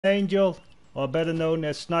Angel, or better known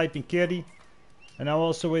as Sniping Kitty. And I'm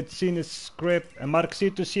also with Sinus Script and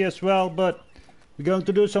Marxitos here as well, but we're going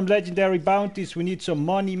to do some legendary bounties. We need some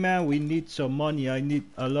money, man. We need some money. I need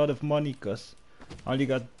a lot of money because I only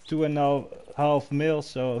got 2.5 mil,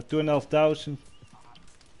 so 2,500.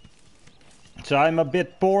 So I'm a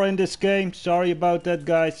bit poor in this game. Sorry about that,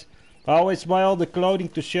 guys. I always buy all the clothing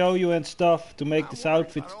to show you and stuff to make this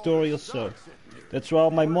outfit tutorial, so that's where all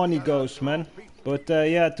my money goes, man. But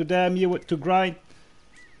yeah, today I'm here to grind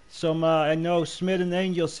some. I know Smith and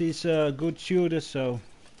Angels, he's a good shooter, so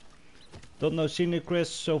don't know Chris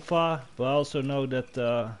so far, but I also know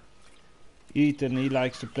that Ethan, he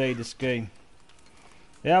likes to play this game.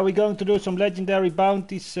 Yeah, we're going to do some legendary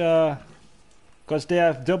bounties because they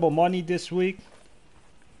have double money this week.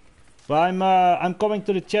 But I'm coming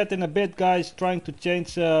to the chat in a bit, guys, trying to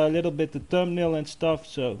change a little bit the thumbnail and stuff,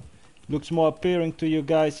 so it looks more appealing to you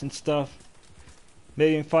guys and stuff.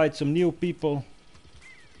 Maybe invite some new people.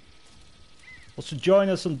 Also join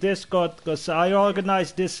us on Discord, because I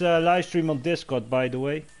organized this live stream on Discord, by the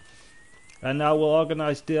way. And I will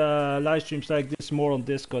organize the live streams like this more on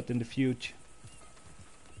Discord in the future.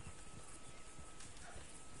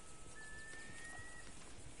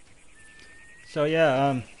 So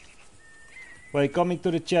yeah, wait, coming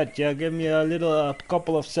to the chat, yeah, give me a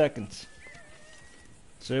couple of seconds.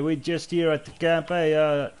 So we're just here at the camp.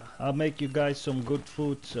 Hey, I'll make you guys some good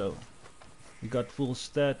food, so we got full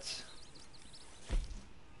stats.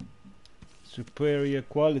 Superior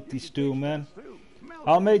quality stew, man.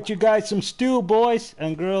 I'll make you guys some stew, boys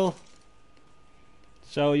and girl,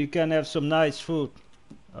 so you can have some nice food.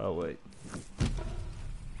 Oh wait.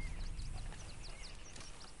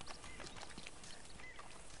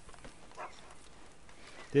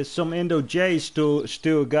 There's some Indo-J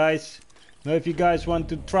stew, guys. Know if you guys want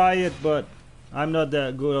to try it, but I'm not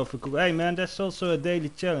that good of a cook. Hey man, that's also a daily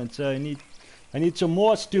challenge. I need some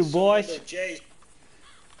more stew, boys.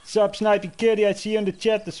 What's up, Sniping Kitty? I see you in the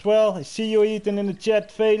chat as well. I see you, Ethan, in the chat.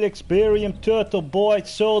 Felix, Barium, Turtle Boy,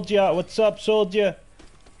 Soldier. What's up, Soldier?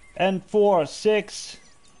 N4, 6.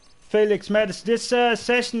 Felix Mattis. This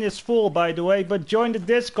session is full, by the way, but join the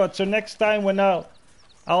Discord, so next time when I'll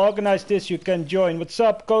organize this, you can join. What's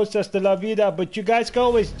up, Costas de la Vida? But you guys can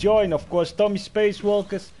always join, of course. Tommy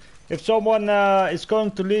Spacewalkers. If someone is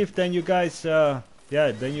going to leave, then you guys, yeah,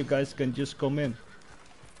 then you guys can just come in.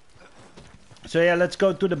 So yeah, let's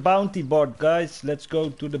go to the bounty board, guys. Let's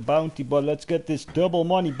go to the bounty board. Let's get this double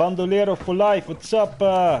money. Bandolero for life. What's up,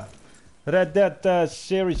 Red Dead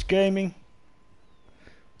Series Gaming?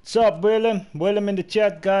 What's up, Willem? Willem in the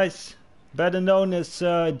chat, guys. Better known as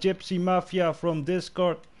Gypsy Mafia from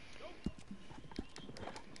Discord.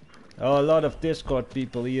 Oh, a lot of Discord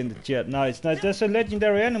people here in the chat. Nice, nice. There's a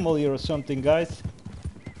legendary animal here or something, guys.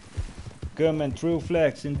 Gum and True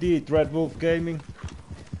Flags. Indeed, Red Wolf Gaming.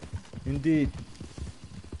 Indeed.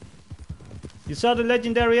 You saw the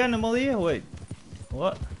legendary animal here? Wait.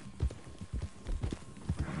 What?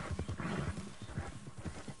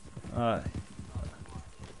 Alright.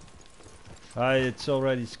 Alright, it's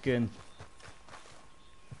already skinned.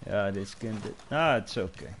 Yeah, they skinned it. Ah, it's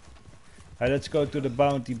okay. Alright, let's go to the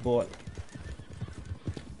bounty board.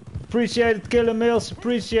 Appreciate it, Killer Mills.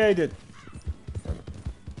 Appreciate it.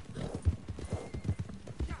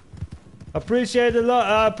 Appreciate a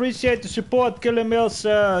lot. Appreciate the support, Killer Mills.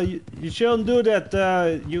 You shouldn't do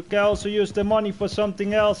that. You can also use the money for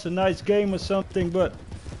something else, a nice game or something. But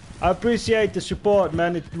I appreciate the support,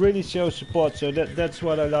 man. It really shows support. So that's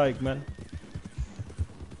what I like, man.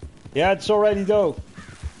 Yeah, it's already though.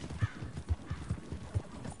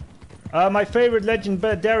 My favorite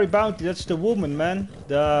legendary bounty. That's the woman, man.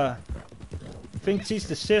 I think she's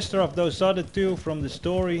the sister of those other two from the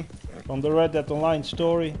story, from the Red Dead Online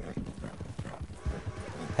story.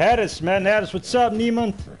 Harris, man, Harris, what's up,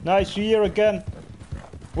 Niemand? Nice to hear again.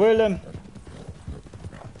 Willem.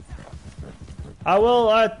 I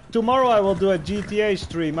will, tomorrow I will do a GTA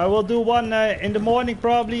stream. I will do one in the morning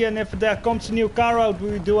probably, and if there comes a new car out,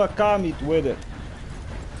 we will do a car meet with it.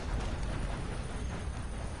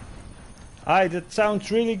 Aye, that sounds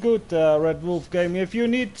really good, Red Wolf Gaming. If you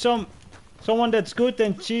need someone that's good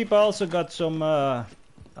and cheap, I also got some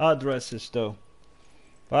addresses though.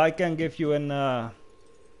 But I can give you in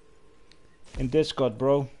Discord,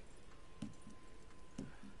 bro.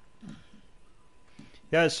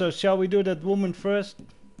 Yeah, so shall we do that woman first?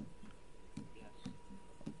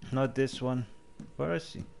 Not this one. Where is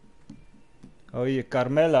she? Oh, yeah,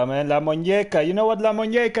 Carmela, man. La muñeca. You know what la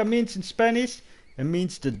muñeca means in Spanish? It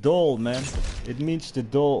means the doll, man. It means the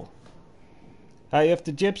doll. I have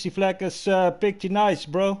the gypsy flag as picture. Nice,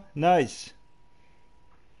 bro. Nice.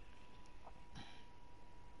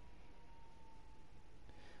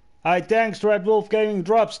 Hi, thanks Red Wolf Gaming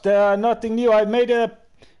Drops. Nothing new. I made a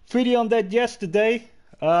video on that yesterday.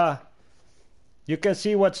 You can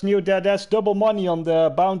see what's new there. There's double money on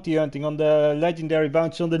the bounty hunting, on the legendary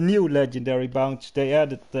bounties, on the new legendary bounties they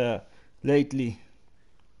added lately.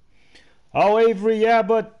 Oh, Avery, yeah,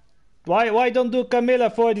 but why don't do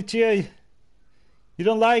Camilla for the TA? You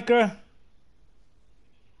don't like her?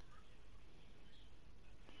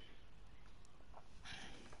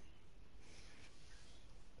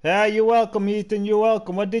 Yeah, you're welcome, Ethan, you're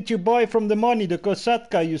welcome. What did you buy from the money? The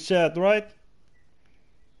Kosatka, you said, right?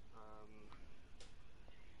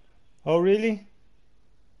 Oh, really?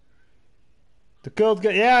 The cult,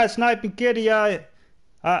 yeah, Sniping Kitty, yeah.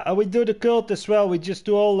 We do the cult as well. We just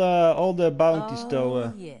do all the bounties,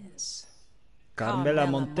 though. Yes. Carmela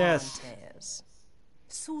Montez.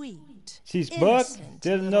 Sweet. She's bugged?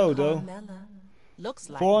 Didn't know, though. Looks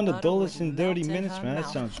like $400 in 30 minutes, man. That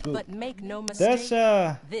sounds good. But make no mistake,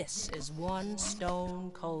 That's this is one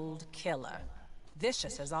stone cold killer.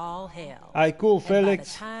 Vicious as all hell. Aye, cool,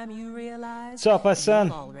 Felix. By the time you realize, What's up, Hassan?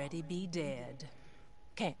 you'll already be dead.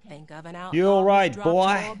 Can't think of an outlaw. You alright,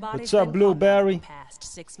 boy? What's up, Blueberry? Past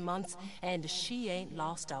 6 months, and she ain't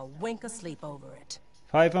lost a wink of sleep over it.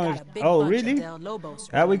 500. Oh, really?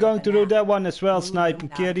 Yeah, we're going to do that one as well, Sniping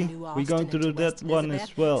Kitty. We're going to do that one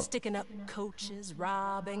as well. Sticking up coaches,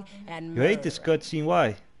 robbing, and you hate this cutscene,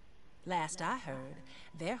 why? Last I heard,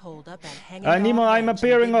 they're holed up at Hanging Nemo, I'm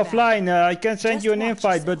appearing offline. I can send you an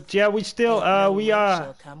invite, but yeah, we still, we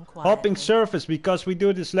are hopping surface because we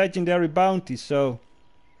do this legendary bounty, so.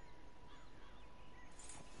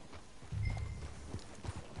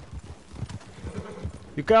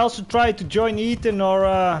 You can also try to join Ethan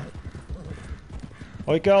or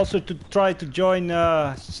you can also try to join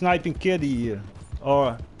Sniping Kitty here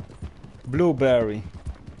or Blueberry.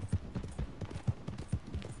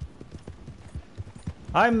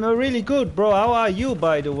 I'm really good, bro. How are you,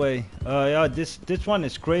 by the way? Yeah, this one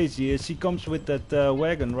is crazy. She comes with that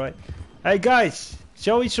wagon, right? Hey guys,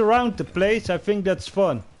 shall we surround the place? I think that's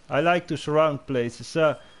fun. I like to surround places.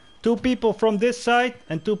 2 people from this side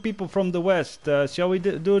and 2 people from the west. Shall we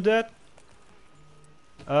do that?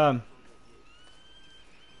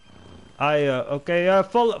 Okay.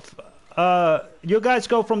 Follow. You guys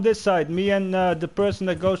go from this side. Me and the person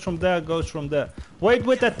that goes from there goes from there. Wait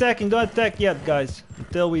with attacking. Don't attack yet, guys.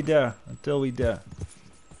 Until we there.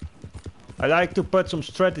 I like to put some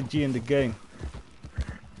strategy in the game.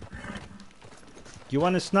 You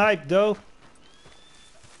wanna snipe though?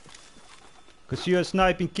 Cause you're a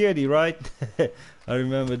Sniping Kitty, right? I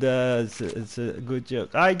remember that. It's a good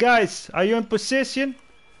joke. Alright guys, are you in position?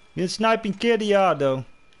 You're Sniping Kitty are though.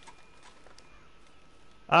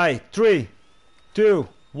 Alright, 3, 2,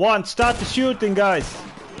 1, start the shooting, guys.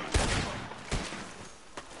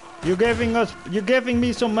 You're giving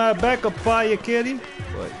me some backup fire, Kitty?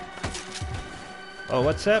 Wait. Oh,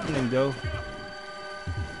 what's happening though?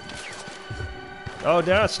 Oh,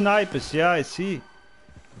 there are snipers, yeah, I see.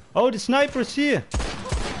 Oh, the sniper's here.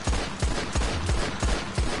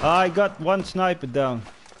 I got one sniper down.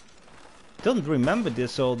 Don't remember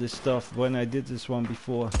all this stuff when I did this one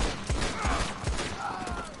before.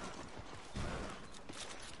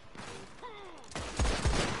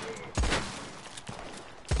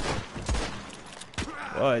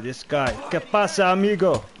 Boy, this guy. ¿Qué pasa,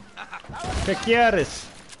 amigo? ¿Qué quieres?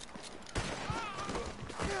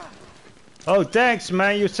 Oh, thanks,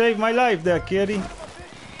 man. You saved my life there, Kitty.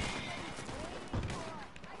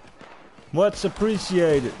 Much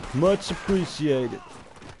appreciated. Much appreciated.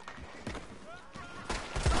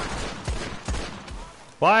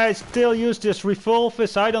 Why I still use this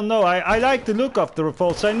revolvers, I don't know. I like the look of the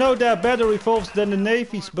revolvers. I know there are better revolvers than the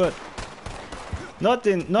navies, but not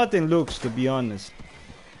in looks, to be honest.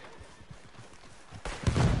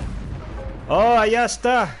 Oh, allá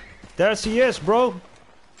está. There she is, bro.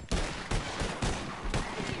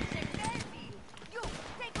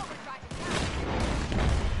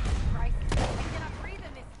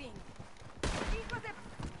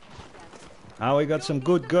 Now we got some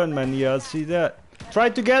good gunmen here, I'll see that. Try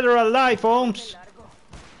to get her alive, Holmes.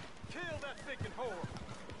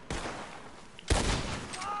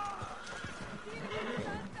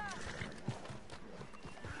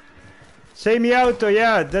 Semi-auto,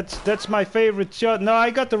 yeah, that's my favorite shot. No,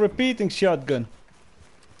 I got the repeating shotgun.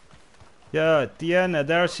 Yeah, Tiana,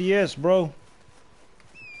 there she is, bro.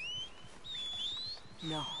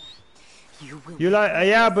 No. You like,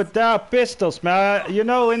 yeah, but there are pistols, man. You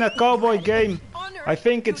know, in a cowboy game, I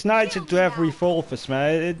think it's nicer to have revolvers,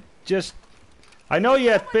 man. It just, I know you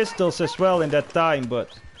had pistols as well in that time, but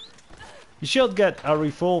you should get a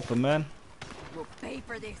revolver, man. We'll pay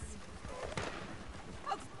for this.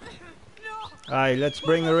 Alright, let's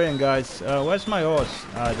bring her in, guys. Where's my horse?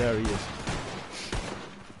 Ah, there he is.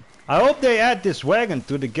 I hope they add this wagon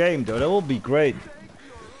to the game, though. That will be great.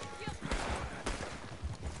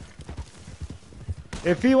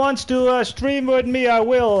 If he wants to stream with me, I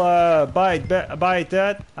will buy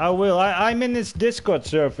that. I will. I'm in his Discord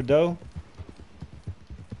server, though.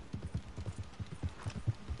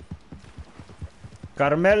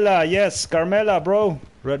 Carmela, yes, Carmela, bro.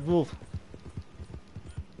 Red Wolf.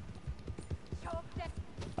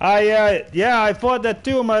 Yeah, I thought that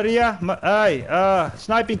too, Maria.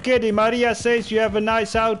 Sniping Kitty, Maria says you have a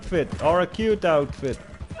nice outfit, or a cute outfit.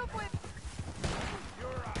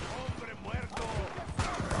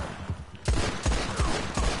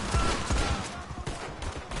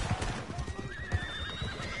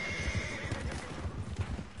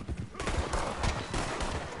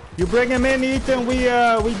 You bring him in, Ethan,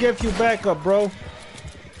 we give you backup, bro.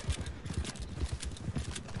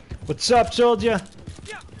 What's up, soldier?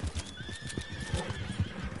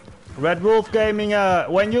 Red Wolf Gaming,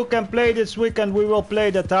 when you can play this weekend, we will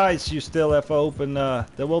play that ice you still have open.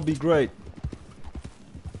 That will be great.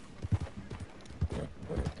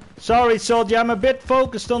 Sorry, soldier, I'm a bit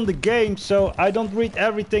focused on the game, so I don't read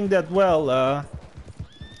everything that well.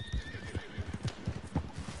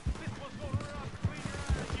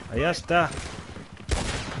 Ya está.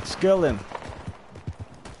 Let's kill him.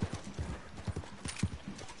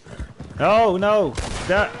 Oh no,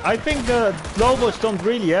 I think the Lobos don't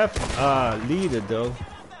really have leader though.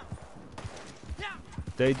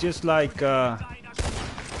 They just like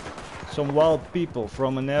some wild people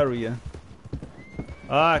from an area.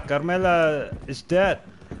 Ah, Carmela is dead.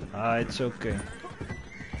 Ah, it's okay.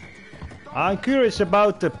 I'm curious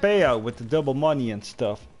about the payout with the double money and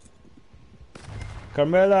stuff.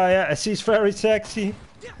 Carmela, yeah, she's very sexy.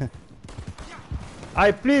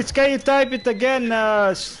 Please, can you type it again,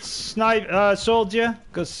 soldier?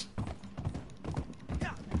 Cause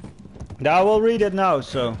I will read it now,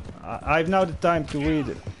 so I've now the time to read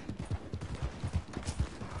it.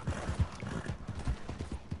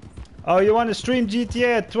 Oh, you want to stream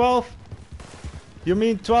GTA at 12? You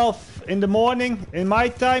mean 12 in the morning in my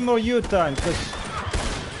time or your time? Cause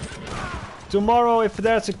tomorrow, if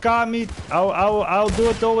there's a car meet, I'll do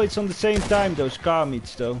it always on the same time. Those car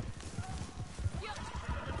meets, though.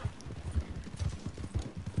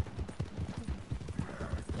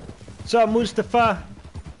 What's up, Mustafa?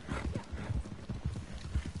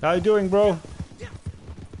 How you doing, bro?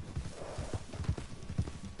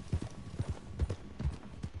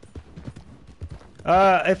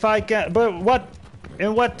 If I can, but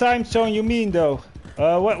in what time zone you mean, though?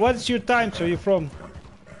 What is your time zone you're from?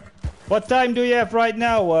 What time do you have right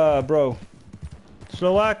now, bro?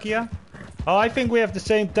 Slovakia? Oh, I think we have the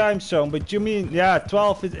same time zone, but you mean, yeah,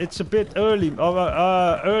 12, it's a bit early,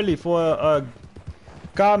 early for a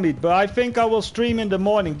car meet, but I think I will stream in the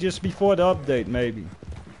morning, just before the update, maybe.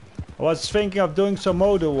 I was thinking of doing some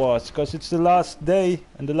Motor Wars, because it's the last day,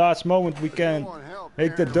 and the last moment we can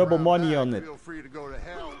make the double money on it. Feel free to go to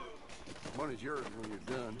hell. Money's yours when you're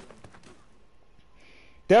done.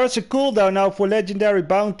 There is a cooldown now for legendary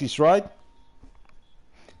bounties, right?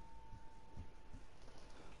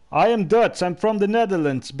 I am Dutch. I'm from the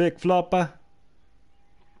Netherlands, big flopper.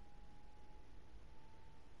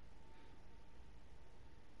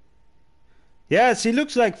 Yeah, she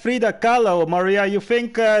looks like Frida Kahlo, Maria. You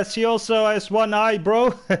think she also has one eye,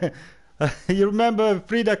 bro? You remember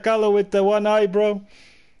Frida Kahlo with the one eye, bro?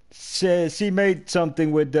 She made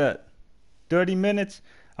something with that. 30 minutes.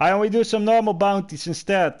 I only do some normal bounties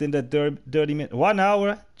instead in that 30 minutes. 1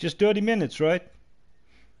 hour? Just 30 minutes, right?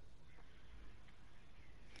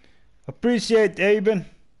 Appreciate Aben.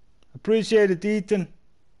 Appreciate it, Ethan.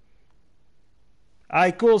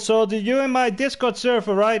 Aye, cool, soldier. You're in my Discord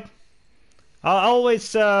server, right? I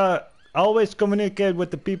always communicate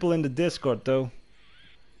with the people in the Discord, though.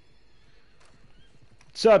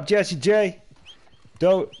 What's up, Jesse J?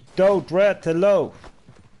 Dote Red, hello.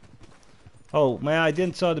 Oh, man, I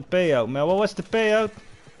didn't saw the payout, man. What was the payout?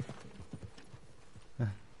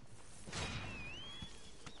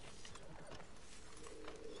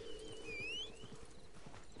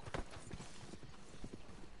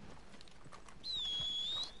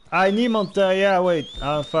 Niemand, yeah, wait,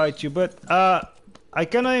 I'll invite you, but I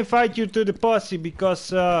cannot invite you to the posse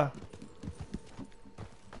because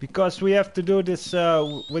we have to do this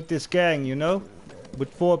with this gang, you know,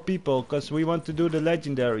 with 4 people, because we want to do the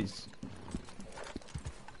legendaries.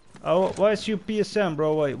 Oh, where's your PSM,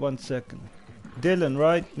 bro? Wait 1 second. Dylan,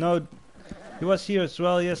 right? No, he was here as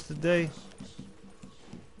well yesterday.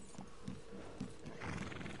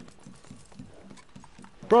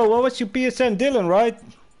 Bro, what was your PSN? Dylan, right?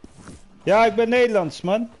 Ja, ik ben Nederlands,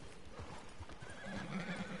 man.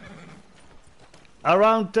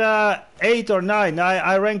 Around 8 or 9.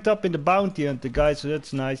 I ranked up in the bounty hunter, guys, so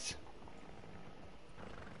that's nice.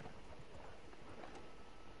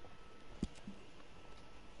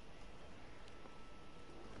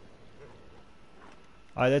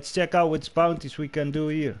 Alright, let's check out which bounties we can do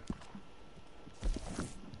here.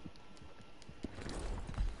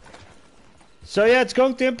 So yeah, it's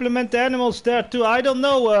going to implement the animals there too. I don't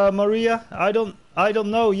know, Maria. I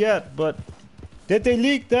don't know yet, but did they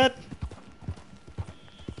leak that?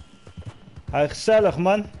 Gezellig,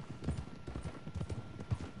 man.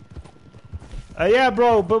 Yeah,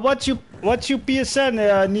 bro. But what's your PSN,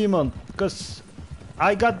 Niemand? Because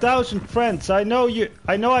I got 1,000 friends. I know you.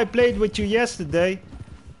 I know I played with you yesterday,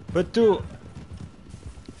 but too.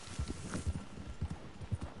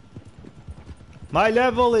 My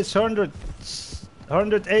level is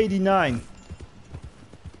 189.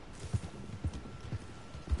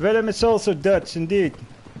 Willem is also Dutch, indeed.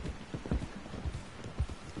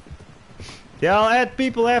 Yeah, I'll add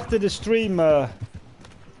people after the stream. So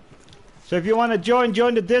if you want to join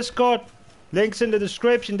the Discord. Links in the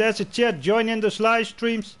description. There's a chat. Join in those live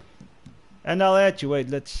streams. And I'll add you. Wait,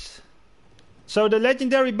 let's... So the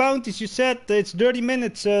legendary bounties, you said it's 30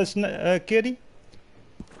 minutes, Kitty?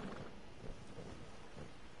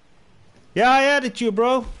 Yeah, I added you,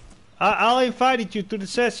 bro. I'll invite you to the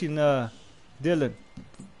session, Dylan.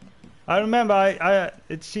 I remember,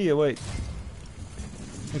 let's see, wait.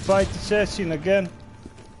 Invite the session again.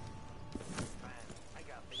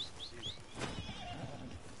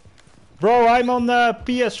 Bro, I'm on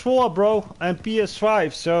PS4, bro, and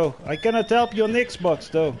PS5, so I cannot help you on Xbox,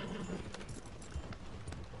 though.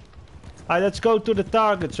 Alright, let's go to the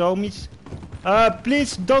targets, homies.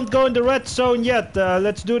 Please don't go in the red zone yet.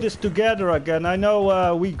 Let's do this together again. I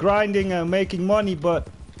know we grinding and making money, but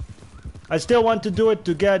I still want to do it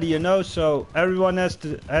together, you know. So everyone has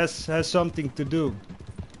something to do.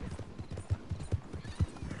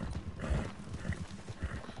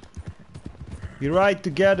 We ride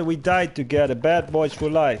together, we die together. Bad boys for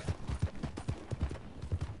life.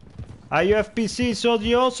 You have PC, so do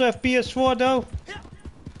you also have PS4 though?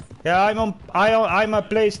 Yeah, I'm a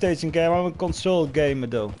PlayStation gamer. I'm a console gamer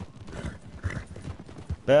though.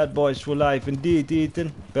 Bad boys for life, indeed,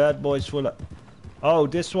 Ethan. Bad boys for life. Oh,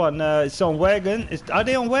 this one is on wagon. Are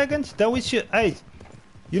they on wagons? Then we should. Hey,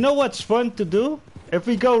 you know what's fun to do? If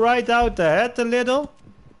we go right out ahead a little,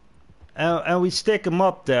 and we stick them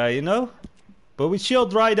up there, you know. But we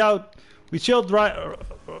should ride out. We should ride.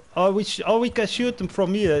 Or we can shoot them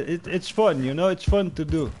from here. It's fun, you know. It's fun to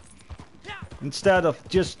do. Instead of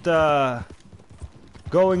just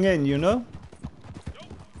going in, you know?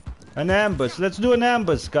 An ambush. Let's do an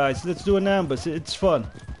ambush, guys. Let's do an ambush. It's fun.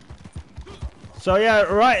 So yeah,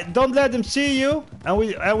 right. Don't let them see you. And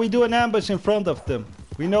we do an ambush in front of them.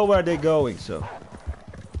 We know where they're going, so.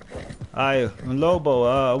 Aye,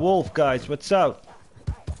 Lobo, Wolf, guys. What's up?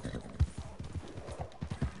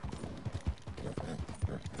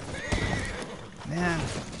 Man.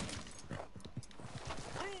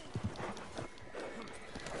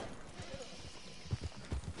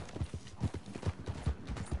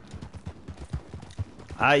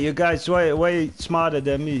 You guys way smarter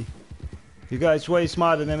than me. You guys way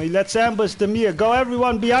smarter than me. Let's ambush them here. Go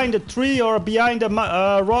everyone behind a tree or behind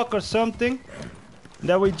a rock or something.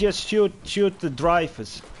 Then we just shoot the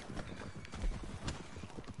drivers.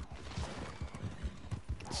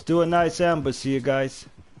 Let's do a nice ambush here, guys.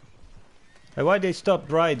 Hey, why they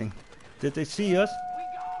stopped riding? Did they see us?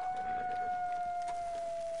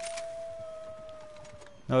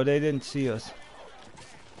 No, they didn't see us.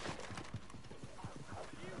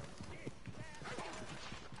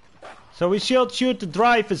 So we should shoot the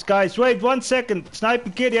drivers, guys. Wait 1 second.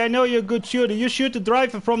 Sniper Kitty, I know you're a good shooter. You shoot the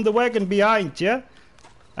driver from the wagon behind, yeah?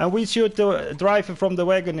 And we shoot the driver from the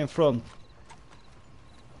wagon in front.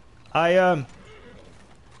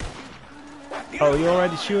 Oh, you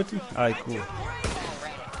already shooting? Alright, cool.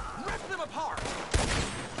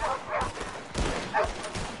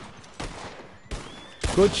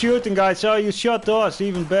 Good shooting, guys. Oh, you shot us,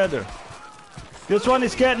 even better. This one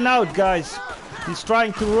is getting out, guys. He's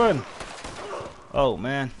trying to run. Oh,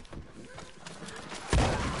 man.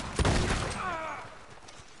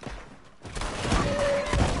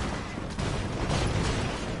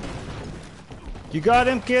 You got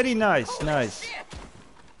him, Kitty? Nice, nice.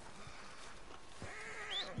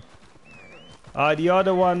 The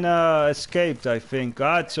other one escaped, I think.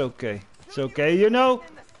 It's okay. It's okay. You know,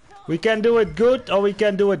 we can do it good or we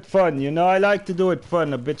can do it fun. You know, I like to do it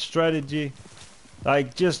fun. A bit strategy.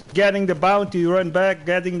 Like just getting the bounty, run back,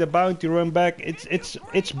 getting the bounty, run back.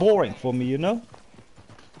 It's boring for me, you know.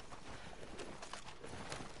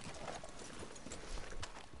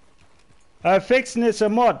 Fixing is a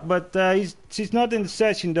mod, but she's not in the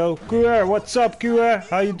session though. QR, what's up, QR?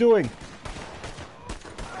 How you doing?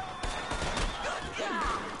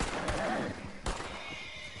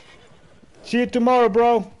 See you tomorrow,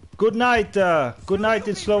 bro. Good night. Good night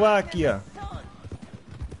in Slovakia.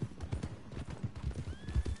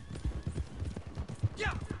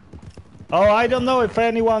 Oh, I don't know if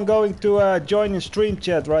anyone going to join in stream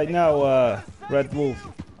chat right now, Red Wolf.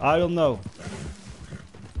 I don't know.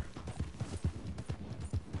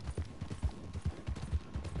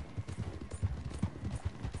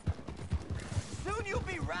 Soon you'll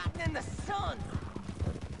be rotting in the sun.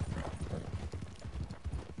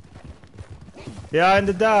 Ja,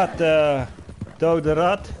 inderdaad, Dode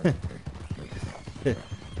Rat.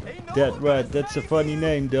 That rat, that's a funny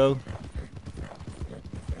name though.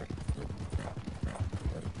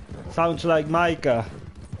 Sounds like Micah.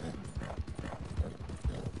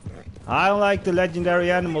 I don't like the legendary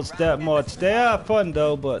animals that much. They are fun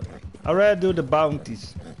though, but I rather do the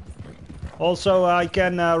bounties. Also, I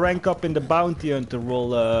can rank up in the bounty hunter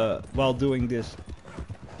role while doing this.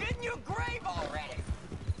 Get in your grave already.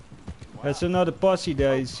 There's another posse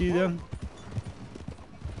there, you see them?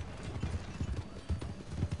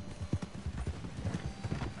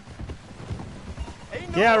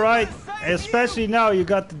 Yeah, right. Especially now you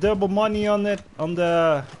got the double money on it, on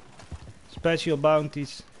the special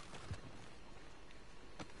bounties.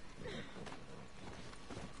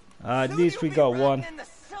 At least we got one.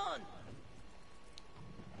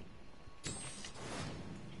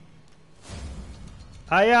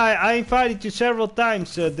 I invited you several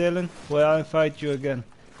times, Dylan. Well, I'll invite you again.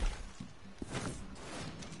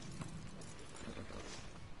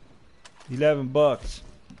 $11.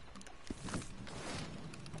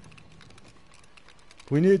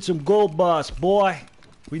 We need some gold bars, boy.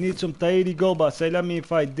 We need some Tahiti gold bars. Hey, let me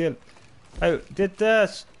invite Dylan. Oh,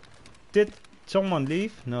 did someone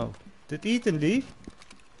leave? No. Did Ethan leave?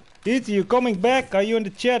 Ethan, you coming back? Are you in the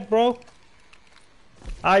chat, bro?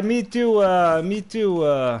 Me too, me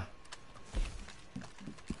too,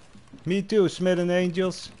 me too, Smith and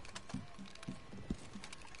Angels.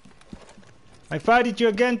 I invited you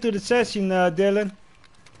again to the session, Dylan.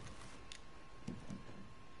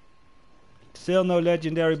 Still no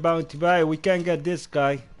legendary bounty. But we can get this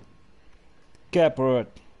guy. Caprot.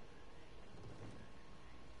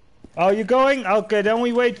 Oh, you going? Okay, then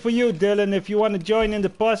we wait for you, Dylan. If you want to join in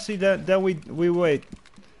the posse, then we wait.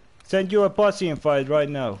 Send you a posse invite right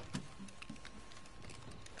now.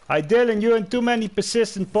 Hi, Dylan, you're in too many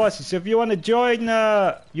persistent posses. If you want to join,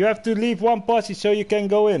 you have to leave one posse so you can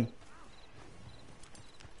go in.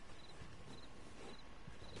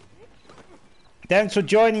 Thanks for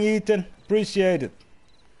joining, Ethan. Appreciate it.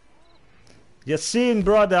 Yassine,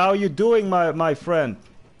 brother, how you doing, my friend?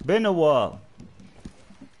 Been a while.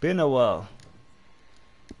 Been a while.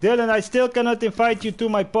 Dylan, I still cannot invite you to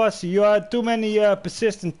my posse. You are too many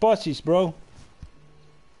persistent posses, bro.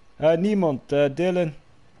 Niemand, Dylan.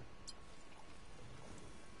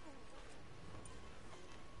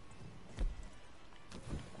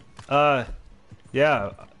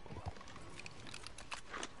 Yeah.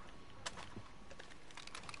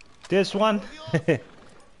 This one?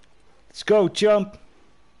 Let's go, chump.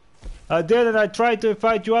 Dylan, I tried to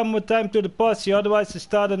invite you one more time to the posse, otherwise I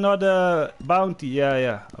start another bounty.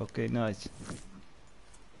 Yeah. Okay, nice.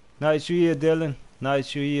 Nice you here, Dylan.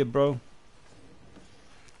 Nice you here, bro.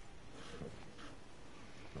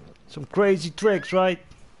 Some crazy tricks, right?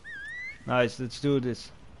 Nice, let's do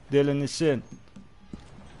this. Dylan is in.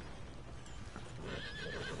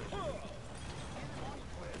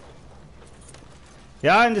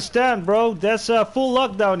 Yeah, I understand, bro. There's a full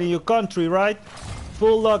lockdown in your country, right?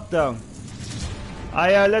 Full lockdown.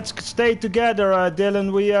 Let's stay together,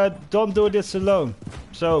 Dylan. We don't do this alone.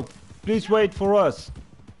 So, please wait for us.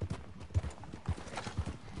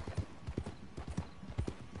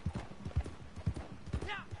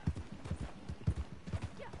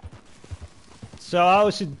 So,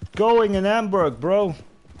 how's it going in Hamburg, bro?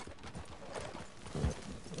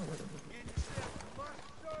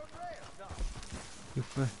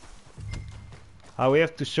 We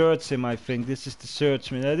have to search him, I think. This is the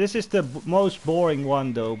search. This is the most boring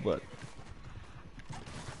one, though, but...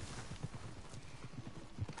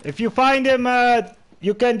 If you find him,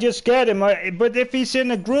 you can just get him. But if he's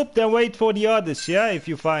in a group, then wait for the others, yeah? If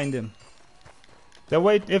you find him. Then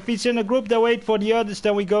wait. If he's in a group, then wait for the others,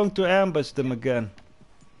 then we're going to ambush them again.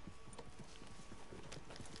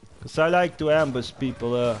 Because I like to ambush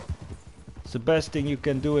people, It's the best thing you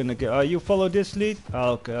can do in a game. You follow this lead?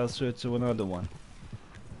 Oh, okay, I'll search to another one.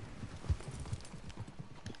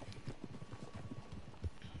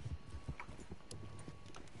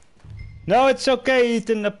 No, it's okay,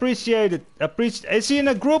 Ethan. Appreciate it. Is he in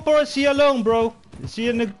a group or is he alone, bro? Is he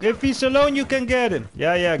in a... If he's alone, you can get him.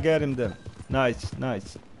 Yeah, get him then. Nice,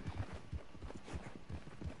 nice.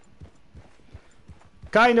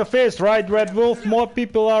 Kind of is, right, Red Wolf? More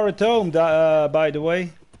people are at home, by the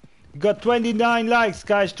way. You got 29 likes,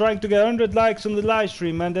 guys. Trying to get 100 likes on the live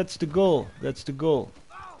stream, man. That's the goal. That's the goal.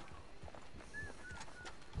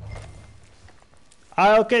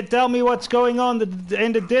 Okay, tell me what's going on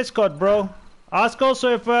in the Discord, bro. Ask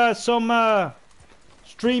also if some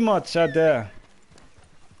stream mods are there.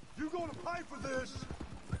 You gonna pay for this?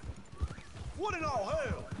 What in all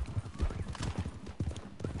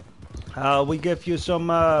hell? We give you some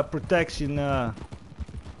protection,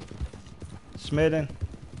 Smitten.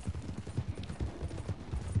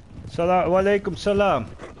 Walaikum salam.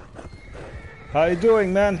 How you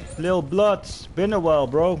doing, man? Lil Bloods. Been a while,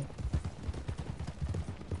 bro.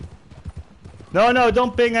 No,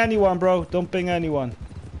 don't ping anyone, bro. Don't ping anyone.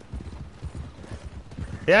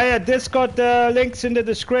 Yeah, Discord links in the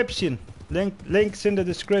description. Links in the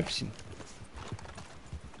description.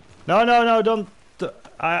 No, don't.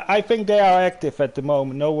 I think they are active at the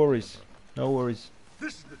moment. No worries. No worries.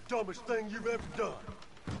 This is the dumbest thing you've ever done.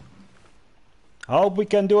 I hope we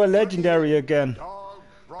can do a legendary again.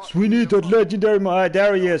 We need that legendary.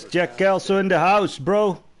 There he is. Jack Kelso in the house,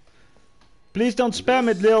 bro. Please don't spam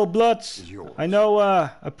it, Lil Bloods. I know,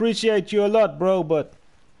 appreciate you a lot, bro, but...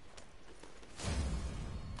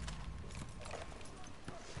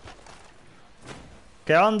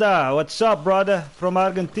 ¿Qué onda? What's up, brother? From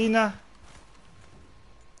Argentina?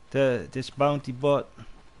 This bounty bot.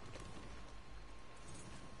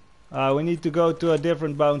 We need to go to a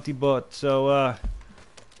different bounty bot, so...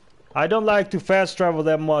 I don't like to fast travel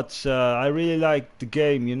that much. I really like the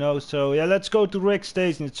game, you know. So yeah, let's go to Rick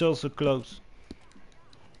Station. It's also close.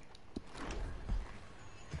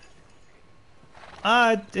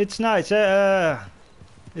 It's nice.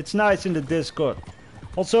 It's nice in the Discord.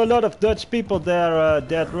 Also a lot of Dutch people there.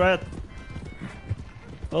 Dead Red.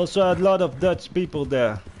 Also a lot of Dutch people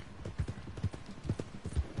there.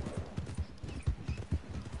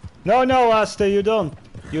 No, Asta, you don't.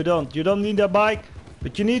 You don't need a mic.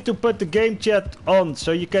 But you need to put the game chat on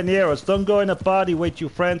so you can hear us. Don't go in a party with your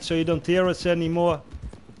friends so you don't hear us anymore.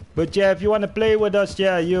 But yeah, if you want to play with us,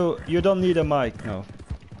 yeah, you don't need a mic, no.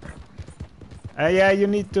 Yeah, you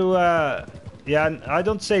need to, yeah, I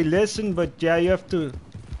don't say listen, but yeah, you have to.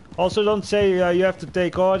 Also don't say you have to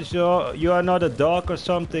take orders, you are not a dog or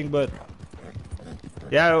something, but...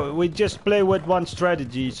 Yeah, we just play with one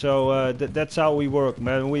strategy, so that's how we work,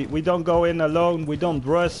 man. We don't go in alone, we don't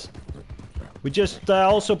rush. We just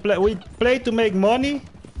also play. We play to make money,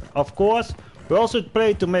 of course. We also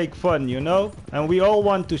play to make fun, you know. And we all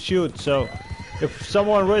want to shoot. So, if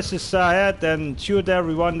someone rushes ahead and shoot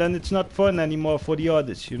everyone, then it's not fun anymore for the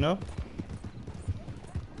others, you know.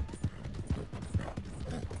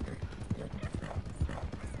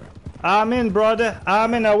 Amen, brother.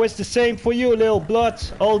 Amen. I wish the same for you, Lil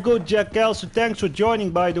Bloods. All good, Jack Kelso. Thanks for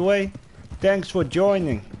joining, by the way. Thanks for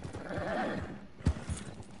joining.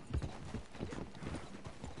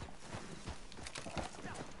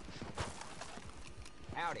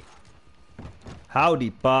 Howdy,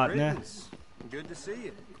 partner. Greetings. Good to see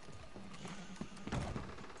you.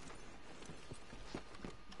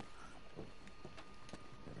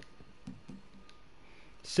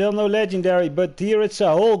 Still no legendary, but here it's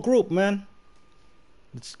a whole group, man.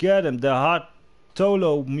 Let's get him. The hot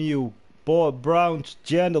Tolo Mew, Browns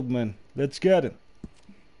gentleman. Let's get him.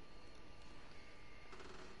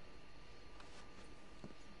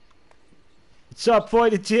 What's up,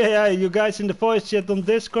 Voided? Yeah, you guys in the voice chat on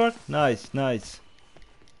Discord? Nice, nice.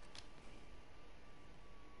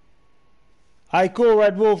 Hi, cool,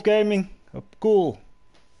 Red Wolf Gaming. Cool.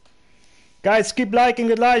 Guys, keep liking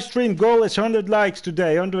the live stream. Goal is 100 likes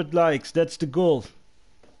today. 100 likes. That's the goal.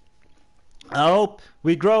 I hope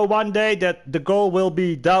we grow one day that the goal will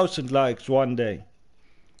be 1,000 likes one day.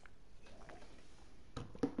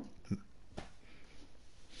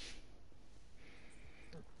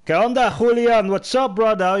 ¿Qué onda, Julian? What's up,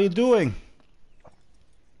 brother? How you doing?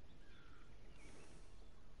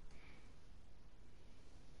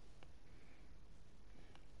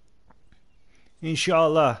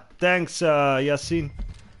 Inshallah. Thanks, Yasin.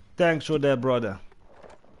 Thanks for that, brother.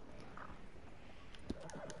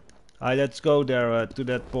 Alright, let's go there to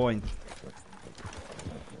that point.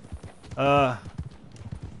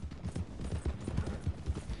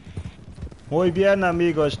 Muy bien,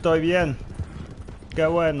 amigo. Estoy bien. Qué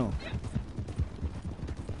bueno.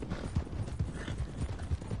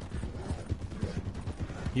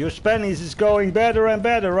 Your Spanish is going better and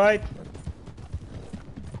better, right?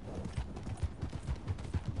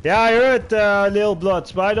 Yeah, I heard Lil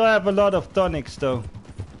Bloods, but I don't have a lot of tonics though.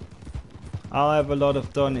 I don't have a lot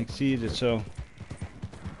of tonics either, so.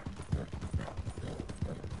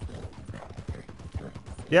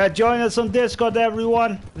 Yeah, join us on Discord,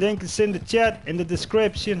 everyone. Link is in the chat, in the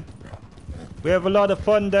description. We have a lot of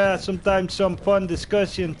fun there, sometimes some fun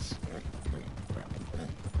discussions.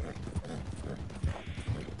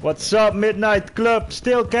 What's up, Midnight Club?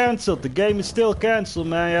 Still cancelled. The game is still cancelled,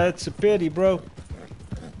 man. Yeah, it's a pity, bro.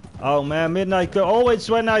 Oh, man, Midnight Club. Always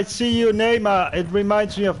when I see your name, it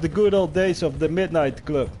reminds me of the good old days of the Midnight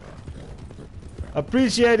Club.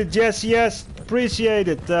 Appreciate it, Jesse. Yes, appreciate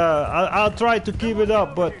it. I'll try to keep it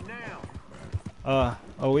up, but... oh,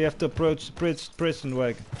 we have to approach the prison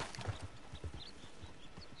wagon.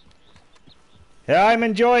 Yeah, I'm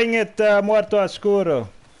enjoying it, Muerto Oscuro.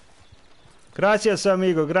 Gracias,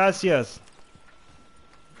 amigo, gracias.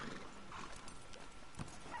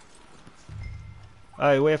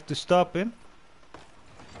 Alright, we have to stop him.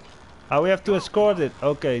 We have to escort it.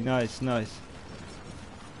 Okay, nice, nice.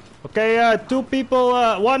 Okay, two people,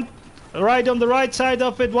 one right on the right side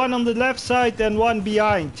of it, one on the left side, and one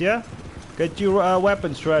behind, yeah? Get your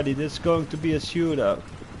weapons ready, this is going to be a shootout.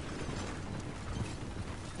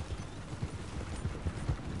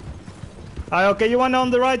 Okay, you want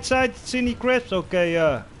on the right side, Cindy Crisps? Okay,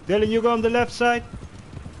 Dylan, you go on the left side?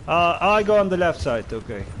 I go on the left side,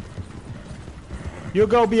 okay. You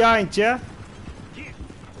go behind, yeah?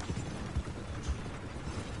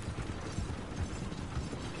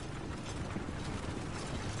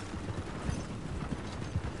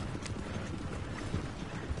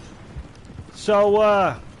 So,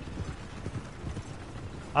 I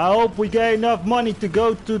hope we get enough money to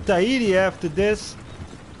go to Tahiti after this.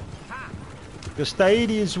 Because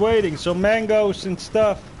Tahiti is waiting, so mangoes and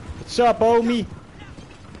stuff. What's up, homie?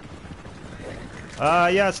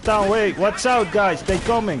 Yeah, it's down. Wait, what's out, guys? They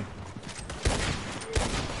coming.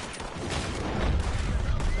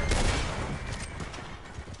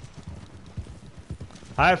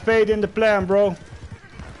 I have faith in the plan, bro.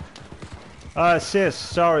 Sis,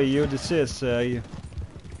 sorry, you're the sis.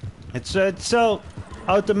 It's so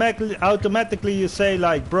automatically you say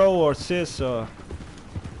like bro or sis or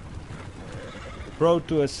bro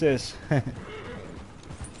to a sis.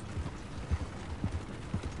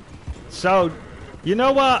 So, you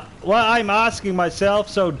know what I'm asking myself?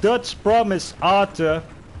 So Dutch promised Arthur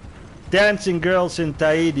dancing girls in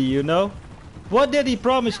Tahiti, you know? What did he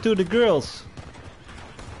promise to the girls?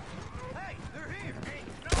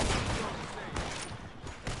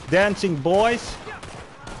 Dancing boys?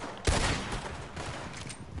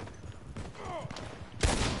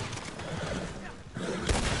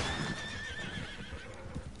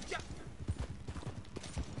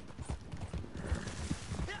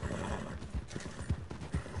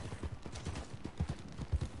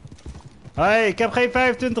 Hey, ik heb geen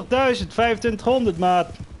 25.000, 2500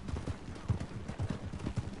 maat.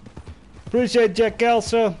 Appreciate Jack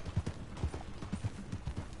Kelso.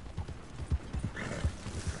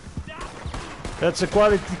 That's a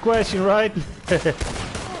quality question, right?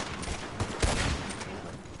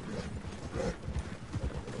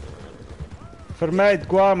 Vermijd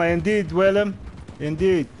Guama, indeed, Willem.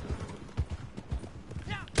 Indeed.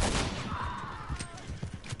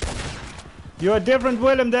 You're a different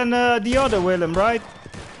Willem than the other Willem, right?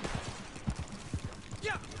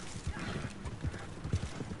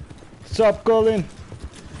 Sup, Colin?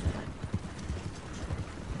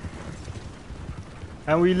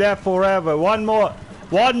 And we left forever. One more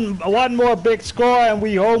big score and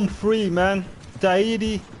we home free, man.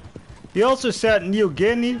 Tahiti. He also said New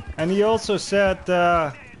Guinea, and he also said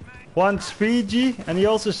once Fiji, and he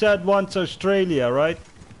also said once Australia, right?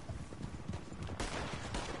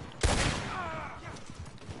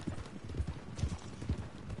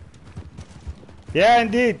 Yeah,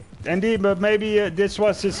 indeed, but maybe this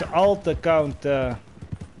was his alt account.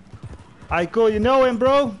 Cool, you know him,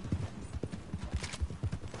 bro?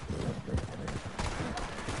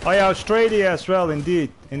 Oh yeah, Australia as well,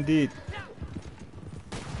 indeed.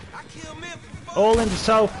 All in the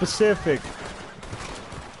South Pacific.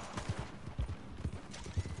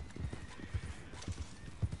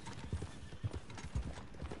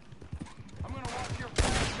 I'm gonna watch your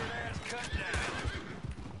bastard ass cut down.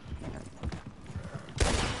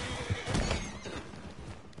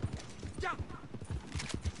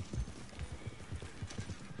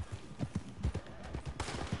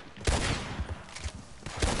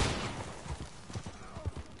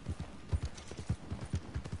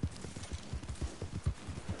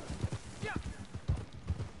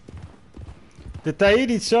 The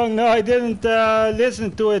Tahiti song, no, I didn't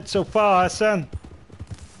listen to it so far, Hassan.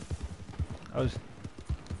 I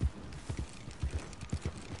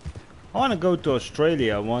want to go to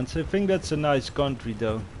Australia once. I think that's a nice country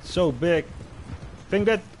though. So big. I think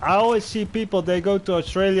that I always see people, they go to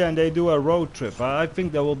Australia and they do a road trip. I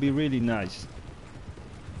think that will be really nice.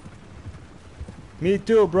 Me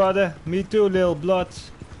too, brother. Me too, little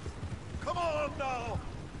bloods. Come on now.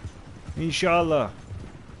 Inshallah.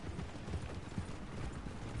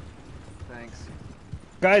 Thanks.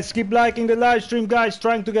 Guys, keep liking the live stream, guys.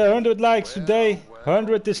 Trying to get 100 likes today.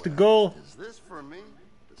 100 is the goal. Is this for me?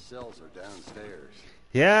 The cells are downstairs.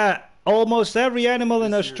 Yeah, almost every animal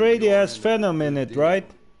in Australia has venom in it, right?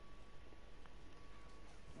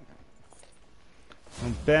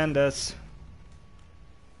 And pandas.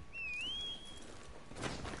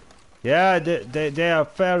 Yeah, they are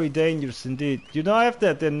very dangerous indeed. You don't have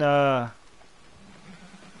that in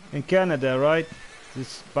Canada, right?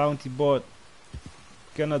 This bounty board.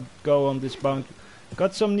 Cannot go on this bounty.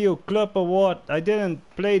 Got some new club award. I didn't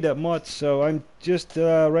play that much, so I'm just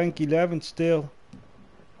rank 11 still.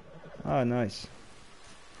 Ah, nice.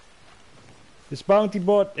 This bounty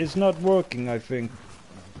board is not working, I think.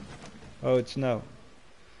 Oh, it's now.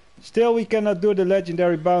 Still, we cannot do the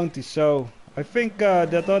legendary bounty, so I think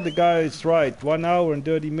that other guy is right. 1 hour and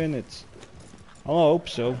 30 minutes. I hope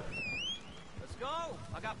so. Let's go.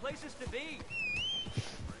 I got places to be.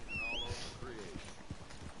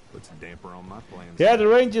 Puts a damper on my plans. Yeah, the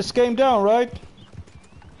Rangers came down, right?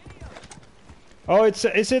 Oh, is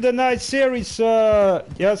it a nice series?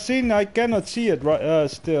 Yeah, seen. I cannot see it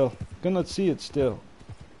right. Still, cannot see it still.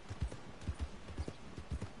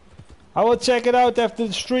 I will check it out after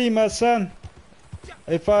the stream, son.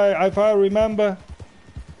 If I remember,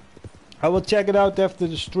 I will check it out after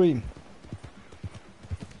the stream.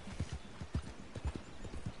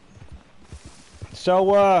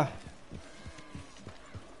 So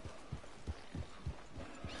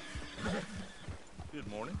Good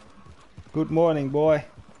morning. good morning, boy.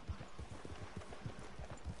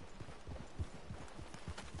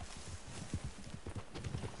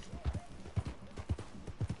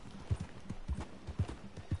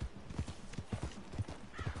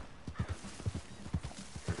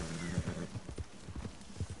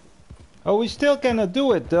 Oh, we still cannot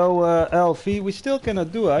do it though, Alfie. We still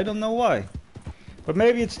cannot do it. I don't know why. But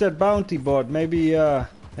maybe it's that bounty board. Maybe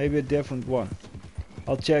maybe a different one.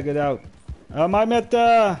 I'll check it out. I'm at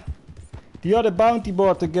the other bounty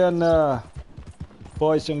board again,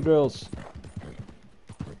 boys and girls.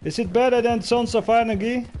 Is it better than Sons of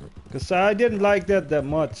Anarchy? Because I didn't like that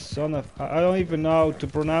much. I don't even know how to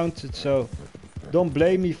pronounce it, so don't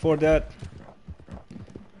blame me for that.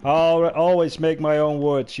 I'll always make my own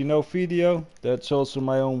words, you know, video? That's also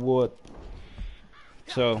my own word.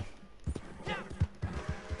 So.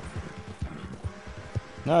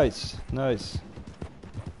 Nice, nice.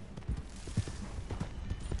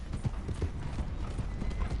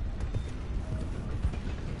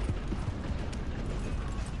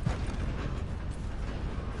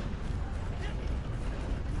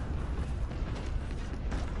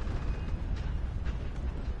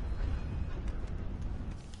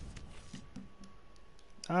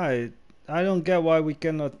 I don't get why we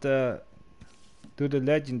cannot do the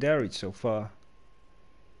legendary so far.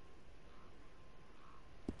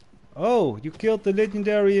 Oh, you killed the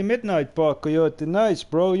legendary Midnight Park Coyote. Nice,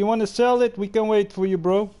 bro. You want to sell it? We can wait for you,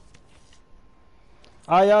 bro.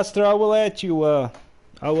 Astra, I will add you. I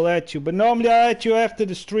will add you. But normally I add you after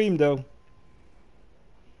the stream, though.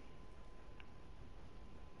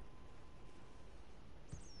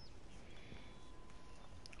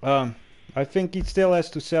 I think he still has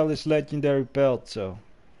to sell his legendary belt, so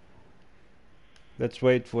let's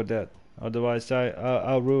wait for that. Otherwise,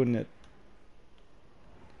 I'll ruin it.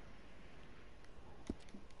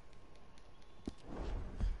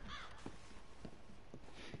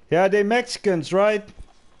 Yeah, they Mexicans, right?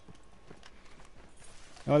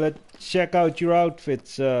 Oh, let's check out your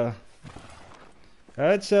outfits. That's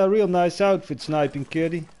a real nice outfit, Sniping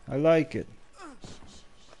Kitty. I like it.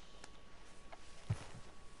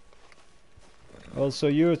 Also,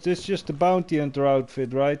 yours, this is just a bounty hunter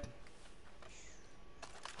outfit, right?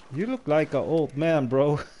 You look like an old man,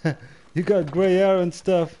 bro. You got gray hair and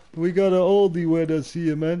stuff. We got an oldie with us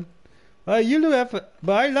here, man. You look have,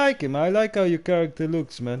 but I like him. I like how your character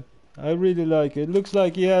looks, man. I really like it. It looks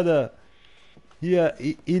like he had a,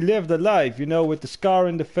 he lived a life, you know, with the scar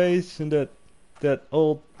in the face and that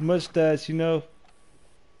old mustache, you know.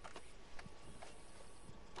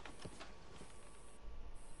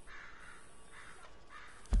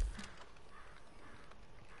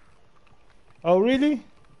 Oh, really?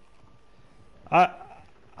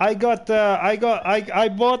 I bought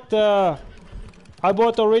the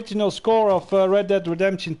original score of Red Dead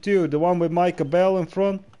Redemption 2, the one with Micah Bell in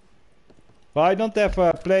front. But I don't have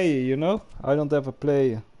a player, you know? I don't have a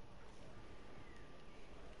player.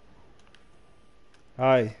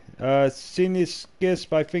 Hi. Seen his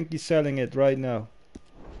Gisp, I think he's selling it right now.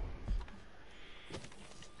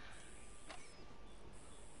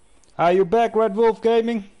 Are you back, Red Wolf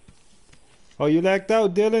Gaming? Oh, you lagged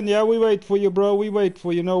out, Dylan? Yeah, we wait for you, bro. We wait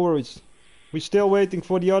for you, no worries. We're still waiting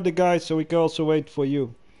for the other guys, so we can also wait for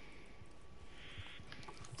you.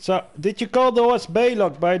 So, did you call the horse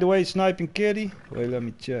Baylock, by the way, Sniping Kitty? Wait, let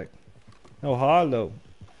me check. Oh, Harlow.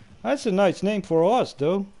 That's a nice name for a horse,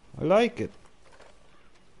 though. I like it.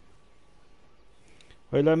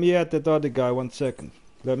 Wait, let me add that other guy, 1 second.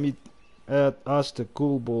 Let me add us the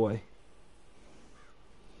cool boy.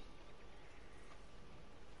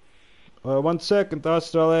 1 second,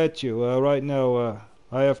 Astra, I'll add you. Right now,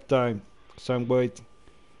 I have time, so I'm waiting.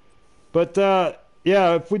 But,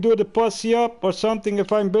 yeah, if we do the Posse Up or something,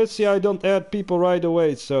 if I'm busy, I don't add people right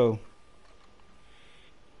away, so...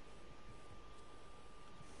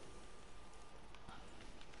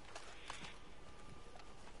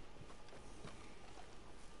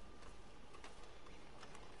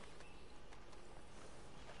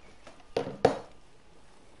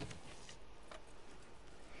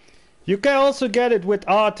 You can also get it with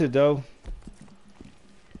Arthur, though.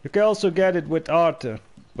 You can also get it with Arthur.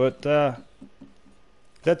 But,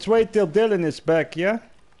 let's wait till Dylan is back, yeah?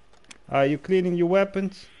 Are you cleaning your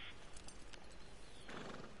weapons?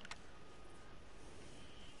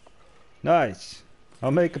 Nice.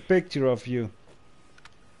 I'll make a picture of you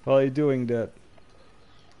while you're doing that.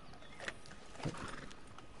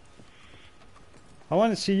 I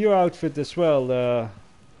want to see your outfit as well. Let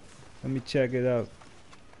me check it out.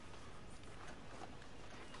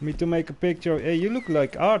 Me to make a picture. Hey, you look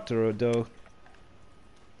like Arthur, though.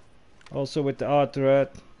 Also with the Arthur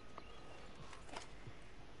hat.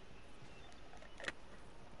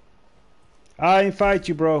 I invite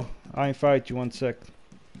you, bro. I invite you, 1 sec.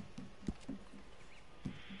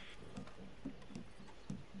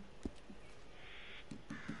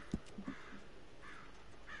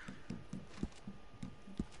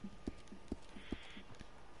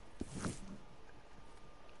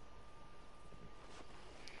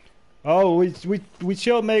 Oh, we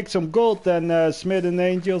shall make some gold then, Smith and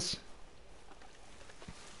Angels.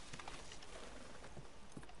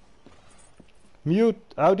 Mute?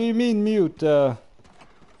 How do you mean mute? I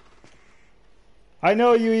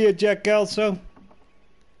know you here, Jack Kelso.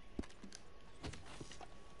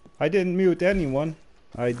 I didn't mute anyone.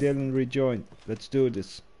 I didn't rejoin. Let's do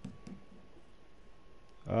this.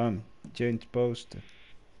 Change poster.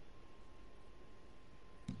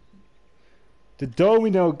 The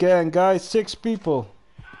Domino Gang, guys, 6 people.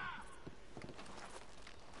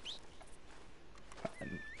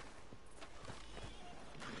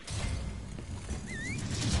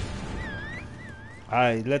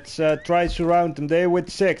 Alright, let's try surround them. They're with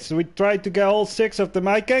 6. We try to get all 6 of them.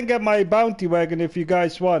 I can get my bounty wagon if you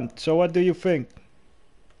guys want. So what do you think?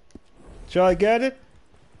 Shall I get it?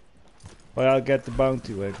 Or I'll get the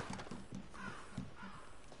bounty wagon.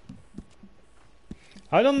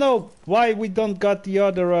 I don't know why we don't got the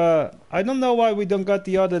other, I don't know why we don't got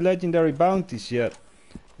the other legendary bounties yet.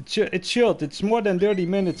 It should, it's more than 30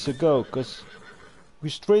 minutes ago, cause we're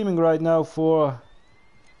streaming right now for,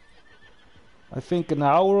 I think an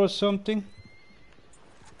hour or something.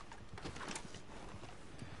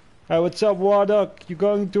 Hey, what's up, Wardock? You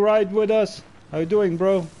going to ride with us? How you doing,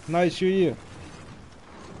 bro? Nice you're here.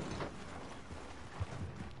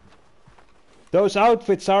 Those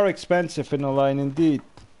outfits are expensive in online, indeed.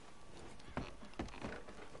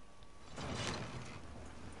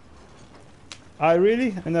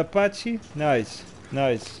 Really? An Apache? Nice,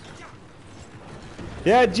 nice.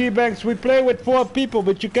 Yeah, G-Banks, we play with 4 people,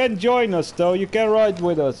 but you can join us, though. You can ride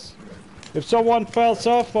with us. If someone falls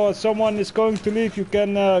off or someone is going to leave, you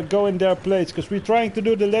can go in their place, because we're trying to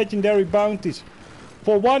do the legendary bounties.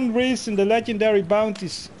 For one reason, the legendary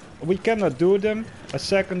bounties, we cannot do them, a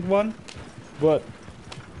second one. But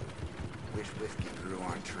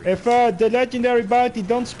if the legendary bounty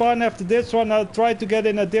don't spawn after this one, I'll try to get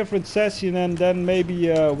in a different session and then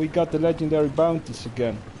maybe we got the legendary bounties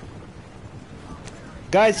again.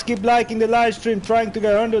 Guys, keep liking the live stream, trying to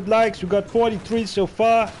get 100 likes. We got 43 so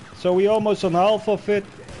far, so we almost on half of it.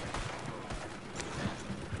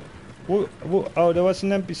 Oh, there was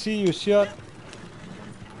an NPC you shot.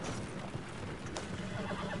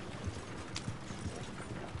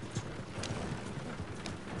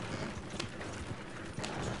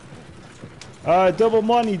 Double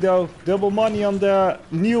money though. Double money on the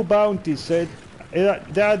new bounties. There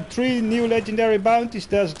are 3 new legendary bounties.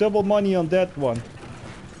 There's double money on that one.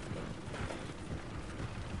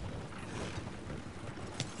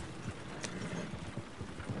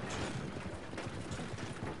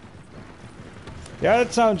 Yeah,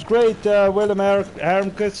 that sounds great, Willem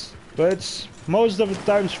Hermkes. But it's most of the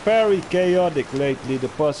times very chaotic lately, the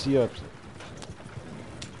Posse Ups.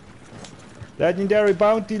 Legendary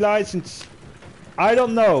bounty license. I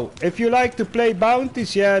don't know. If you like to play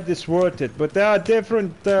bounties, yeah, it's worth it. But there are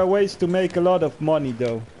different ways to make a lot of money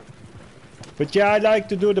though. But yeah, I like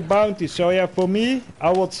to do the bounties. So yeah, for me,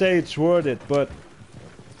 I would say it's worth it. But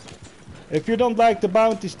if you don't like the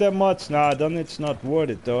bounties that much, nah, then it's not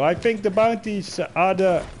worth it though. I think the bounties are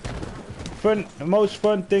the most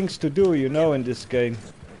fun things to do, you know, in this game.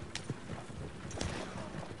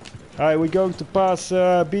 Alright, we're going to pass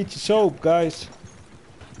Beach's Hope, guys.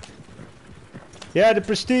 Yeah, the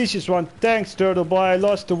prestigious one. Thanks, Turtle Boy. I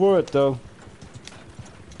lost the word though.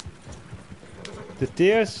 The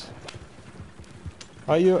tears?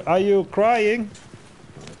 Are you crying?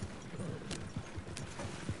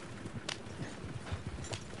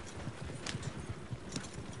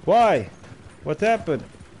 Why? What happened?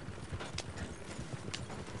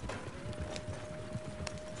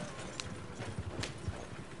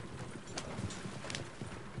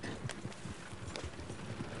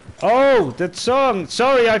 Oh, that song.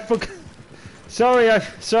 Sorry, I forgot.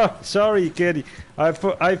 Sorry, Kitty. I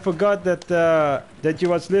forgot that that you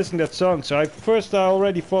was listening to that song. So I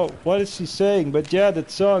already thought, what is he saying? But yeah,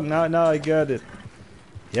 that song. Now I got it.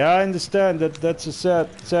 Yeah, I understand that's a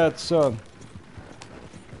sad song.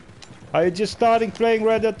 Are you just starting playing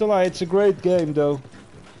Red Dead Online? It's a great game though.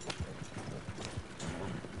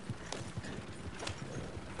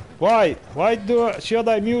 Why? Should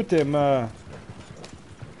I mute him?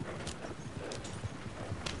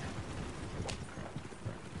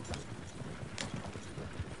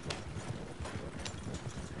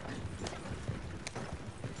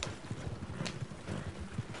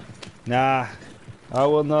 Nah, I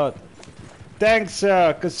will not. Thanks,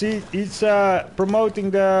 cause he's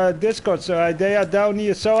promoting the Discord, so they are down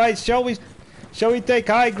here. So shall we take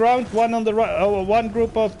high ground? One on the right, one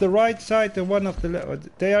group of the right side and one of the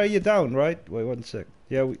left. They are here down, right? Wait 1 sec.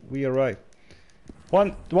 Yeah, we are right.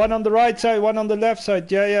 One on the right side, one on the left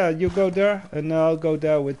side. Yeah. You go there, and I'll go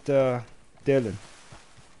there with Dylan.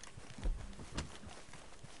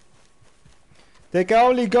 They can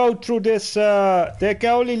only go through this. They can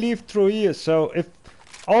only leave through here. So if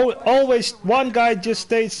always one guy just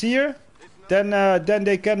stays here, then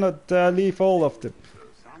they cannot leave all of them.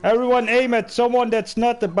 Everyone aim at someone that's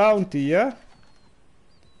not a bounty, yeah?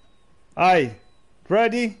 Aye.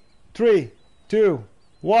 Ready? 3, 2,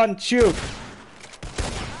 1, shoot.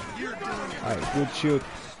 Alright, good shoot.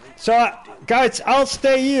 So guys, I'll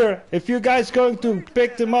stay here if you guys going to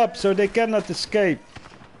pick them up so they cannot escape.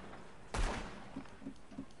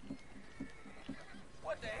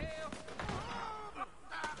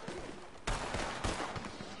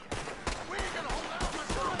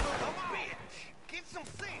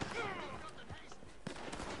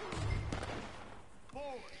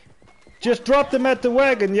 Just drop them at the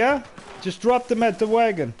wagon, yeah? Just drop them at the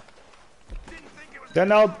wagon.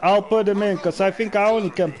 Then I'll put them in, cause I think I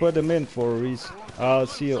only can put them in for a reason. I'll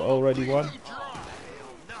see already one.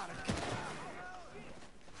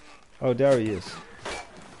 Oh, there he is.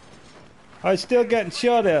 I'm still getting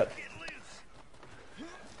shot at.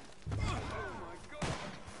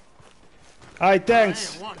 Alright,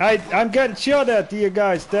 thanks. I'm getting shot at here,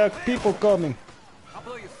 guys. There are people coming.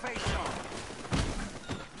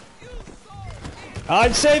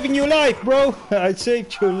 I'm saving your life, bro. I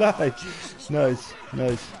saved your life. Nice.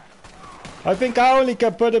 I think I only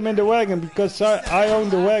can put him in the wagon because I own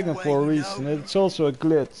the wagon for a reason. It's also a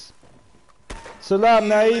glitch. Salam,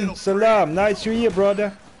 Naeem. Salam. Nice to hear,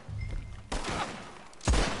 brother.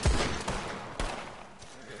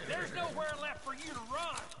 There's nowhere left for you to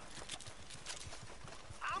run.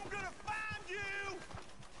 I'm gonna find you.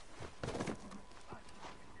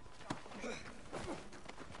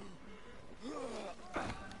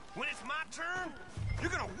 When it's my turn,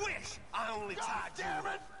 you're gonna wish I only tied you.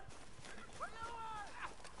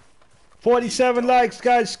 47 likes,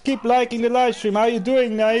 guys. Keep liking the live stream. How you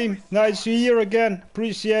doing, Naeem? Nice to hear again.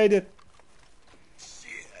 Appreciate it.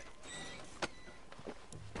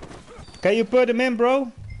 Can you put them in,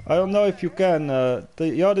 bro? I don't know if you can.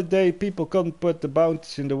 The other day, people couldn't put the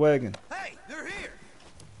bounties in the wagon. Hey, they're here.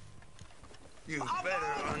 You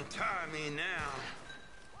better untie me now.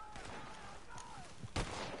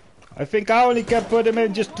 I think I only can put them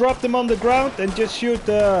in. Just drop them on the ground and just shoot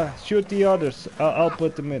the others. I'll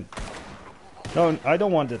put them in. No, I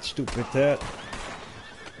don't want that stupid head.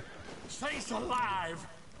 Stays alive.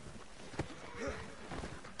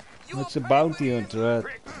 That's a bounty hunter head.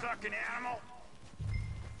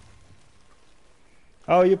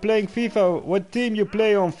 Oh, you're playing FIFA. What team you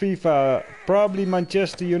play on FIFA? Probably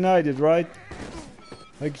Manchester United, right?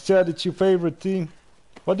 Like you said, it's your favorite team.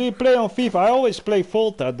 What do you play on FIFA? I always play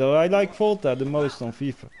Volta though. I like Volta the most on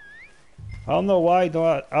FIFA. I don't know why,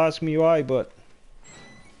 don't ask me why, but...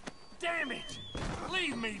 Damn it!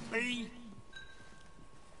 Leave me be!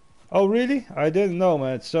 Oh really? I didn't know,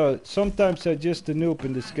 man. So sometimes I'm just a noob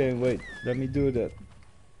in this game. Wait, let me do that.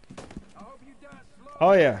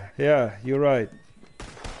 Oh yeah, yeah, you're right.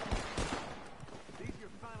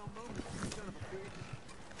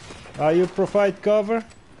 You provide cover?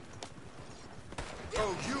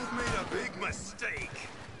 Oh, you've made a big mistake.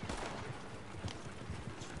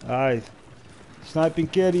 Alright. Sniping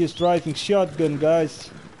Kitty is driving shotgun, guys.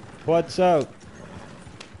 What's out?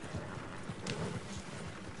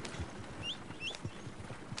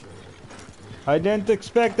 I didn't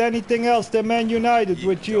expect anything else than Man United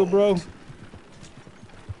with you, bro.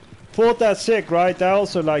 Volta's sick, right? I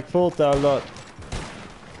also like Volta a lot.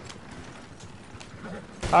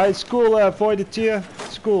 Hi, school, for the cheer.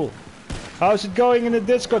 School. How's it going in the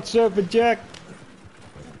Discord server, Jack?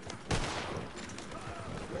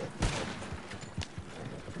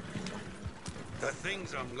 The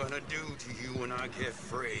things I'm gonna do to you when I get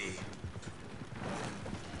free.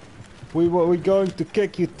 We're going to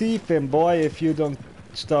kick your teeth in, boy, if you don't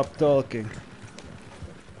stop talking.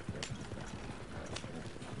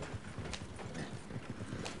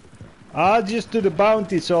 I just do the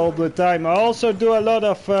bounties all the time. I also do a lot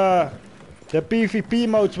of the PvP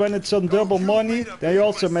modes when it's on double money. They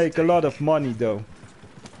also make a lot of money though.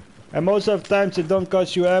 And most of the times it don't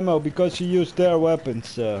cost you ammo because you use their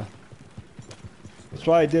weapons. That's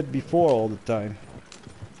what I did before all the time.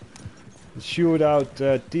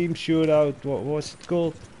 Shootout, team shootout, what was it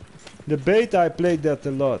called? The beta, I played that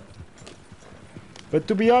a lot. But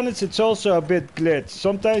to be honest, it's also a bit glitch.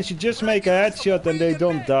 Sometimes you just make a headshot and they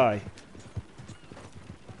don't die.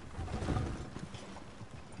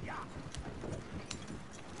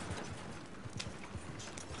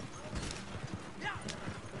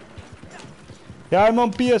 Yeah, I'm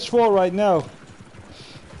on PS4 right now.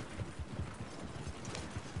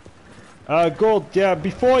 Gold, yeah,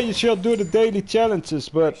 before you should do the daily challenges,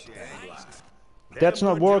 but that's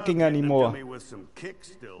not working anymore.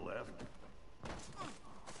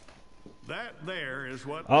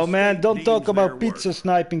 Oh man, don't talk about pizza,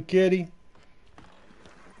 Sniping Kitty.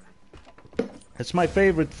 It's my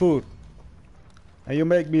favorite food. And you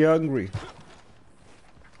make me hungry.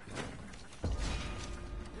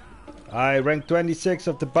 I ranked 26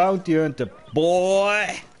 of the Bounty Hunter.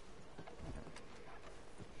 Boy!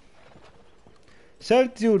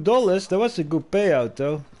 $72, that was a good payout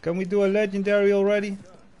though. Can we do a legendary already?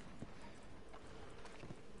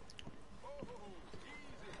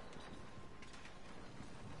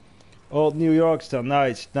 Old New York style,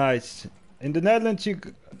 nice, nice. In the Netherlands you...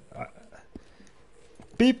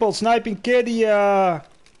 people, Sniping Kitty,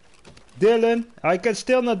 Dylan, I can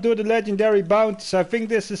still not do the legendary bounties. I think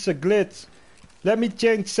this is a glitch. Let me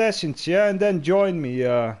change sessions, yeah, and then join me.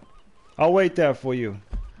 I'll wait there for you.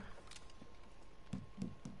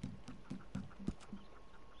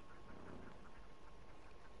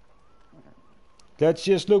 Let's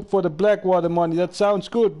just look for the Blackwater money. That sounds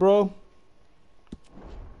good, bro.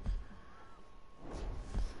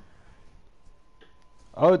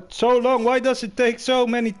 Oh, it's so long. Why does it take so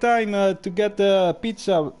many time to get the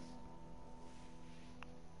pizza?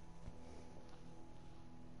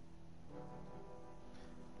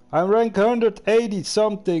 I'm rank 180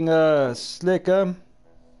 something, Slicker.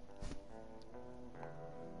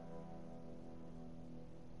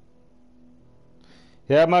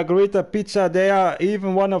 Yeah, margarita pizza, they are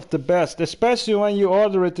even one of the best. Especially when you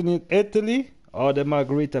order it in Italy. Oh, the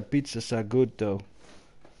margarita pizzas are good though.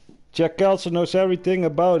 Jack Kelso knows everything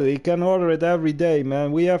about it. He can order it every day,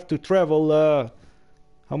 man. We have to travel,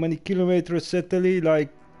 how many kilometers Italy? Like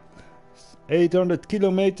 800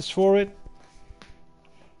 kilometers for it.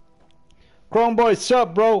 Chrome Boy,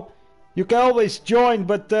 sup, bro? You can always join,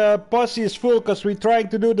 but Posse is full because we're trying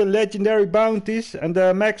to do the legendary bounties. And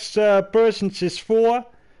the max persons is 4.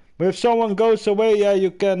 But if someone goes away, yeah,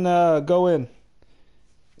 you can go in.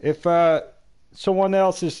 If someone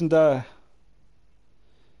else isn't there.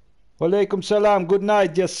 Walaikum salam. Good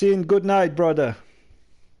night, Yassine. Good night, brother.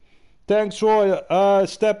 Thanks for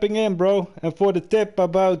stepping in, bro. And for the tip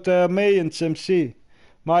about Mayans MC.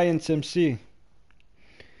 Mayans MC.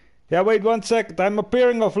 Yeah, wait 1 second. I'm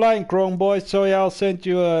appearing offline, Chrome Boys, so yeah, I'll send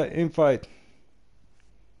you an invite.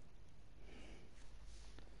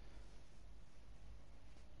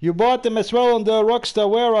 You bought them as well on the Rockstar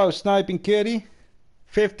Warehouse, Sniping Kitty.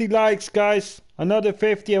 50 likes, guys. Another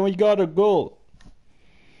 50 and we got a goal.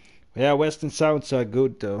 Yeah, Western sounds are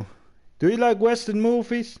good though. Do you like Western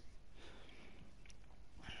movies?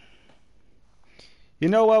 You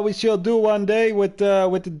know what we shall do one day with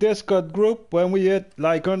the Discord group when we hit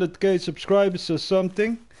like 100k subscribers or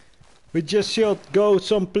something? We just should go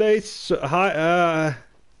someplace, hire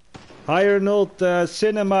an old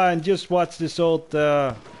cinema and just watch this old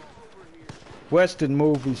Western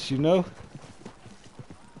movies, you know?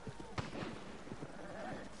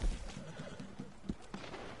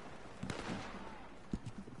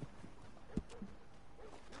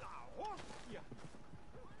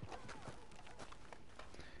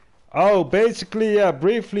 Oh, basically, yeah,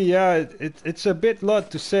 briefly, yeah, it's a bit lot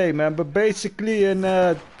to say, man, but basically in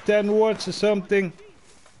 10 words or something,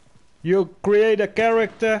 you create a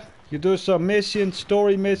character, you do some missions,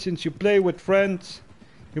 story missions, you play with friends,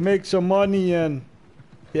 you make some money, and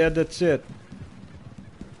yeah, that's it.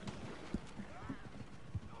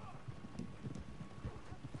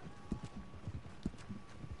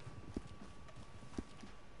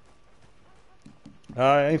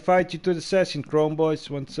 I invite you to the session, Chrome Boys,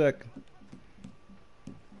 1 second.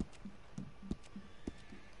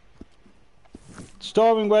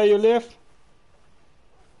 Storming where you live?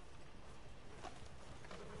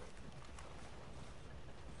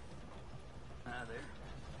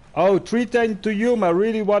 Oh, 310 to Yuma,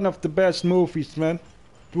 really one of the best movies, man.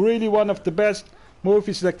 Really one of the best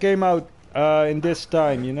movies that came out in this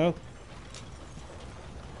time, you know?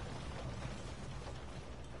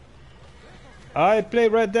 I play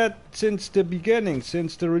Red Dead since the beginning,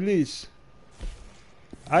 since the release.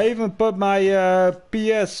 I even put my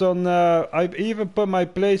PS on. I even put my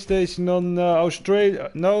PlayStation on Australia.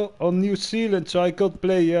 No, on New Zealand, so I could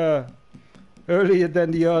play earlier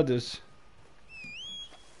than the others.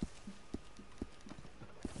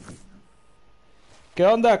 ¿Qué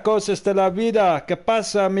onda, cosas de la vida? ¿Qué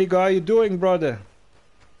pasa, amigo? How you doing, brother?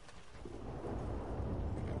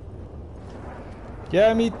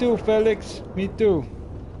 Yeah, me too, Felix. Me too.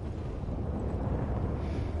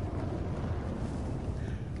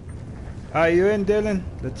 Are you in, Dylan?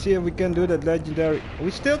 Let's see if we can do that legendary.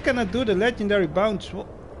 We still cannot do the legendary bounce.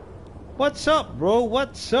 What's up, bro?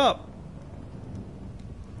 What's up?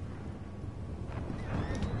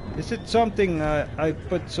 Is it something I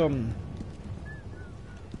put some...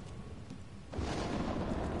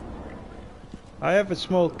 I have a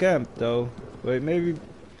small camp though. Wait, maybe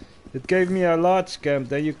it gave me a large camp,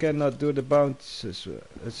 then you cannot do the bounces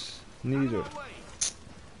as neither.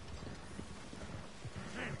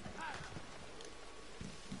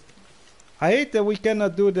 I hate that we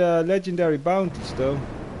cannot do the legendary bounties though.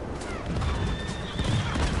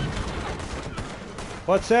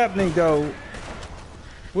 What's happening though?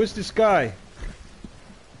 Who's this guy?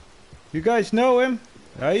 You guys know him?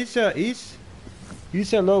 He's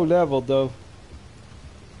a low level though.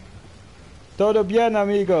 Todo bien,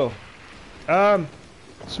 amigo.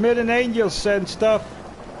 Smith and Angels and stuff.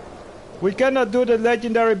 We cannot do the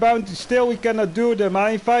legendary bounties. Still, we cannot do them.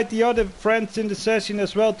 I invite the other friends in the session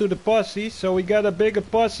as well to the posse, so we got a bigger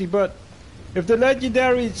posse. But if the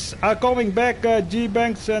legendaries are coming back,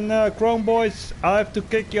 G-Banks and Chrome Boys, I'll have to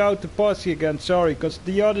kick you out the posse again. Sorry, because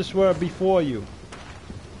the others were before you.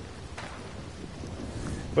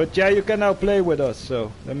 But yeah, you can now play with us,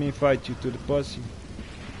 so let me invite you to the posse.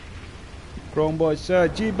 Chrome Boys,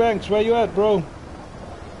 G-Banks, where you at, bro?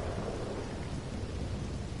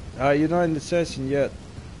 You're not in the session yet.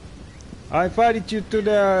 I invited you to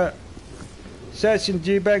the session,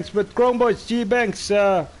 G-Banks, but Chrome Boys, G-Banks,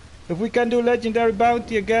 if we can do legendary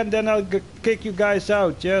bounty again, then I'll kick you guys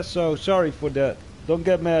out, yeah? So, sorry for that. Don't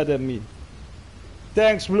get mad at me.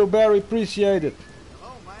 Thanks, Blueberry, appreciate it.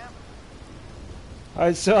 Hello, ma'am.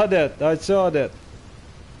 I saw that.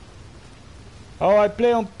 Oh, I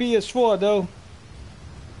play on PS4 though.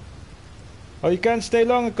 Oh, you can't stay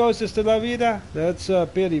long in Costas de la Vida? That's a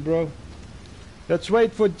pity, bro. Let's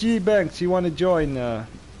wait for G-Banks. You want to join?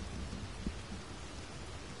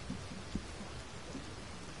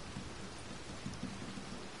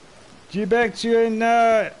 G-Banks, you in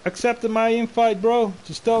accepting my invite, bro?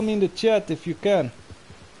 Just tell me in the chat if you can.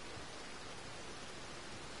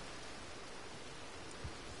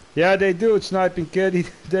 Yeah, they do, Sniping Kitty.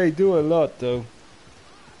 They do a lot, though.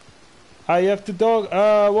 I have to dog,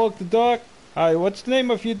 walk the dog. Hi, what's the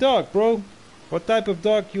name of your dog, bro? What type of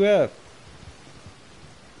dog you have?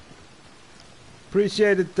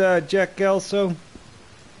 Appreciate it, Jack Kelso.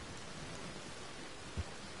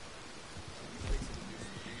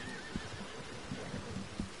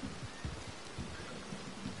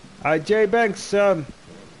 J Banks, you're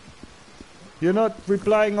not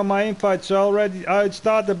replying on my invite, so I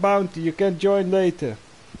start the bounty. You can join later.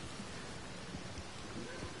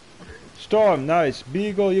 Storm, nice.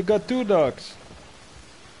 Beagle, you got 2 dogs.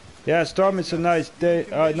 Yeah, Storm is a nice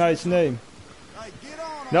name.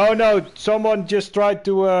 No, someone just tried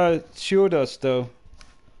to shoot us though.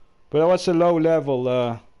 But that was a low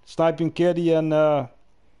level. Sniping Kitty and the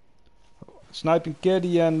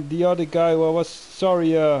other guy was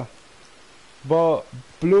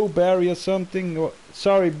Blueberry or something.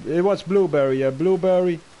 Sorry, it was Blueberry. Yeah,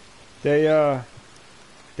 Blueberry. They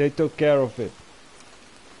took care of it.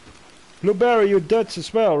 Blueberry, you Dutch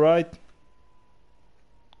as well, right?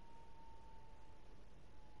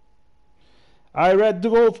 I read the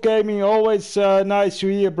Wolf Gaming. Always nice to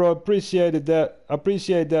hear, bro. Appreciate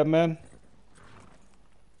that, man.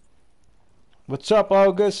 What's up,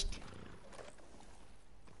 August?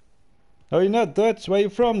 Oh, you're not Dutch? Where you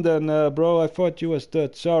from then, bro? I thought you was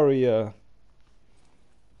Dutch. Sorry. Let's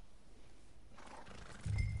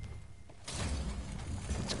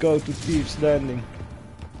go to Thieves Landing.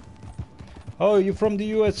 Oh, you're from the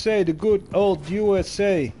USA, the good old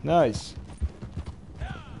USA. Nice.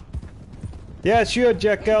 Yeah, sure,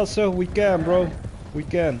 Jack Kelso. We can, bro. We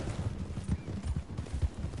can.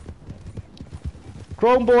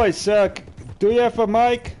 Chrome Boys, do you have a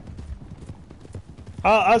mic?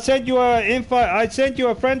 I'll send you a invite. I sent you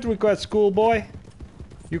a friend request, cool boy.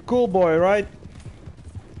 You cool boy, right?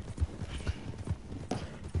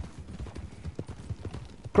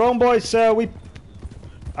 Chrome Boys, we're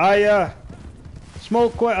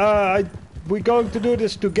going to do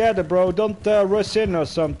this together, bro. Don't rush in or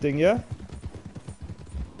something, yeah?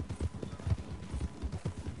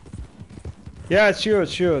 Yeah, sure.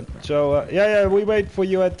 So, yeah, we wait for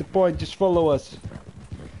you at the point. Just follow us.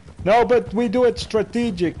 No, but we do it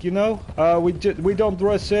strategic, you know? We don't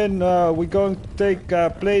rush in. We're going to take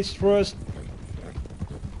place first.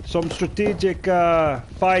 Some strategic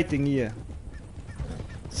fighting here.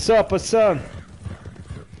 Sup, son?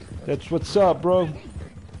 That's what's up, bro.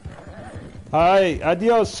 Ay,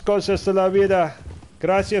 adiós, cosas de la vida.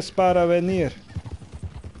 Gracias para venir.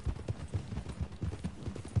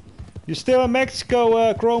 You still in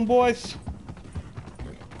Mexico, Chrome Boys?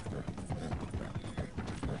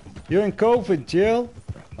 You're in COVID jail?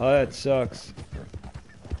 Oh, that sucks.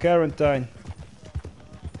 Quarantine.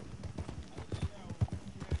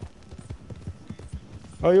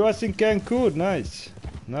 Oh, you was in Cancun. Nice.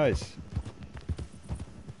 Nice.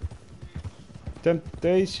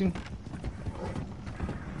 Temptation.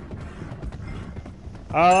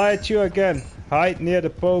 I'll hit you again. Hide near the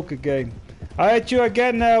poker game. I'll hit you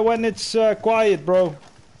again when it's quiet, bro.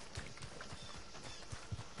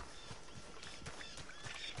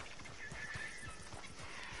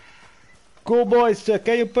 Cool boys,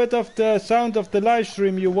 can you put off the sound of the live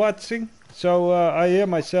stream you're watching? So I hear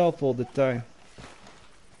myself all the time.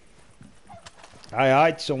 I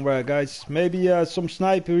hide somewhere, guys. Maybe some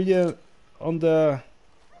sniper here on the...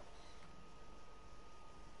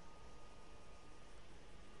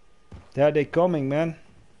 There they coming, man.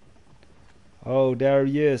 Oh, there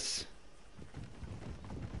he is.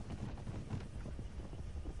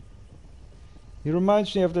 He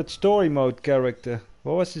reminds me of that story mode character.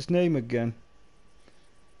 What was his name again?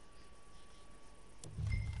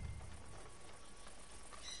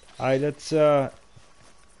 Alright, let's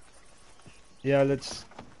yeah, let's...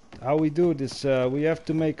 How we do this? We have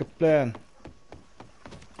to make a plan.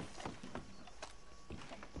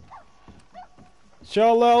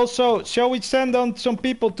 Shall we send on some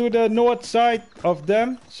people to the north side of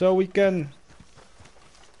them so we can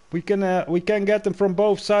get them from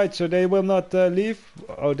both sides so they will not leave?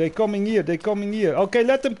 Oh, they coming here. Okay,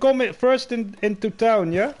 let them come first into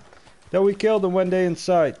town, yeah? Then we kill them when they're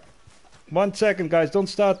inside. 1 second, guys. Don't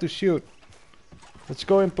start to shoot. Let's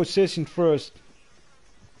go in position first.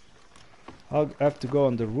 I'll have to go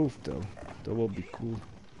on the roof though. That will be cool.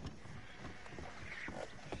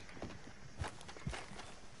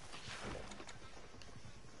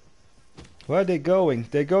 Where are they going?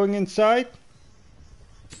 They're going inside?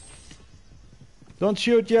 Don't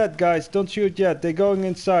shoot yet, guys. Don't shoot yet. They're going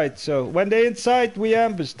inside. So when they're inside, we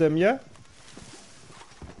ambush them, yeah?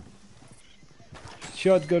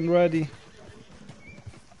 Shotgun ready.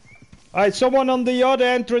 Alright, someone on the other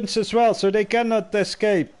entrance as well, so they cannot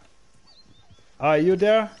escape. Are you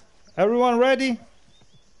there? Everyone ready?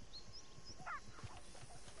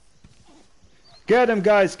 Get him,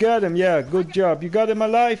 guys. Get him. Yeah, good job. You got him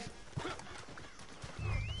alive?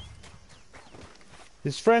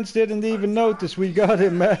 His friends didn't even notice we got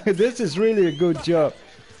him, man. This is really a good job.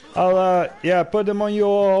 I'll, yeah, put them on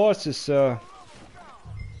your horses,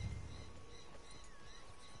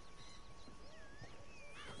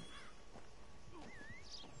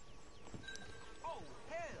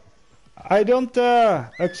 I don't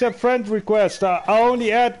accept friend requests. I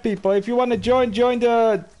only add people. If you want to join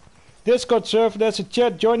the Discord server. There's a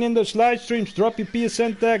chat. Join in those live streams. Drop your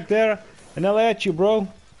PSN tag there, and I'll add you, bro.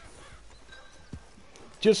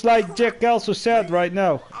 Just like Jack also said right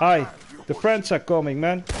now. Hi, the friends are coming,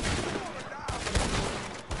 man.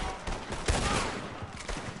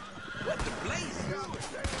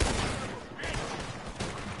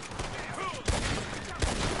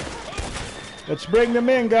 Let's bring them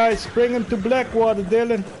in, guys. Bring them to Blackwater,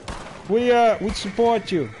 Dylan. We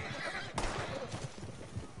support you.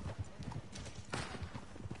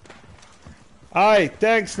 Aye,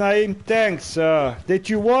 thanks, Naeem. Thanks. Did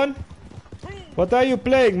you won? What are you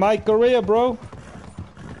playing? My career, bro.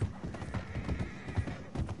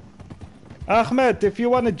 Ahmed, if you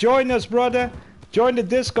want to join us, brother, join the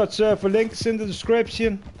Discord server. Links in the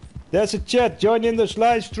description. There's a chat. Join in those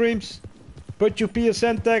live streams. Put your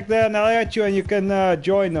PSN tag there and I'll add you and you can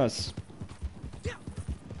join us.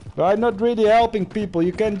 But I'm not really helping people.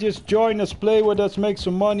 You can just join us, play with us, make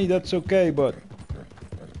some money. That's okay, but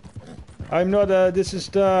I'm not, this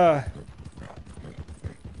is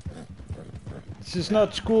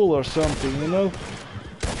not school or something, you know?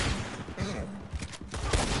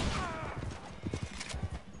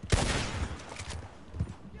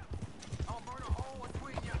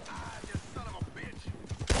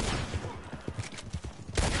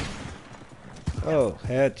 Oh,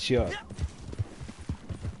 headshot.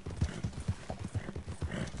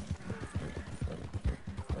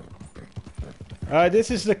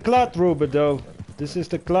 This is the Kladruber though. This is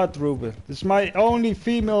the Kladruber. This is my only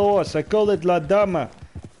female horse. I call it La Dama.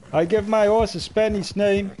 I give my horse a Spanish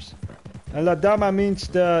name. And La Dama means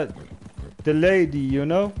the lady, you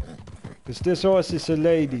know? Because this horse is a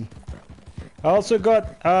lady. I also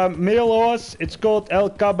got a male horse. It's called El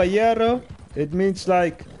Caballero. It means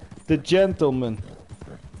like the gentleman.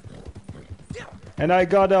 And I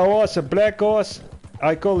got a horse, a black horse.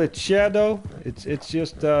 I call it Shadow. It's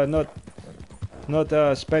just not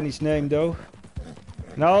a Spanish name though.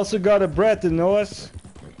 And I also got a Breton horse.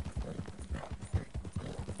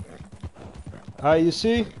 You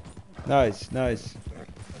see? Nice, nice.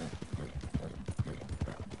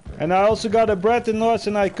 And I also got a Breton horse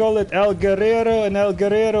and I call it El Guerrero. And El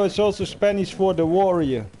Guerrero is also Spanish for the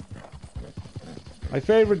warrior. My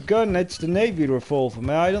favorite gun, it's the Navy revolver,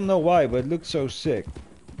 man. I don't know why, but it looks so sick.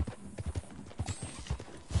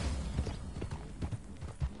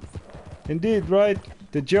 Indeed, right?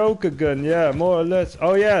 The Joker gun, yeah, more or less.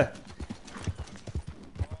 Oh yeah.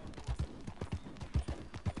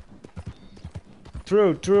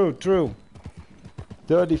 True, true, true.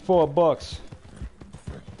 34 bucks.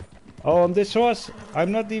 Oh, on this horse,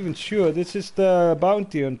 I'm not even sure. This is the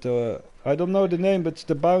Bounty Hunter. I don't know the name, but it's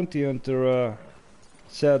the Bounty Hunter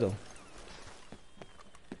saddle.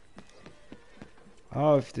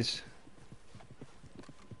 Oh, if this...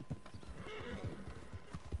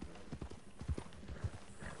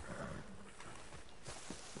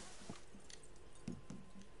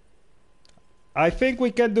 I think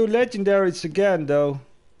we can do legendaries again though,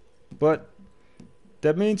 but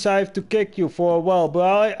that means I have to kick you for a while,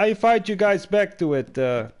 but I invite you guys back to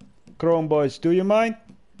it, Chrome Boys, do you mind?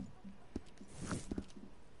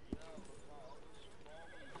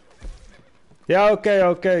 Yeah,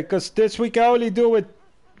 okay, cause this we can only do it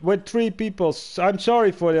with 3 people. I'm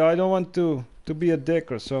sorry for you, I don't want to be a dick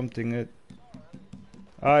or something.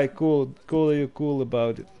 Alright, cool, you're cool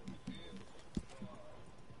about it.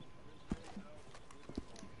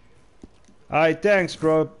 Alright, thanks,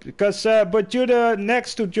 bro. Because, but you're the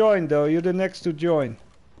next to join, though. You're the next to join.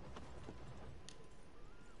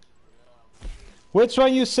 Which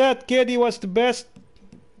one you said, Kitty, was the best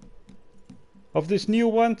of these new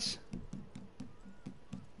ones?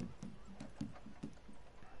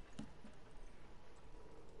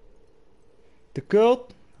 The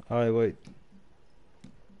cult? Alright, wait.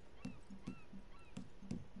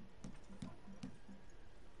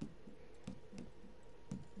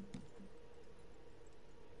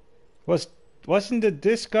 Wasn't it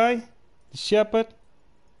this guy? The shepherd?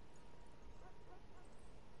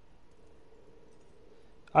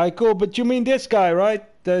 Alright, cool, but you mean this guy, right?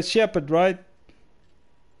 The shepherd, right?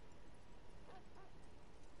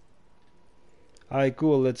 Alright,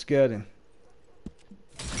 cool, let's get him.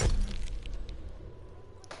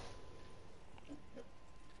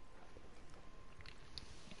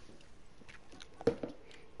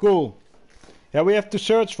 Cool. Yeah, we have to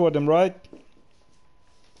search for them, right?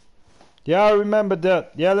 Yeah, I remember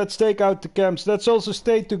that. Yeah, let's take out the camps. Let's also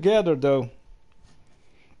stay together, though.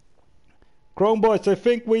 Chrome Boys, I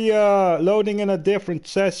think we are loading in a different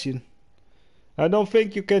session. I don't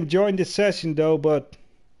think you can join this session, though, but...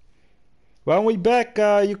 when we back,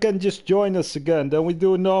 you can just join us again. Then we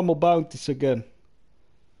do normal bounties again.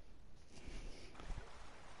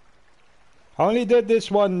 I only did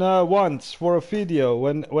this one once for a video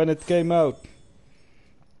when it came out.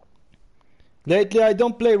 Lately I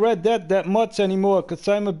don't play Red Dead that much anymore because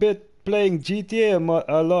I'm a bit playing GTA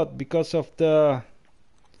a lot because of the...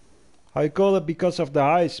 how you call it? Because of the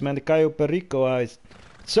heist, man. The Cayo Perico heist.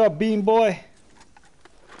 What's up, Bean Boy?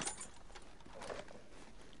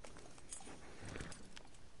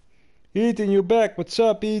 Ethan, you back? What's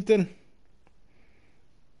up, Ethan?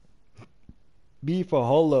 B for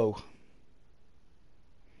Hollow.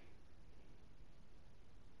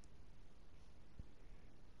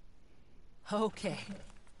 Okay,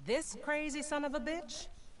 this crazy son of a bitch?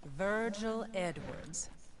 Virgil Edwards,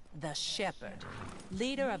 the Shepherd,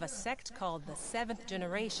 leader of a sect called the Seventh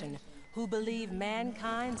Generation, who believe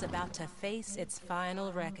mankind's about to face its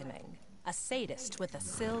final reckoning. A sadist with a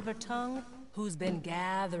silver tongue who's been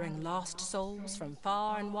gathering lost souls from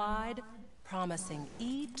far and wide, promising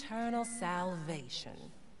eternal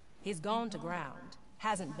salvation. He's gone to ground,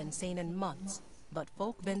 hasn't been seen in months, but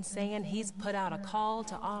folk been saying he's put out a call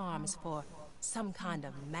to arms for some kind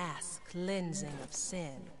of mass cleansing of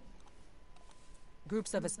sin.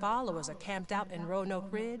 Groups of his followers are camped out in Roanoke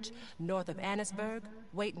Ridge, north of Annisburg,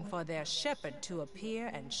 waiting for their shepherd to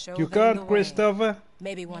appear and show You them the can't, way. Christopher.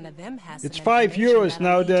 Maybe one of them has It's some €5 information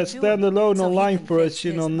now. that'll lead There's you to him, standalone so he online can version face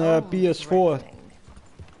his on own PS4. reckoning.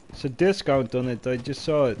 It's a discount on it. I just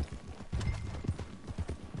saw it.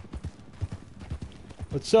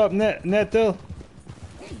 What's up, Neto?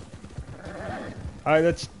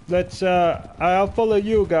 Alright, I'll follow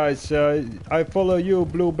you guys. I follow you,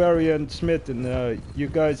 Blueberry and Smith, and you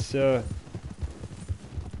guys.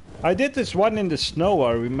 I did this one in the snow.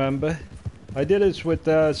 I remember. I did this with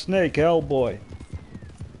Snake Hellboy.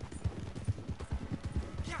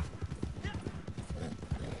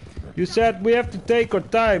 You said we have to take our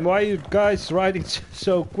time. Why are you guys riding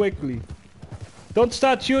so quickly? Don't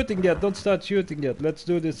start shooting yet. Don't start shooting yet. Let's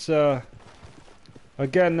do this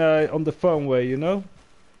again on the fun way, you know?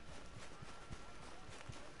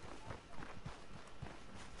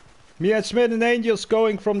 Me and Smith and Angel's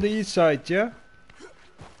going from the east side, yeah?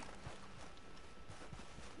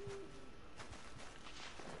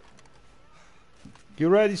 You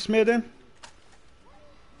ready, Smitten?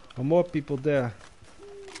 Or more people there?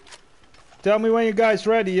 Tell me when you guys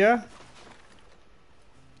ready, yeah?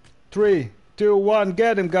 3, 2, 1,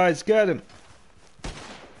 get him, guys, get him.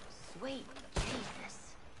 Sweet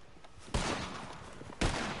Jesus.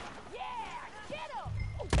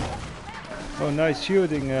 Oh, nice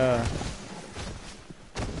shooting.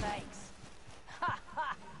 Thanks.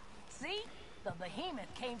 See? The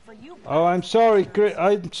behemoth came for you. Oh, I'm sorry,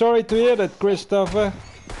 I'm sorry to hear that, Christopher.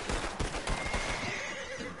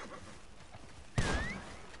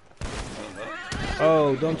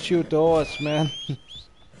 Oh, don't shoot the horse, man.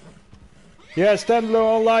 Yeah,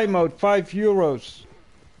 standalone online mode, €5.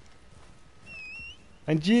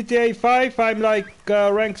 And GTA 5, I'm like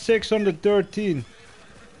rank 613.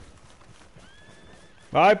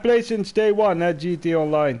 I play since day one at GTA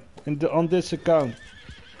Online on this account.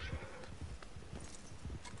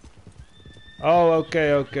 Oh,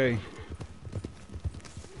 okay.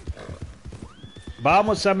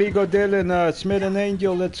 Vamos, amigo Dylan, Smith and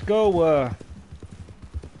Angel, let's go.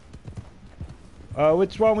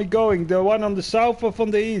 Which one we going? The one on the south or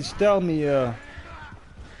from the east? Tell me. Alright,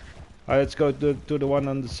 let's go to the one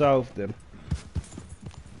on the south then.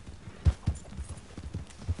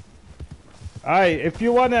 Alright, if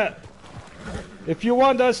you want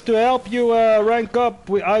us to help you rank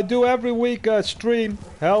up, I do every week a stream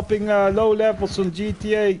helping low levels on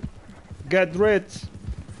GTA get rich.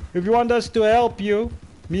 If you want us to help you,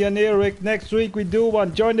 me and Eric, next week we do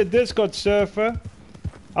one. Join the Discord server.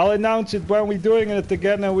 I'll announce it when we're doing it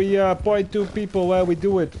again, and we point to people where we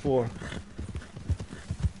do it for.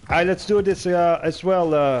 Alright, let's do this as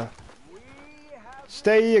well.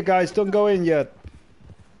 Stay here, guys. Don't go in yet.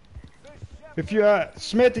 If you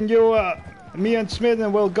Smith and you, me and Smith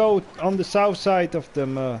and will go on the south side of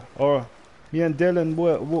them, or me and Dylan,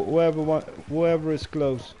 whoever is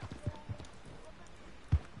close.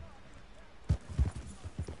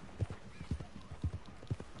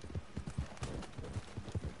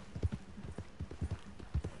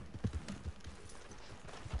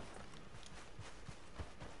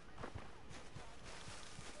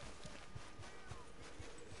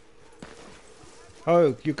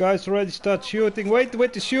 Oh, you guys already start shooting? Wait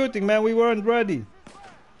with the shooting, man. We weren't ready.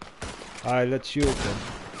 Alright, let's shoot then.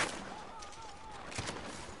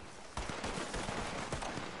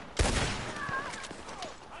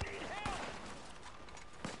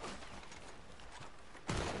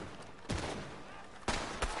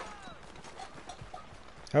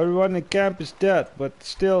 Everyone in camp is dead, but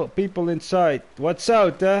still people inside. What's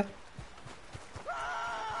out, eh?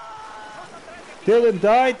 Dylan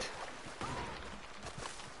died?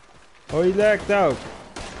 Or he lagged out?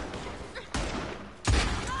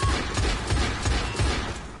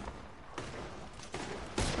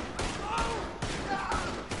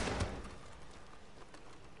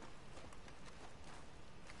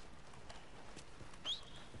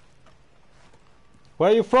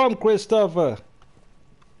 Where you from, Christopher?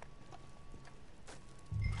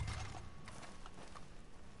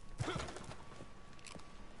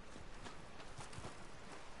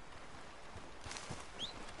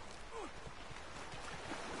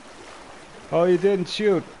 Oh, you didn't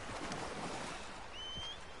shoot.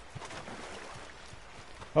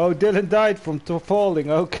 Oh, Dylan died from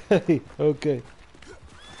falling. Okay, okay.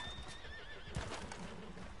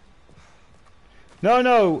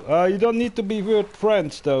 No, you don't need to be weird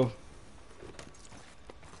friends, though.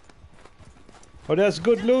 Oh, that's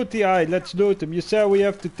good loot. Alright, let's loot them. You said we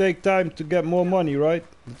have to take time to get more money, right?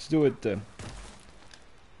 Let's do it then.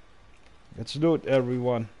 Let's loot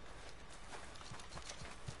everyone.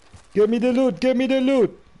 Give me the loot, give me the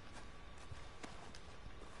loot!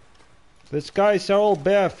 These guys are all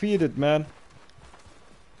bare-feeted, man.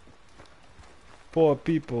 Poor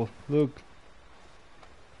people, look.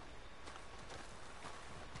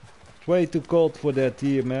 It's way too cold for that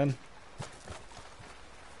here, man.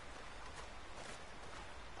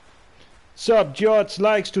 Sup, George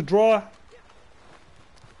likes to draw?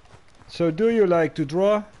 So do you like to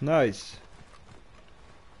draw? Nice.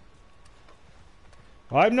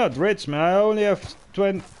 I'm not rich, man. I only have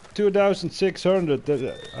 2,600.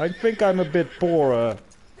 I think I'm a bit poor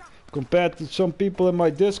compared to some people in my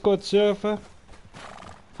Discord server.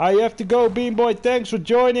 I have to go, Beanboy. Thanks for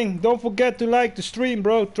joining. Don't forget to like the stream,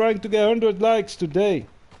 bro. Trying to get 100 likes today.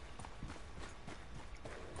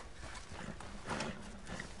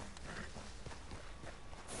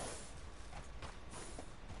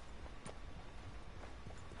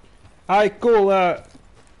 Alright, cool.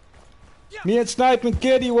 Me and Snipe and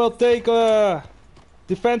Kitty will take a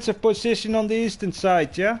defensive position on the eastern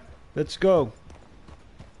side, yeah? Let's go.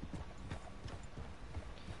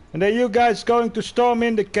 And then you guys going to storm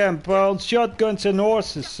in the camp on shotguns and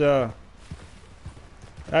horses.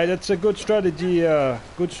 That's a good strategy,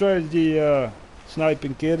 Snipe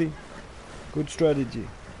and Kitty. Good strategy.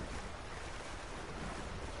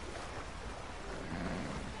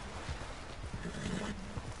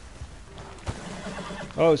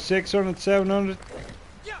 Oh, 600, 700.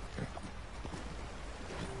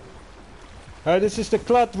 This is the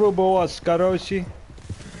Klatrubo horse, Karoshi.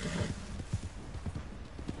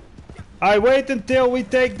 I wait until we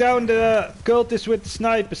take down the cultists with the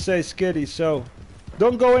sniper, says Kitty, so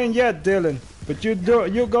don't go in yet, Dylan. But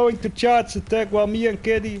you're going to charge attack while me and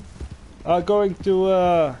Kitty are going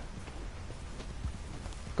to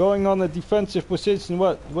going on a defensive position.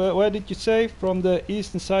 What? Where did you say? From the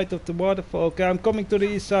eastern side of the waterfall. Okay, I'm coming to the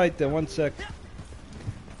east side then. 1 sec.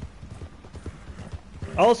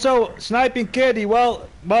 Also, Sniping Kitty. Well,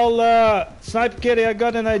 Sniping Kitty, I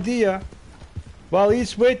got an idea. While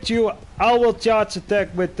he's with you, I will charge attack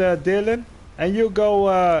with Dylan, and you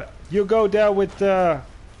go there with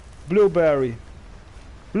Blueberry.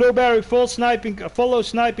 Blueberry, follow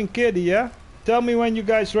Sniping Kitty, yeah? Tell me when you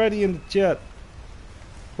guys ready in the chat.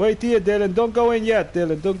 Wait here, Dylan. Don't go in yet,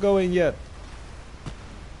 Dylan. Don't go in yet.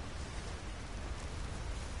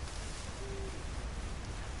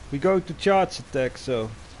 We're going to charge attack, so.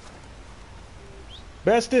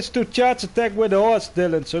 Best is to charge attack with a horse,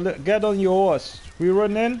 Dylan. So get on your horse. We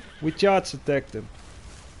run in, we charge attack them.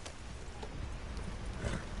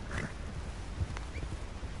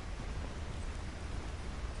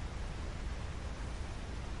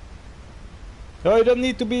 No, you don't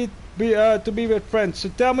need to be with friends. So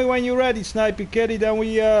tell me when you're ready, Sniper Kitty. Then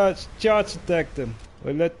we charge attack them.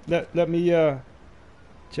 Well, let me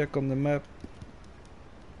check on the map.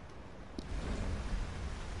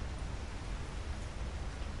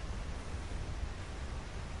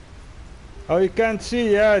 Oh, you can't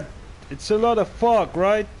see, yeah. It's a lot of fog,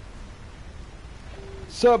 right?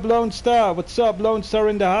 Sup, Lone Star? What's up, Lone Star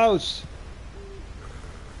in the house?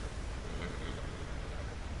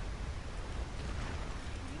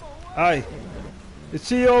 Aye. You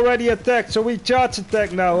see, you already attacked, so we charge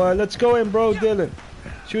attack now. Let's go in, bro, Dylan.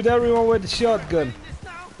 Shoot everyone with the shotgun.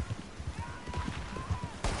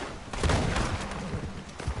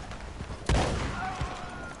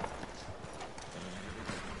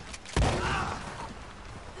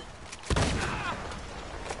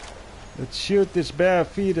 Let's shoot these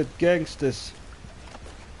bare-feeted gangsters.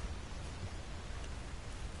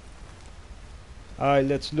 Alright,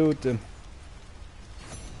 let's loot them.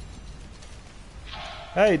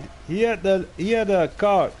 Hey, he had a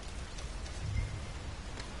card.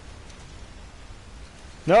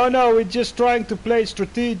 No, we're just trying to play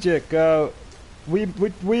strategic.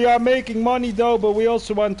 We are making money though, but we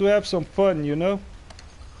also want to have some fun, you know.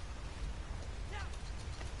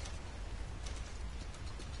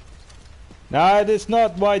 Nah, it is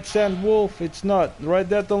not White Sand Wolf. It's not. Red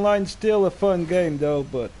Dead Online is still a fun game though,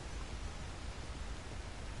 but.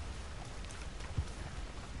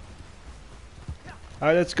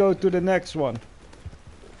 Alright, let's go to the next one.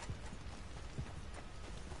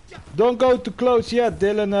 Don't go too close yet,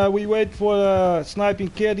 Dylan. We wait for Sniping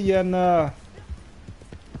Kitty and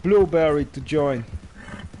Blueberry to join.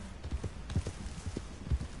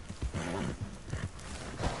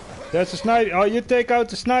 There's a sniper. Oh, you take out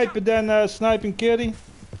the sniper then, Sniping Kitty.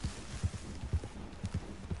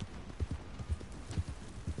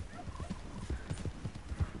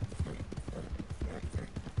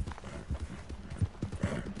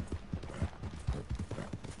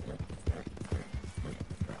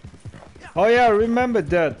 Oh yeah, I remember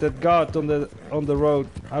that guard on the road.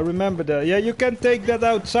 I remember that. Yeah, you can take that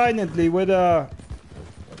out silently with a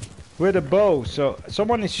bow. So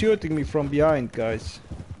someone is shooting me from behind, guys.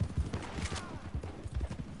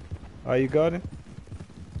 Oh, you got him?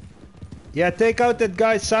 Yeah, take out that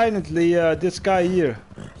guy silently. This guy here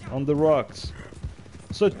on the rocks.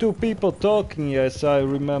 So two people talking. Yes, I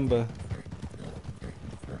remember.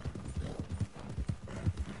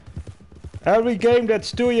 Every game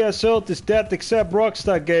that's 2 years old is dead except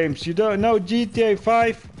Rockstar games. You don't know GTA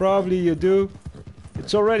 5? Probably you do.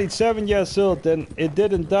 It's already 7 years old and it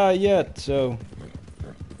didn't die yet, so...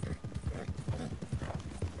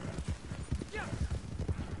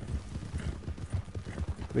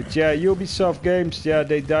 But yeah, Ubisoft games, yeah,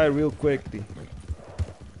 they die real quickly.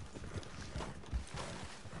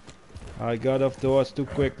 I got off the horse too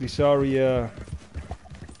quickly, sorry.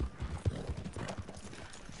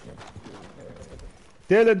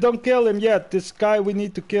 Dylan, don't kill him yet. This guy we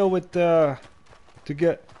need to kill with to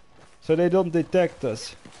get so they don't detect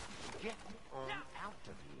us.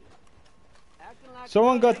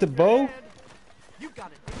 Someone got the bow?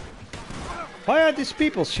 Why are these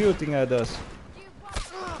people shooting at us?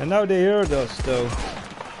 And now they heard us though.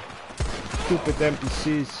 Stupid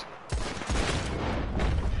NPCs.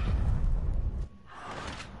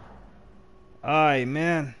 Aye,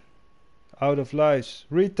 man. Out of lives.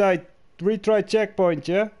 Retry checkpoint,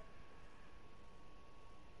 yeah?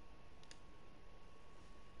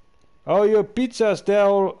 Oh, your pizzas, they're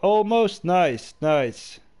almost nice.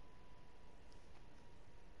 Nice.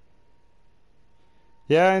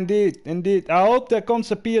 Yeah, indeed. I hope there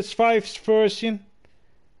comes a PS5 version.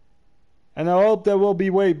 And I hope that will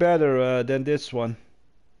be way better than this one.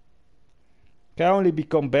 Can only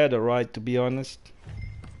become better, right, to be honest.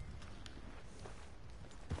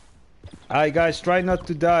 Alright guys, try not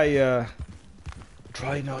to die.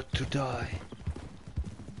 Try not to die.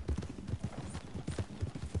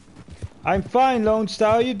 I'm fine, Lone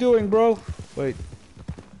Star. How you doing, bro? Wait.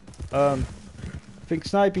 I think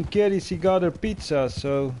Sniping Kitties, he got her pizza,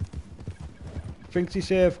 so... Thinks he's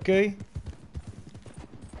AFK.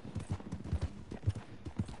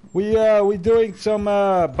 We're doing some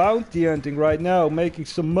bounty hunting right now, making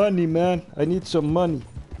some money, man. I need some money.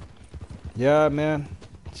 Yeah, man.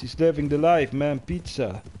 She's living the life, man.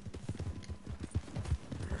 Pizza.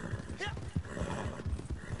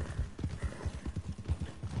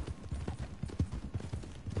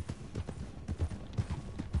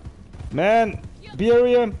 Man,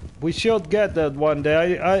 Burium, we should get that one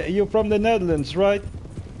day. You're from the Netherlands, right?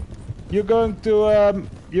 You're going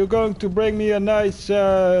to bring me a nice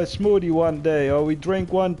smoothie one day, or we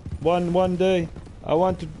drink one day. I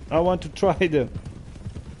want to try them.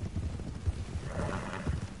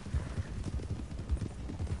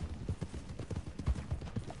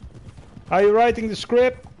 Are you writing the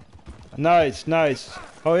script? Nice, nice.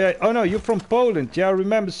 Oh yeah. Oh no, you're from Poland. Yeah, I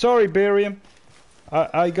remember. Sorry, Barium.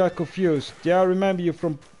 I got confused. Yeah, I remember you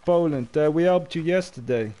from Poland. We helped you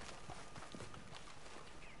yesterday.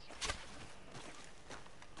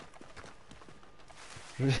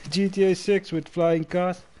 GTA 6 with flying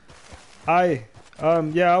cars. Yeah,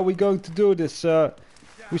 how are we going to do this?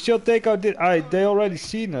 We shall take out the... they already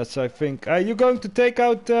seen us, I think. You going to take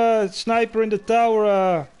out sniper in the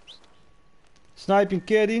tower, sniping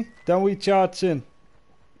kitty? Then we charge in.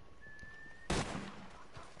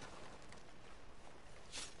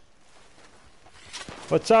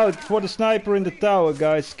 Watch out for the sniper in the tower,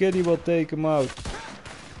 guys. Kitty will take him out.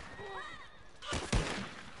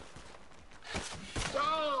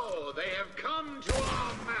 So, they have come to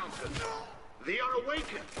our mountain. The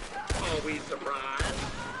unawakened. Are we surprised?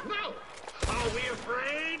 No. Are we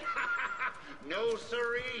afraid? No,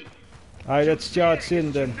 siree. Alright, let's charge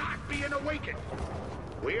in then. Not being awakened.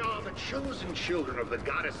 We are the chosen children of the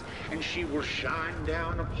goddess, and she will shine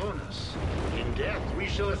down upon us. In death, we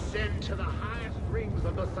shall ascend to the highest rings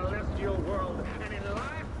of the celestial world, and in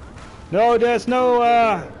life, No, there's no,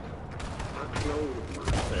 I clothe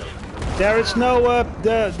myself. there is no,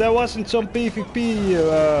 there wasn't some PvP,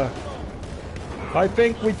 I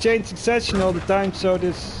think we change succession all the time, so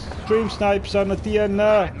this stream snipes are not even,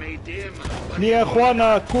 May dim, me and Juan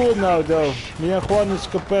are cool now though. Me and Juan is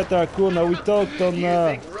compared are cool now. We talked on,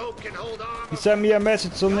 rope can hold on. he sent me a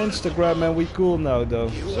message on Instagram and we cool now though,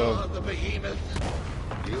 You so. are the behemoth.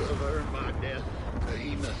 You have earned my death,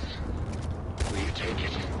 behemoth. Will you take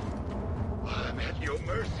it? I'm at your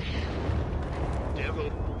mercy.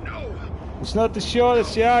 Devil, no. It's not the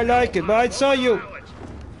shortest, yeah I like it, but I saw you.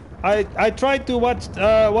 I tried to watch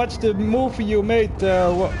the movie you made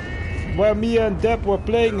where me and Deb were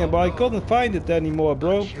playing it, but I couldn't find it anymore,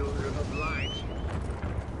 bro. Children of light.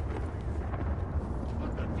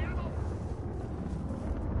 What the devil?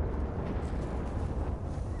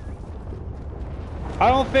 I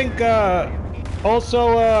don't think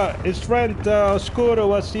also his friend Oscuro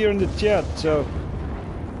was here in the chat, so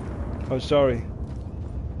oh sorry.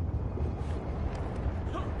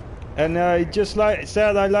 And he just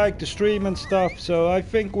said I like the stream and stuff, so I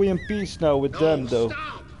think we in peace now with them though.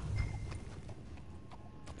 Stop.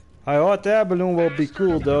 I thought air balloon will be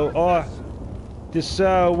cool though, or this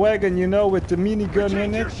wagon, you know, with the minigun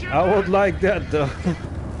in it. I would like that though.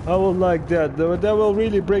 I would like that though. That will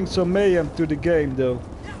really bring some mayhem to the game though.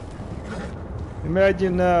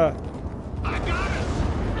 Imagine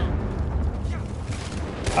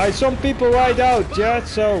some people ride out, yeah,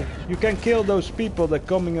 so you can kill those people that are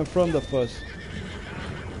coming in front of us.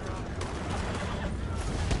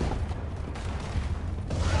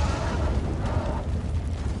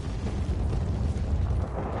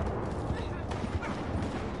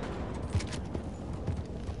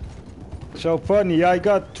 So funny, I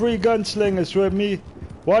got 3 gunslingers with me.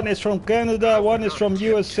 One is from Canada, one is from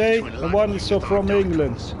USA, and one is from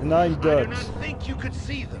England. And I'm I did Dutch. not think you could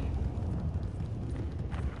see them.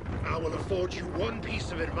 I will afford you one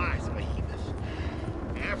piece of advice, behemoth.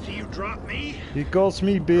 After you drop me, He calls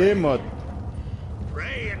me Behemoth.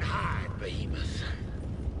 pray and hide, behemoth.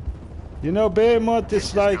 You know, Behemoth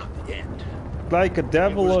is like Not the end. a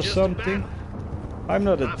devil or something. I'm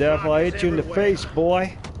not a devil, I hit you in the face,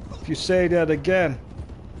 boy. If you say that again.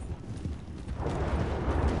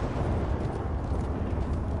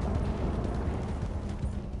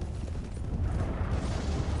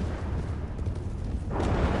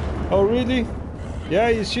 Oh really? Yeah,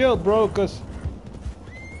 you should, bro, cause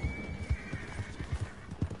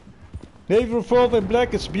Navy Revolver in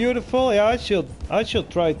black is beautiful. Yeah, I should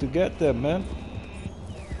try to get them, man.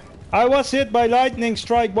 I was hit by lightning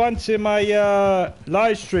strike once in my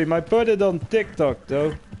live stream. I put it on TikTok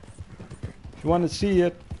though. If you want to see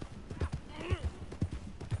it.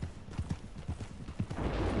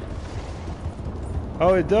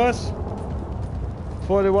 Oh, it does?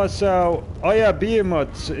 Thought it was oh yeah,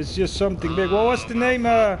 Behemoth. It's just something big. What was the name?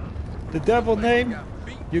 The devil name?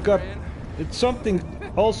 You got it's something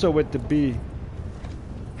also with the B.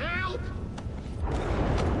 Help!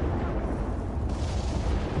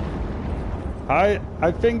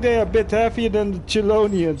 I think they are a bit heavier than the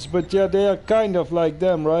Chelonians, but yeah, they are kind of like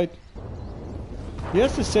them, right? He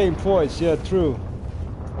has the same voice, yeah, true.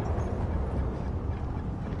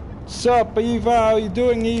 Sup, Eva? How you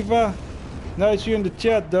doing, Eva? Nice you in the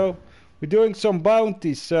chat, though. We're doing some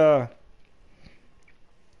bounties. So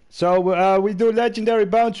we do legendary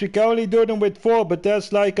bounties. We can only do them with 4, but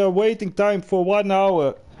there's like a waiting time for 1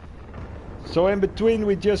 hour. So in between,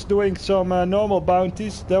 we're just doing some normal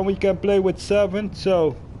bounties. Then we can play with 7.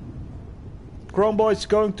 So Chromeboy is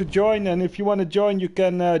going to join, and if you want to join, you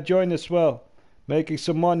can join as well. Making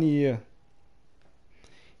some money here.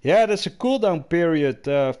 Yeah, there's a cooldown period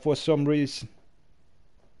for some reason.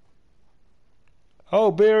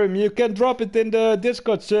 Oh, Birim, you can drop it in the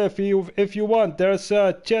Discord server if you want. There's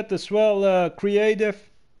chat as well, creative.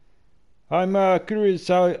 I'm curious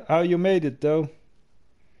how you made it though.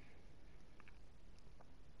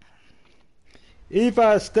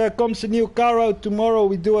 Eva, there comes a new car out tomorrow.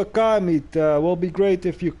 We do a car meet. Will be great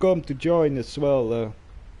if you come to join as well.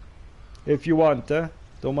 If you want,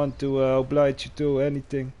 Don't want to oblige you to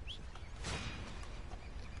anything.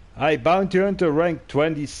 I Bounty Hunter rank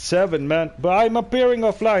 27, man. But I'm appearing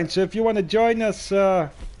offline, so if you want to join us,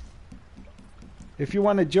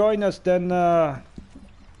 then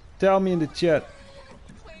tell me in the chat.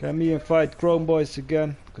 Let me invite Chrome Boys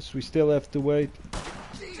again, because we still have to wait.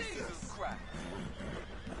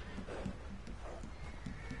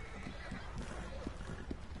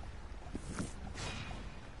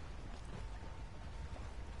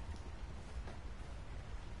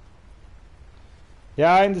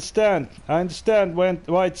 Yeah, I understand. When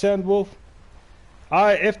White Sandwolf.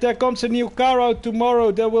 If there comes a new car out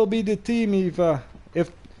tomorrow, there will be the team, Eva.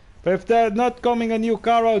 If there's not coming a new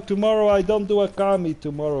car out tomorrow, I don't do a car meet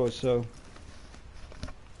tomorrow, so.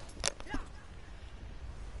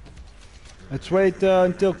 Let's wait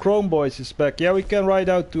until Chrome Boys is back. Yeah, we can ride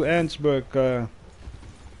out to Ansburg.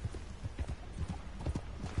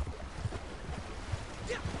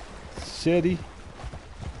 City.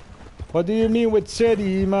 What do you mean with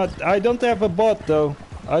city, Imad? I don't have a bot though.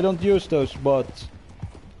 I don't use those bots.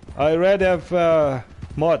 I rather have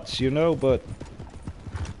mods, you know, but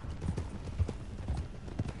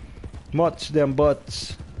mods than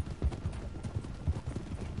bots.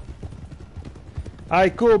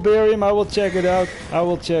 Alright, cool, Barium. I will check it out.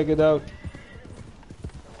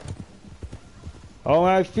 Oh,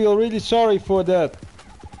 I feel really sorry for that.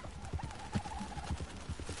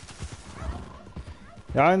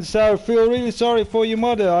 Yeah, and so I feel really sorry for your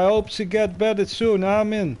mother. I hope she get better soon.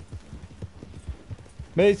 Amen.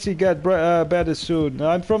 May she get better soon.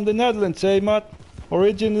 I'm from the Netherlands, eh, Matt?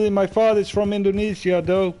 Originally, my father is from Indonesia,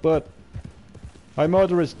 though, but my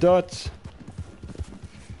mother is Dutch.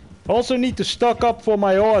 Also need to stock up for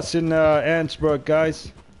my horse in Ansburg,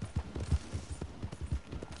 guys.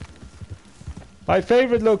 My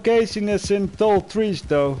favorite location is in tall trees,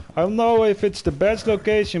 though. I don't know if it's the best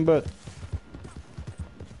location, but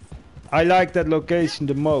I like that location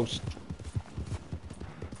the most.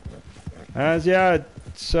 And yeah,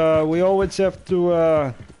 it's, we always have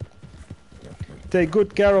to take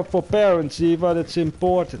good care of our parents, Eva. That's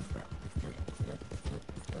important.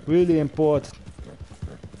 Really important.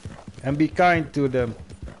 And be kind to them.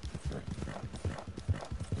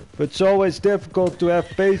 But it's always difficult to have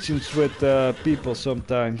patience with people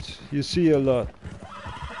sometimes. You see a lot.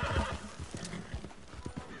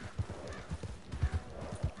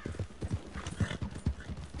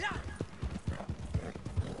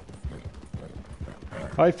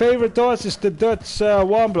 My favorite horse is the Dutch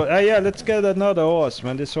Wambler. Yeah, let's get another horse,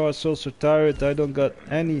 man. This horse is also tired. I don't got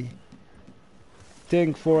anything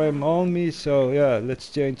for him on me, so yeah, let's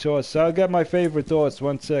change horse. I'll get my favorite horse,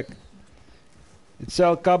 1 sec. It's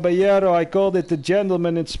El Caballero. I called it the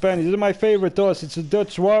gentleman in Spanish. This is my favorite horse. It's a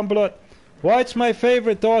Dutch Warmblood. Why it's my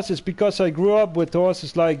favorite horse is because I grew up with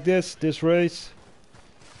horses like this race.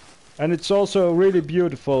 And it's also really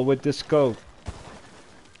beautiful with this coat.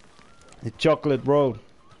 The chocolate road.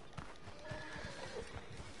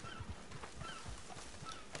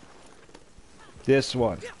 This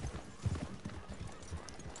one.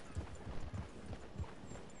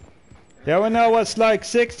 Yeah, when I was like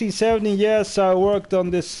 16, 17 years, I worked on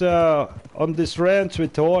this ranch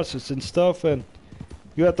with horses and stuff, and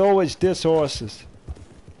you had always these horses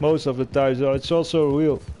most of the time. So it's also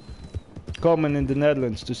real common in the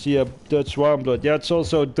Netherlands to see a Dutch Warmblood. Yeah, it's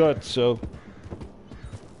also Dutch, so.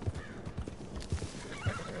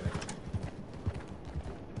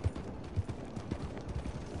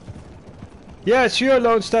 Yeah, sure,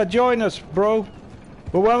 Lone Star, join us, bro.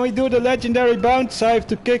 But when we do the legendary bounties, I have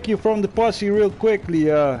to kick you from the posse real quickly.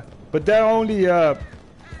 But then only.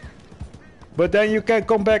 But then you can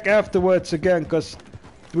come back afterwards again, cause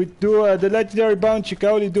we do the legendary bounty. You can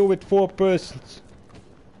only do with 4 persons.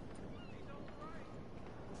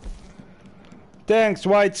 Thanks,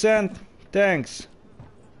 White Sand. Thanks.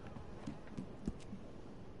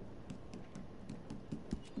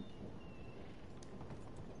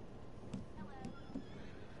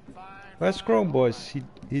 Where's Chrome Boys?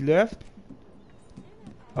 He left?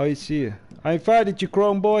 Oh, he's here. I invited you,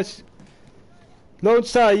 Chrome Boys. Lone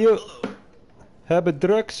Star, you hebben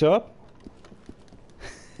drugs up.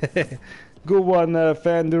 Good one,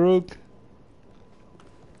 Van der Hoek.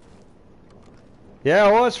 Yeah,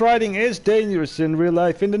 horse riding is dangerous in real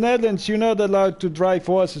life. In the Netherlands, you're not allowed to drive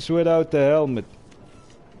horses without a helmet.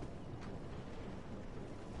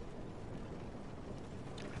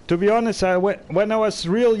 To be honest, when I was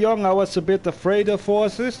real young, I was a bit afraid of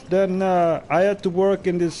horses. Then I had to work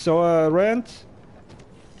in this ranch.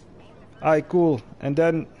 Aye, cool. And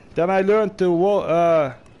then I learned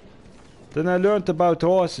to then I learned about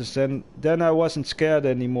horses, and then I wasn't scared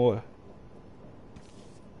anymore.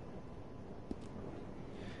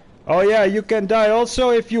 Oh yeah, you can die.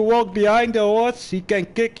 Also, if you walk behind the horse, he can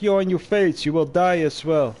kick you on your face. You will die as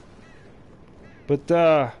well. But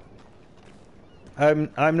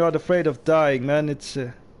I'm not afraid of dying, man. It's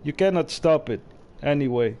you cannot stop it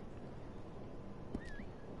anyway.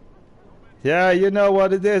 Yeah, you know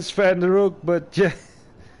what it is, Van der Hoek, but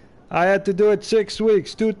I had to do it 6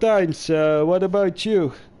 weeks, 2 times. What about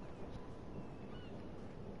you?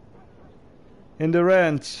 In the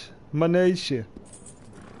ranch, Malaysia.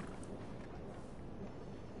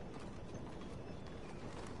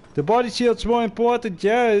 The body shield's more important.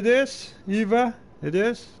 Yeah, it is, Eva. It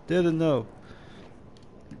is. Didn't know.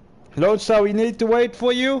 Lone Star, we need to wait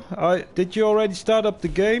for you. Did you already start up the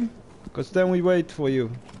game? Because then we wait for you.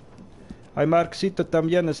 Ay, Marcito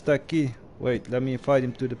también está aquí. Wait, let me invite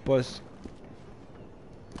him to the post.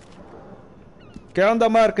 ¿Qué onda,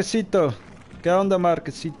 Marquesito? ¿Qué onda,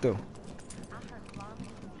 Marquesito?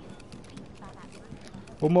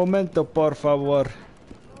 Un momento, por favor.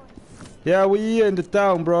 Yeah, we here in the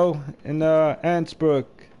town, bro. In Ansburg.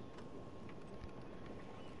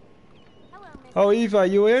 Oh, Eva,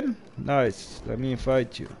 you in? Nice. Let me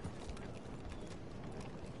invite you.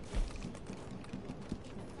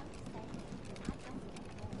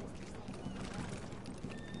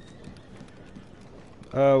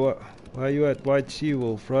 Where are you at? White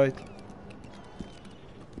She-Wolf, right?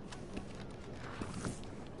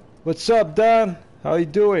 What's up, Dan? How you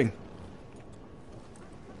doing?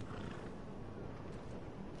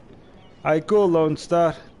 Hi, cool, Lone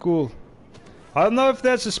Star. Cool. I don't know if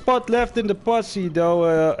there's a spot left in the posse,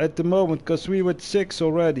 though, at the moment, because we were 6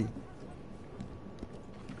 already.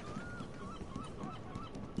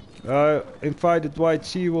 Invited White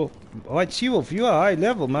She-Wolf. White She-Wolf, you are high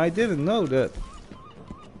level, man. I didn't know that.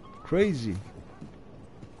 Crazy.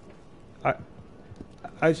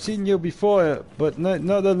 I've seen you before, but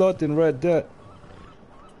not a lot in Red Dead.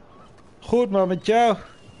 Goed, maar met jou?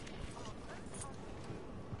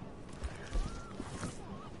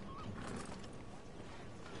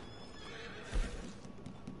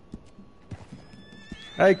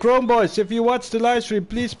 Hey Chrome Boys, if you watch the live stream,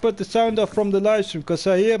 please put the sound off from the live stream, because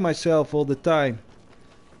I hear myself all the time.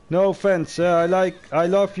 No offense, I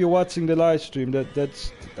love you watching the live stream.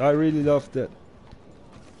 I really love that.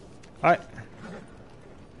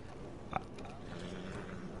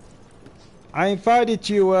 I invited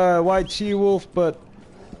you, White She-Wolf, but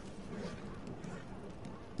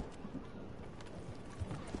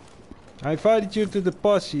I invited you to the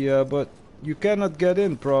posse, but you cannot get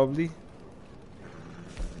in probably.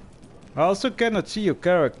 I also cannot see your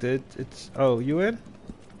character. Oh, you in?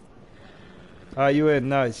 Ah, you in?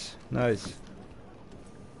 Nice, nice.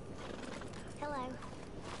 Hello.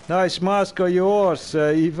 Nice mask on your horse,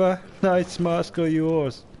 Eva. Nice mask on your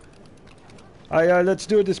horse. Let's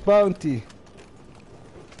do this bounty.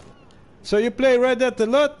 So you play Red Dead a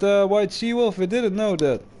lot, White She-Wolf? I didn't know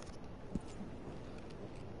that.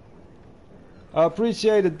 I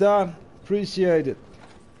appreciate it, Don. Appreciate it.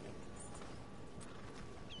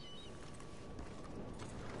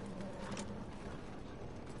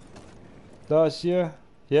 Does yeah?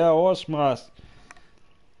 Yeah, horse mask.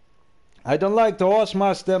 I don't like the horse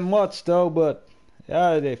mask that much though, but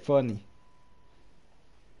yeah, they're funny.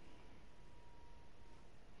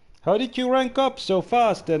 How did you rank up so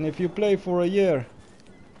fast then if you play for a year?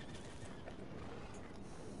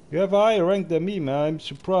 You have a higher rank than me, man. I'm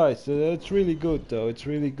surprised. It's really good though. It's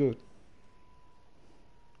really good.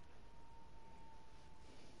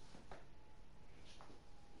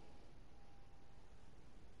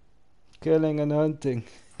 Killing and hunting.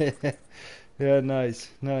 Yeah, nice,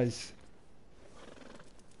 nice.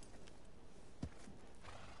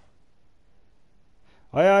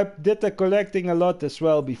 I did the collecting a lot as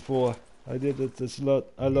well before. I did it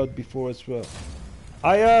a lot before as well.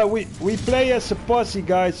 We play as a posse,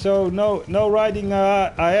 guys, so no riding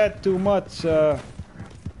ahead too much.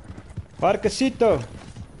 Marquesito,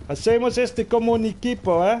 hacemos este como un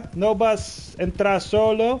equipo, No vas a entrar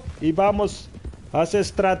solo y vamos a hacer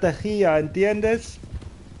estrategia, ¿entiendes?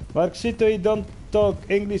 Marquesito, he don't talk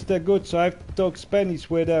English that good, so I have to talk Spanish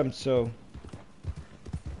with them, so.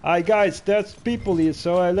 Hi guys, there's people here,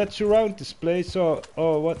 so let's surround this place.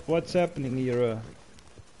 What's happening here?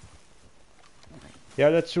 Yeah,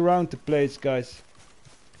 let's surround the place, guys.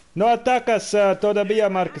 No atacas todavía,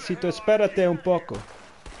 Marquesito. Espérate un poco.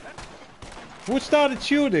 Who started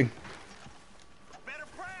shooting?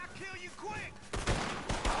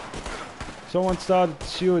 Someone started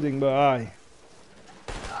shooting, but I.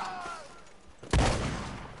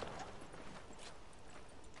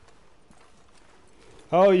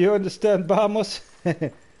 Oh, you understand, Vamos?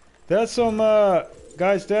 There's some,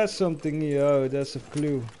 guys, there's something here. Oh, there's a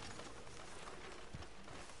clue.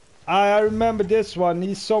 I remember this one.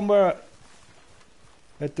 He's somewhere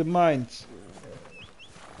at the mines.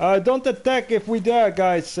 Don't attack if we're there,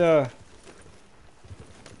 guys.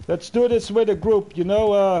 Let's do this with a group, you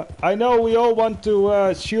know. I know we all want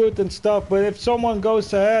to shoot and stuff, but if someone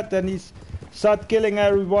goes ahead and he's start killing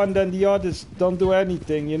everyone, then the others don't do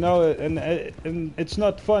anything, you know, and it's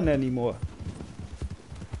not fun anymore.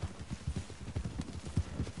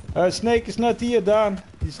 Snake is not here, Dan.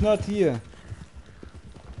 He's not here.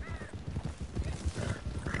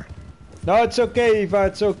 No, it's okay, Eva,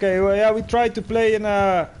 it's okay. Well, yeah, we try to play in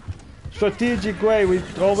a strategic way. We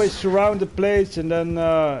always surround the place, and then,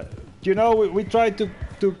 you know, we try to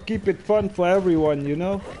keep it fun for everyone, you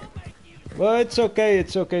know. Well, it's okay,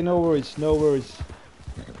 no worries, no worries.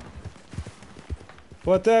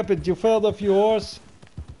 What happened? You fell off your horse?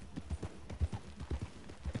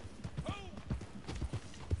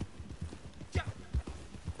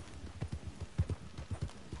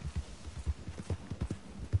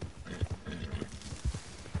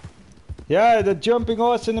 Yeah, the jumping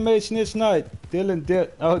horse animation is nice. Dylan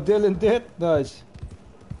did. Oh, Dylan did? Nice.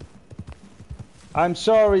 I'm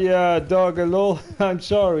sorry, dog lol. I'm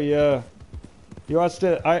sorry, he was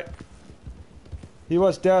he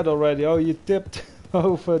was dead already. Oh, you tipped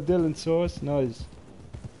over Dylan's horse? Nice.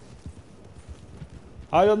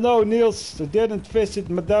 I don't know, Niels. I didn't visit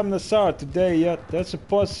Madame Nassar today yet. That's a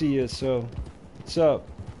posse here, so what's up?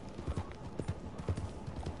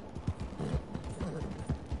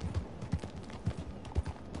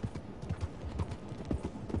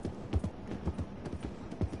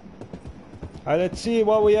 Let's see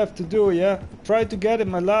what we have to do, yeah? Try to get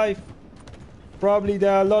him alive. Probably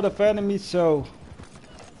there are a lot of enemies, so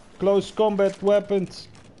close combat weapons.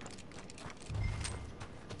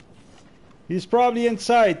 He's probably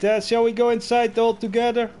inside. Shall we go inside all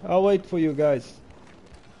together? I'll wait for you guys.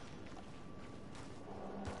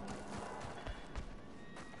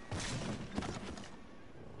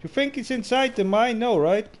 You think he's inside the mine? No,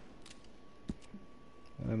 right?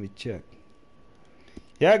 Let me check.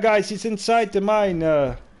 Yeah, guys, he's inside the mine.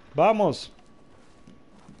 Vamos.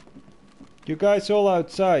 You guys all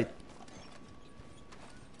outside.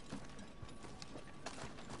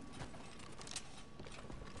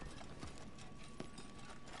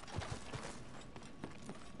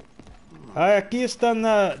 Aquí están,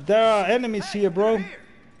 there are enemies here, bro.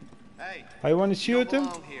 Hey, I want to shoot them.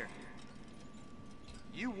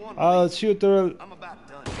 You I'll shoot her. I'm about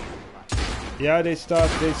done. Yeah, they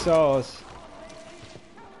saw us.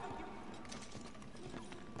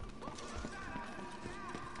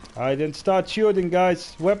 I then start shooting,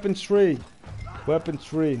 guys. Weapons free. Weapons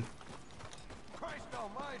free. Christ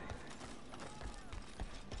almighty.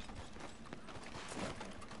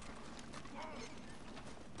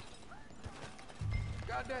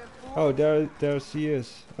 Goddamn fool. Oh, there she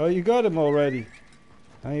is. Oh, you got him already.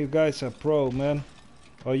 And you guys are pro, man.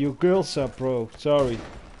 Oh, you girls are pro. Sorry.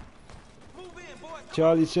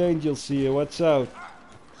 Charlie's Angels here. What's out?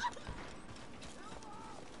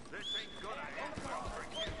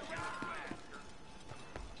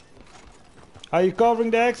 Are you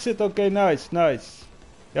covering the exit? Okay, nice, nice.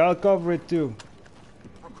 Yeah, I'll cover it too.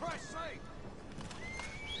 For Christ's sake.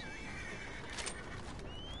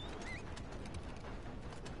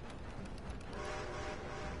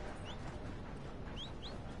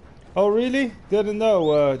 Oh, really? Didn't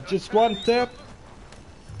know. Just one tap?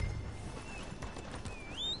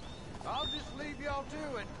 I'll just leave y'all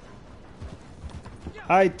to it.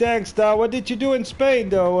 Hi, thanks, Da. What did you do in Spain,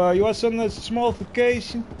 though? You was on a small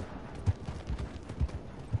vacation?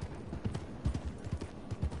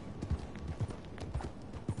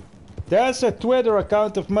 There's a Twitter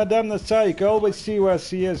account of Madame Nassar. You can always see where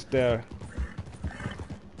she is there.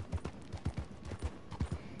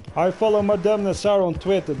 I follow Madame Nassar on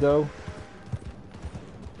Twitter, though.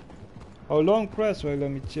 Oh, long press. Wait,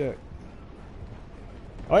 let me check.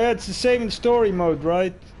 Oh, yeah, it's the same in story mode,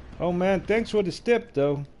 right? Oh, man, thanks for the tip,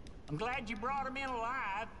 though. I'm glad you brought them in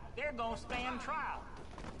alive. They're gonna stand trial.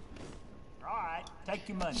 All right, take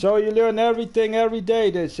your money. So you learn everything every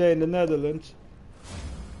day, they say in the Netherlands.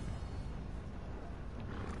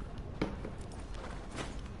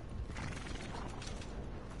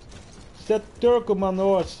 Is that Turkoman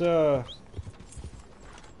horse,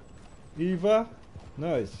 Eva?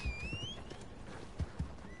 Nice.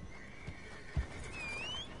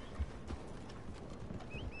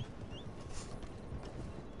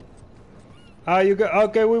 You got,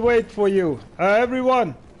 okay, we wait for you.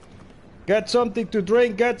 Everyone, get something to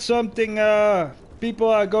drink, get something, people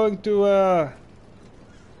are going to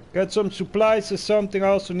Get some supplies or something. I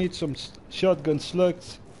also need some shotgun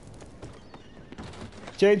slugs.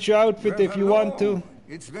 Change your outfit if you want to.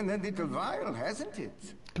 It's been a little while, hasn't it?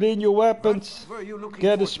 Clean your weapons.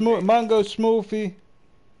 Get a mango smoothie.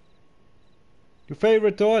 Your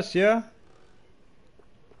favorite horse, yeah?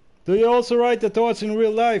 Do you also ride that horse in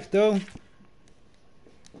real life, though?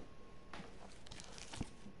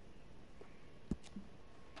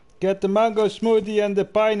 Get the mango smoothie and the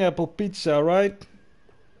pineapple pizza, right?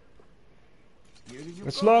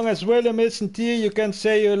 As long as Willem isn't here, you can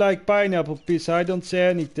say you like pineapple pizza. I don't say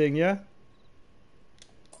anything, yeah?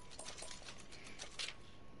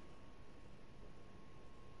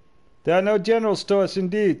 There are no general stores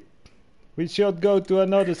indeed. We should go to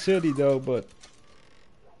another city though, but...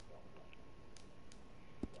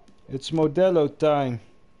 It's Modelo time.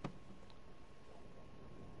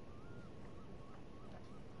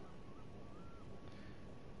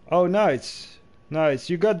 Oh, nice. Nice.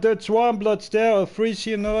 You got Dutch warmbloods there or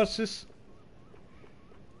Frisian horses?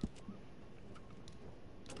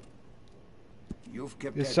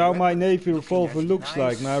 This is how my Navy revolver looks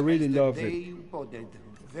like, and I really love it.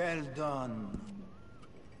 Well done.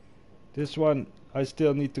 This one I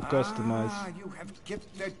still need to customize. Ah, you have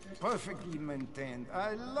kept that perfectly maintained.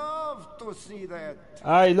 I love to see that.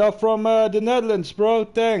 I love from the Netherlands, bro.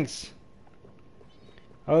 Thanks.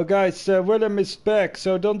 Oh, guys, Willem is back,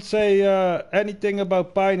 so don't say anything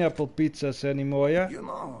about pineapple pizzas anymore, yeah? You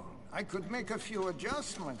know, I could make a few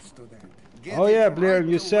adjustments to that. Oh yeah, Blair,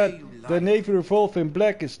 you said the Navy revolver in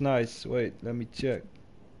black is nice. Wait, let me check.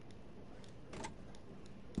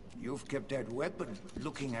 You've kept that weapon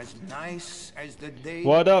looking as nice as the day.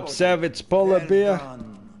 What up, Savage Polar Bear?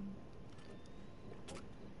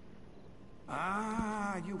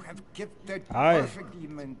 Ah, you have kept that Aye. perfectly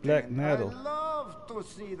maintained. Black metal. I love to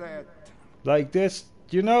see that. Like this,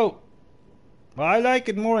 you know. I like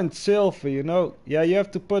it more in silver, you know. Yeah, you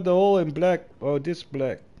have to put the hole in black. Oh, this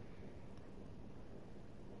black.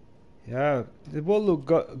 Yeah, it will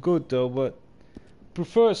look good though, but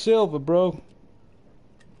prefer silver, bro.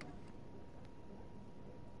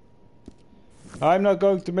 I'm not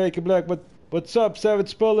going to make it black, but what's up,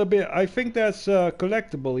 Savage Polar Bear? I think there's a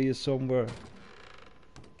collectible here somewhere.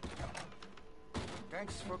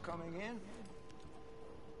 Thanks for coming in.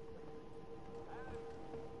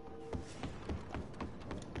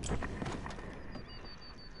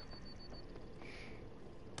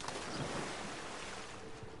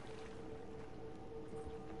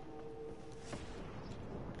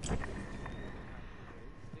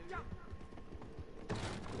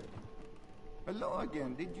 Hello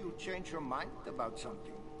again. Did you change your mind about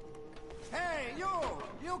something? Hey, you!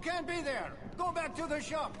 You can't be there! Go back to the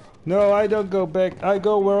shop! No, I don't go back. I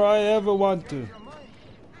go where I ever want to.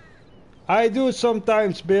 I do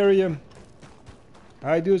sometimes, Barium.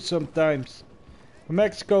 I do sometimes.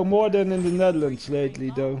 Mexico more than in the Netherlands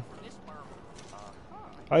lately, though.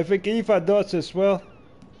 I think Eva does as well.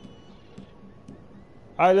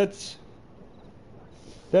 Let's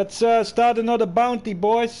start another bounty,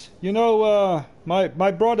 boys. You know,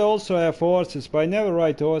 my brother also have horses, but I never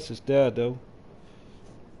ride horses there, though.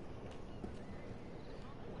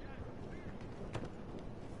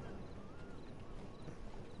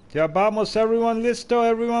 Ya vamos, everyone listo?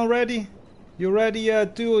 Everyone ready? You ready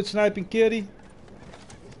too, Sniping Kitty?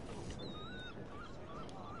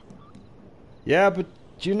 Yeah, but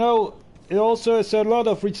you know, it also is a lot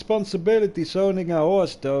of responsibilities owning a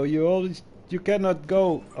horse, though. You cannot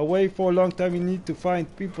go away for a long time. You need to find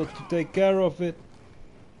people to take care of it.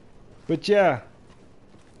 But yeah,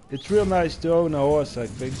 it's real nice to own a horse, I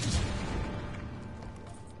think.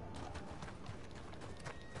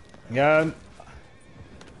 Yeah,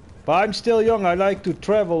 but I'm still young. I like to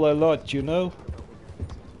travel a lot, you know.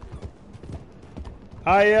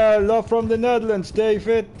 I love from the Netherlands,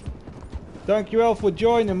 David. Dankjewel for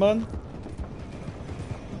joining, man.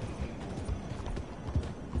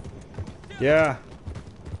 Yeah.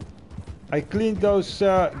 I cleaned those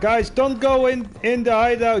guys. Don't go in the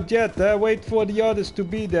hideout yet. Wait for the others to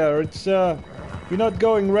be there. It's we're not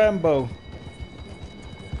going Rambo.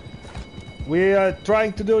 We are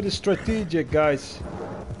trying to do the strategic, guys.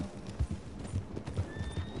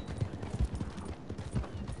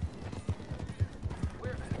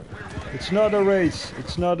 It's not a race.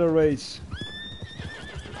 It's not a race.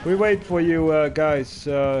 We wait for you guys.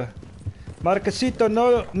 Marquesito,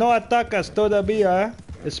 no atacas todavía,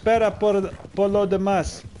 Espera por lo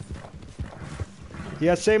demás. Y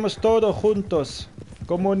hacemos todo juntos,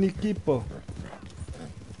 como un equipo.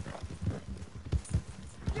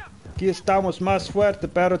 Aquí estamos más fuerte,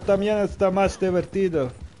 pero también está más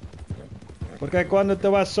divertido. Porque cuando te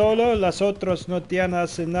vas solo, las otras no te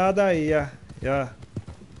hacen nada y ya, ya.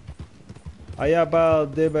 Allá va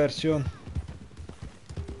diversión.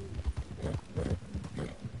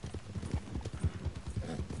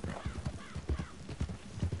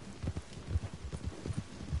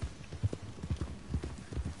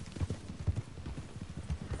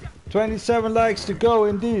 $27 likes to go,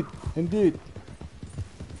 indeed, indeed.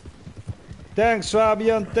 Thanks,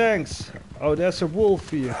 Fabian, thanks. Oh, there's a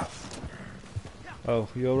wolf here. Oh,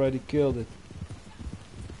 you already killed it.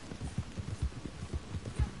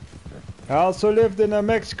 I also lived in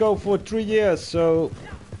Mexico for 3 years, so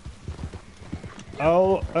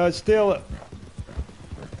I'll still.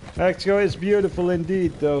 Mexico is beautiful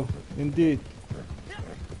indeed, though. Indeed.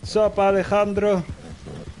 What's up, Alejandro?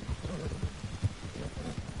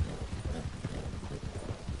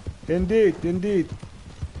 Indeed, indeed.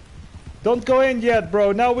 Don't go in yet,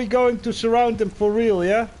 bro. Now we're going to surround them for real,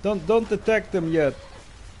 yeah? Don't attack them yet.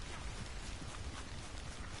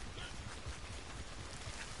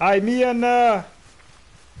 Me and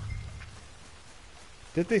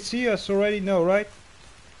did they see us already? No, right?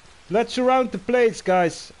 Let's surround the place,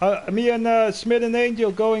 guys. Me and Smith and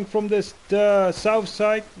Angel going from this south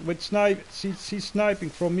side with snipe. She's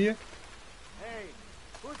sniping from here. Hey,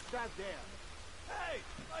 who's that there? Hey,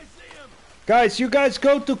 I see him. Guys, you guys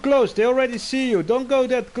go too close. They already see you. Don't go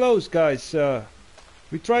that close, guys.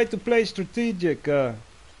 We try to play strategic.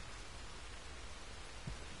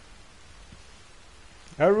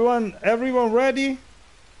 Everyone ready?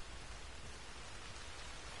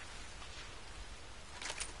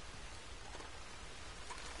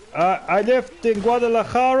 I lived in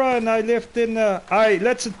Guadalajara and I lived in.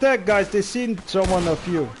 Let's attack, guys. They seen someone of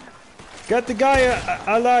you. Get the guy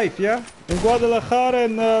alive, yeah? In Guadalajara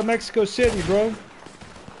and Mexico City, bro.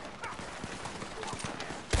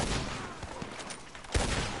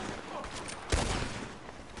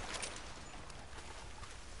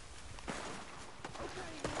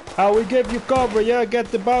 We give you cover, yeah?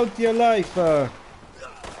 Get the bounty alive.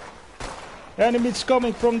 Enemies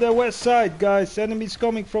coming from the west side, guys. Enemies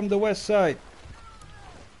coming from the west side.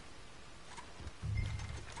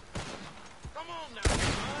 Come on now,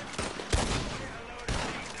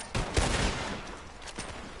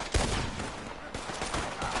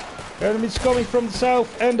 son. Enemies coming from the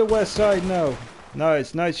south and the west side now.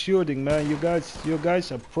 Nice shooting, man. You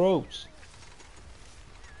guys are pros.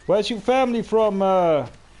 Where's your family from,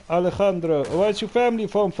 Alejandro? Where's your family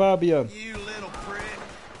from, Fabian? You little prick.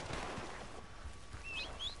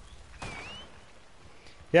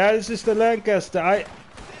 Yeah, this is the Lancaster.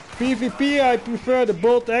 PvP, I prefer the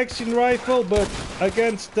bolt action rifle, but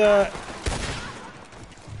against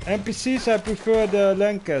NPCs, I prefer the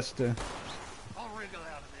Lancaster. I'll wriggle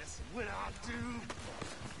out of this when I do.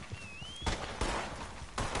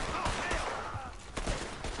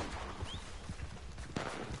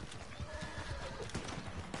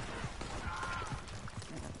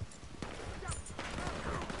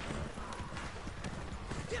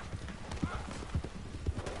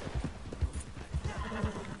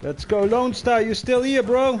 Let's go, Lone Star. You still here,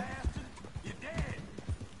 bro?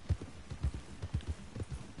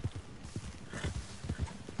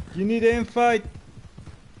 You need an invite?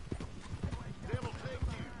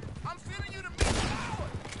 I'm sending you to meet power.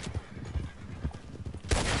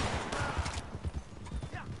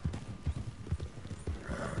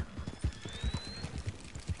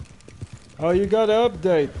 Oh, you got an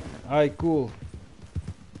update. Alright, cool.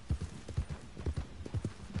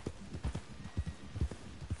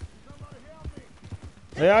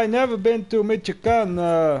 Yeah, I never been to Michoacan,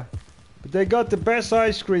 but they got the best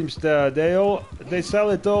ice creams there. They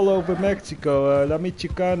sell it all over Mexico. La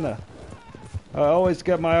Michoacana. I always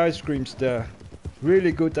get my ice creams there.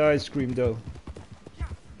 Really good ice cream though.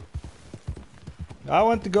 I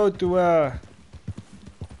want to go to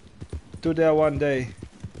there one day.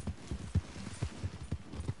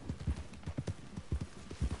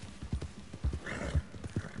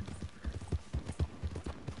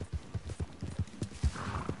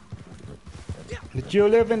 Did you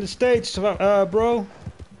live in the States, bro?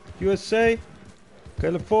 USA?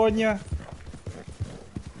 California?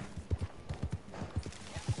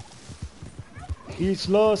 East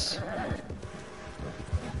Los?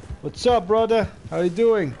 What's up, brother? How you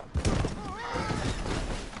doing?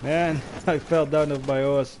 Man, I fell down off my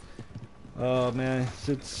horse. Oh man,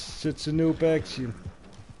 it's a noob action.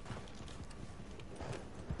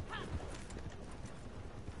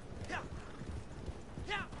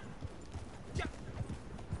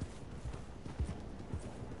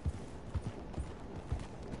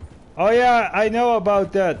 Oh yeah, I know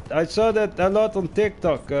about that. I saw that a lot on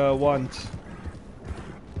TikTok once.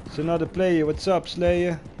 It's another player. What's up,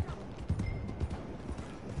 Slayer?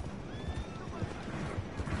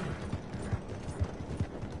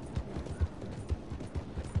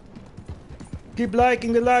 Keep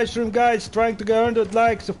liking the live stream, guys. Trying to get 100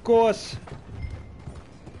 likes, of course.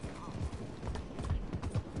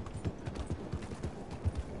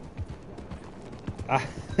 I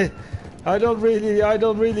don't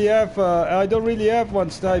really have one,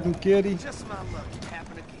 sniping kitty. Just my luck. It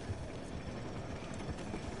happened again.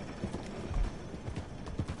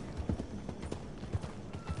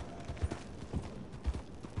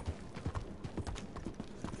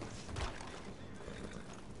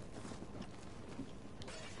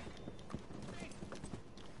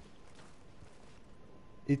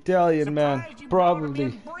 Italian man, Surprised you brought 'em probably.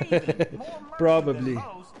 in breathing. More mercy Probably. than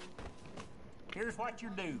most. Here's what you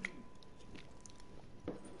do.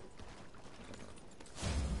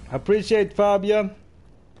 Appreciate Fabian.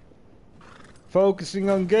 Focusing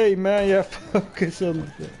on game, man. Yeah, focus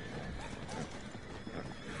on.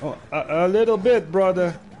 Oh, a little bit,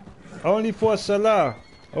 brother. Only for Salah.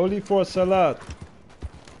 Only for Salah.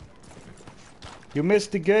 You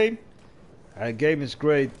missed the game? That game is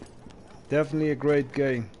great. Definitely a great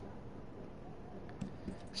game.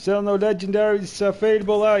 Still no legendaries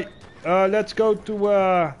available. Let's go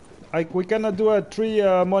to. We cannot do a 3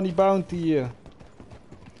 money bounty here.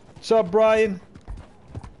 What's up, Brian?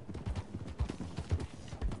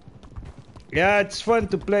 Yeah, it's fun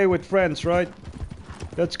to play with friends, right?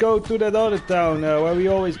 Let's go to that other town where we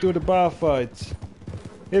always do the bar fights.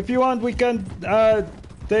 If you want, we can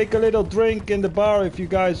take a little drink in the bar if you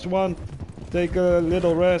guys want. Take a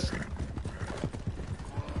little rest.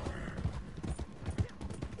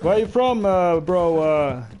 Where you from,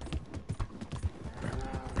 bro?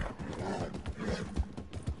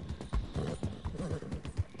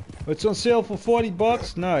 It's on sale for 40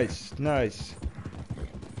 bucks. Nice, nice.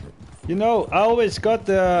 You know, I always thought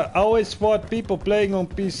people playing on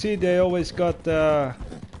PC, they always got they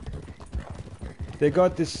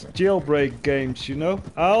got this jailbreak games, you know.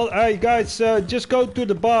 Hey guys, just go to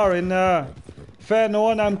the bar in Van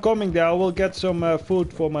Horn. I'm coming there. I will get some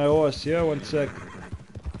food for my horse. Yeah, 1 sec.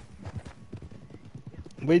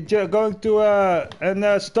 We're going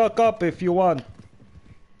to stock up if you want.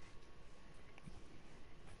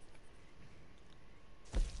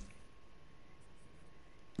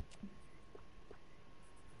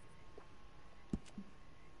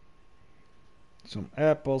 Some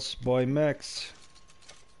apples, boy Max.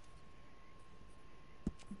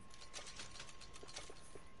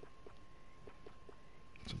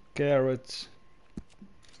 Some carrots.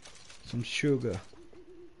 Some sugar.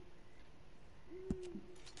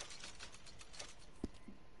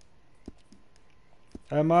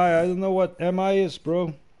 MI, I don't know what MI is,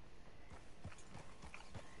 bro.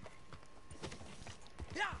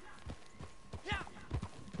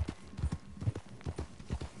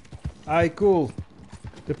 Alright, cool.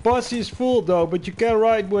 The posse is full though, but you can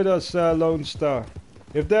ride with us, Lone Star.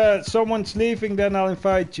 If someone's leaving, then I'll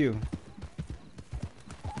invite you.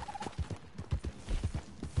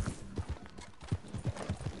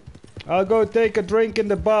 I'll go take a drink in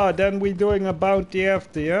the bar, then we're doing a bounty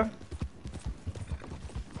after, yeah?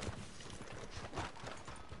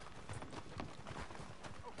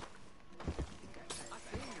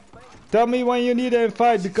 Tell me when you need an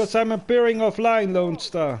invite, because I'm appearing offline, Lone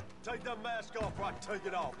Star. Take that mask off or I take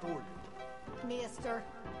it off for you. Mister.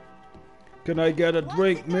 Can I get a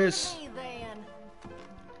drink, miss? Me, then?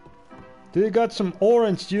 Do you got some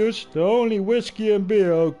orange juice? The only whiskey and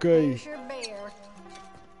beer, okay. Here's your beer.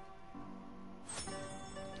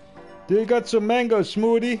 Do you got some mango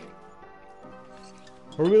smoothie?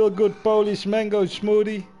 A real good Polish mango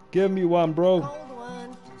smoothie? Give me one, bro. Cold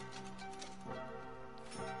one.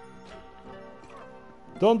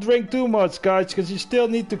 Don't drink too much, guys, because you still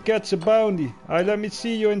need to catch a bounty. Alright, let me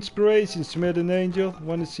see your inspiration, Smith and Angel.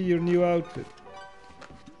 Want to see your new outfit.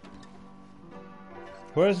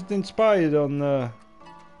 Where is it inspired on?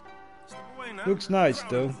 Looks nice,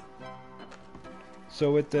 though.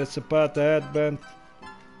 So with the Zapata headband.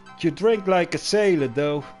 You drink like a sailor,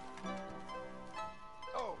 though.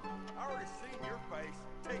 Oh, I already seen your face.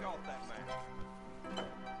 Take off that mask.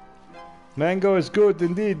 Mango is good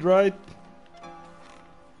indeed, right?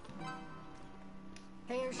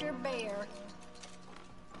 Here's your beer.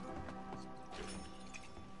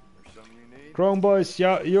 There's something you need? Chrome Boys,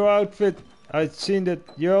 your outfit. I've seen that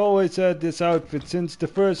you always had this outfit since the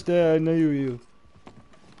first day I knew you.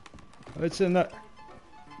 It's a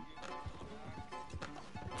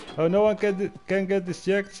oh, no one can get this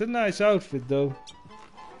jacket. It's a nice outfit, though.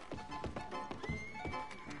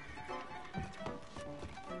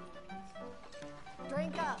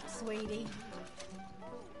 Drink up.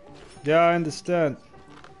 Yeah, I understand.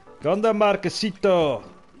 ¿Qué onda, Marquesito?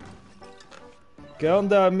 ¿Qué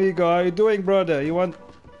onda, amigo? How you doing, brother? You want...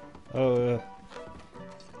 Oh,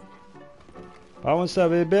 ¿Vamos a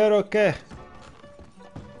beber o qué?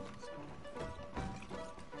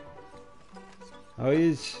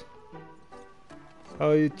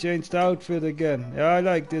 Oh, you changed outfit again. Yeah, I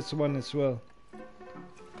like this one as well.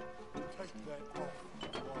 Take that off while I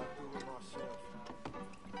do it myself.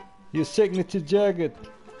 Your signature jacket.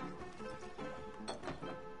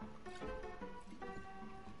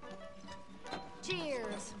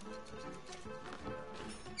 Cheers.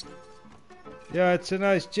 Yeah, it's a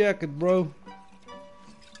nice jacket, bro.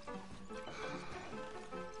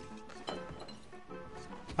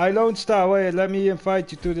 Hi, Lone Star. Wait, let me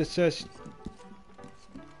invite you to the session.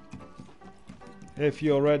 If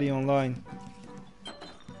you're already online.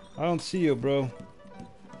 I don't see you, bro.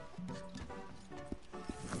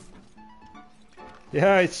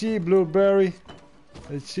 Yeah, I see Blueberry.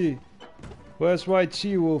 Let's see. Where's White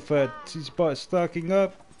She-Wolf at? She's stocking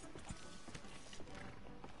up.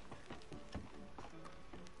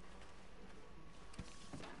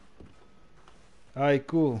 Alright,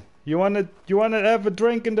 cool. You wanna have a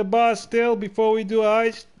drink in the bar still before we do a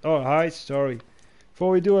heist? Oh, heist, sorry.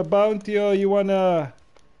 Before we do a bounty, or you wanna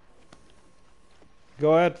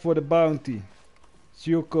go ahead for the bounty? It's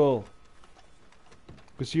your call.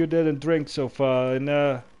 Cause you didn't drink so far,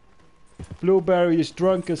 and Blueberry is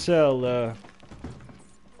drunk as hell.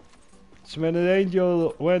 So when an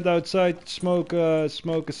angel went outside to smoke a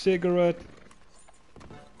cigarette.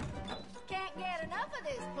 Can't get enough of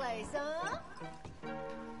this place, huh?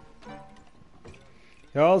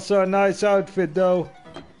 Yeah, also a nice outfit though.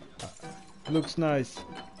 Looks nice.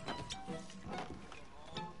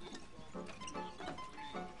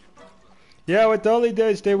 Yeah, with the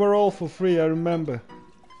holidays they were all for free, I remember.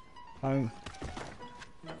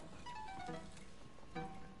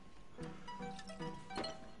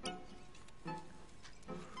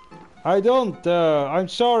 I don't, I'm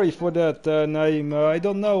sorry for that, Naim. I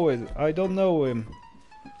don't know it. I don't know him.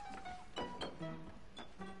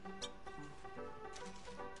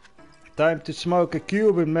 Time to smoke a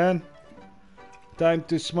Cuban, man. Time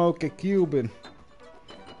to smoke a Cuban.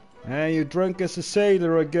 And you drunk as a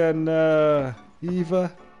sailor again,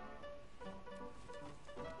 Eva.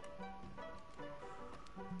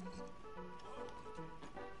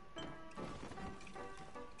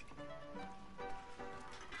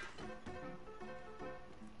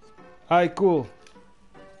 Hi, cool.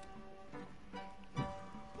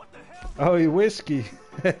 Oh, you whiskey.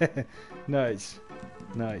 Nice.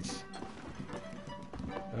 Nice.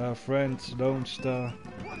 Friends, Lone Star.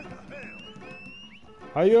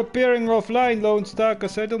 Are you appearing offline, Lone Star?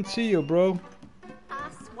 Cause I don't see you, bro. I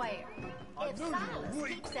swear, if Silas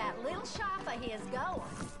keeps that little shop of his going,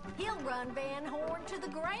 he'll run Van Horn to the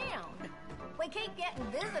ground. We keep getting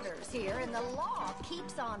visitors here, and the law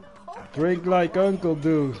keeps on poking. Drink like Uncle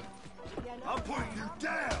do. I'm putting you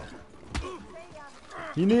down.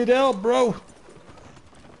 You need help, bro.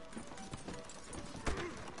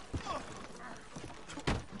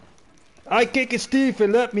 I kick a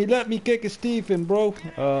Stephen. Let me kick a Stephen, bro.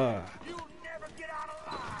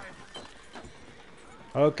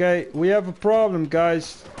 Okay, we have a problem,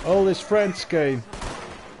 guys. All his friends came.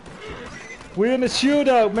 We're in a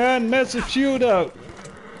shootout, man. Massive shootout.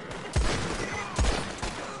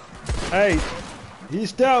 Hey,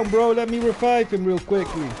 he's down, bro. Let me revive him real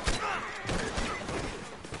quickly.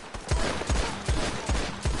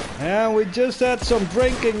 And we just had some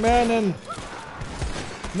drinking, man, and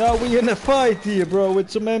now we in a fight here, bro, with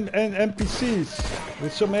some NPCs,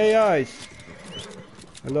 with some AIs.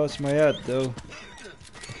 I lost my hat, though.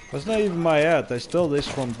 That's not even my hat. I stole this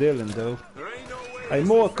from Dylan, though. Hey,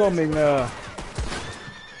 more coming.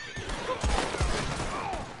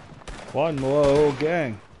 One more, whole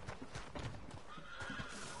gang.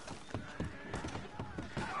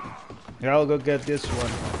 Yeah, I'll go get this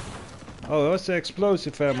one. Oh, that's the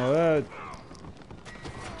explosive ammo.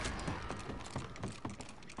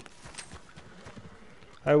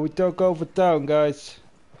 Hey, we took over town, guys.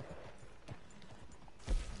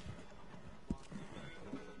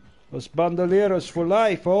 Los bandoleros for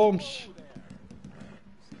life, Holmes.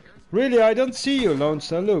 Really, I don't see you, Lone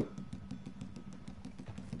Star. Look.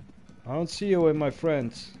 I don't see you with my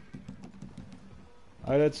friends.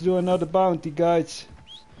 Alright, let's do another bounty, guys.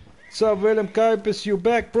 What's up, Willem Kuipers? You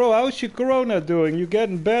back, bro? How's your corona doing? You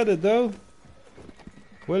getting better, though?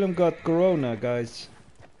 Willem got corona, guys.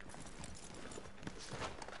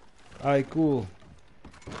 Alright, cool.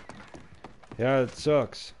 Yeah, it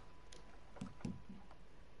sucks.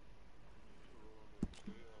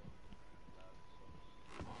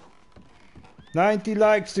 90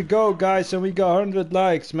 likes to go, guys, and we got 100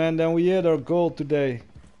 likes, man. Then we hit our goal today.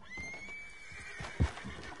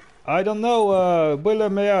 I don't know,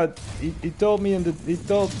 Willem, yeah, he told me he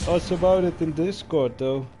told us about it in Discord,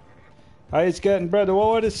 though. Hi, it's getting better.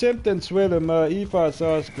 What were the symptoms, Willem? Eva's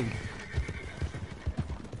asking.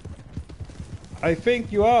 I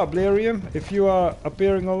think you are, Blerium, if you are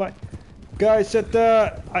appearing online. Guys, at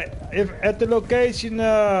the location,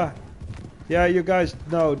 yeah, you guys,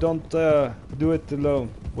 no, don't do it alone.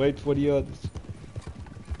 Wait for the others.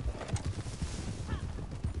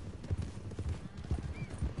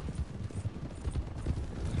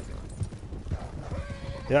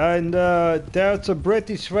 Yeah, and there's a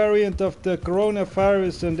British variant of the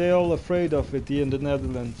coronavirus, and they're all afraid of it here in the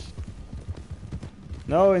Netherlands.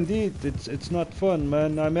 No, indeed, it's not fun,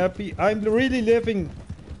 man. I'm happy. I'm really living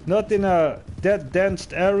not in a that dense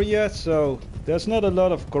area, so there's not a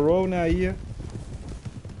lot of corona here.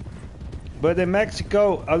 But in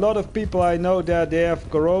Mexico, a lot of people I know that they have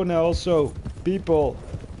corona. Also, people,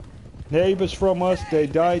 neighbors from us, they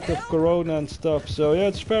died of corona and stuff. So yeah,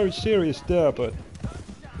 it's very serious there, but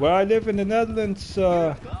where I live in the Netherlands,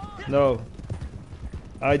 no.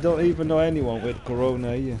 I don't even know anyone with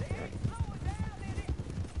corona here.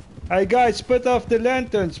 Hey guys, put off the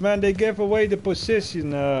lanterns, man. They gave away the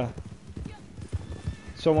position,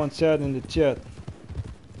 someone said in the chat.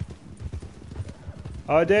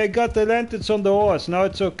 Oh, they got the lanterns on the horse. Now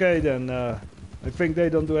it's okay then. I think they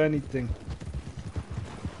don't do anything.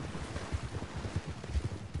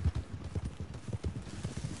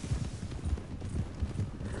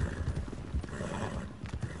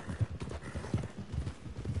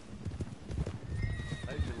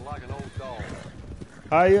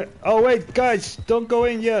 Oh wait, guys, don't go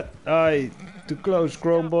in yet. Too close,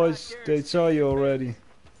 Chrome boys. They saw you already.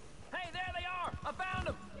 Hey, there they are! I found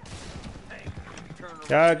them!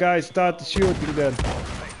 Yeah, guys, start the shooting then.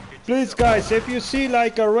 Please, guys, if you see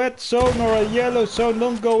like a red zone or a yellow zone,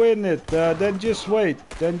 don't go in it. Then just wait.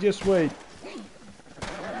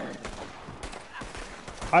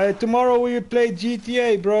 Tomorrow we will play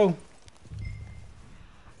GTA, bro.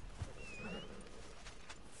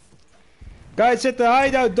 Guys at the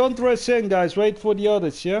hideout, don't rush in, guys. Wait for the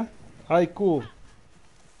others, yeah? Hi, cool.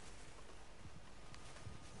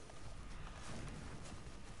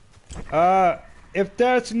 If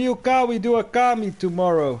there's a new car, we do a car meet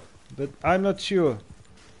tomorrow. But I'm not sure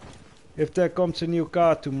if there comes a new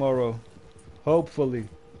car tomorrow. Hopefully.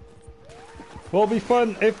 Will be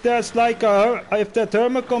fun. If there's like if that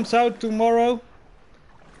Hummer comes out tomorrow,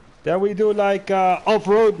 then we do like a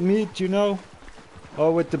off-road meet, you know?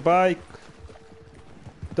 Or with the bike.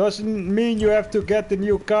 Doesn't mean you have to get the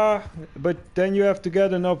new car, but then you have to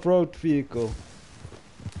get an off-road vehicle.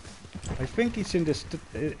 I think he's in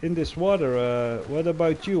this water. What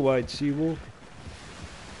about you, White Sea Wolf?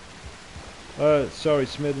 Sorry,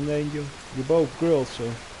 Smith and Angel. You're both girls, so.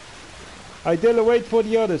 Dylan, wait for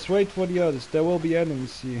the others. There will be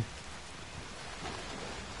enemies here.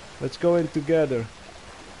 Let's go in together.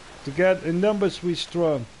 Together in numbers we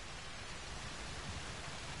strong.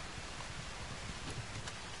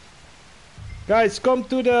 Guys, come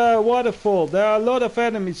to the waterfall. There are a lot of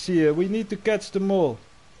enemies here. We need to catch them all.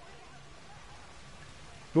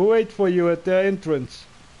 We'll wait for you at the entrance.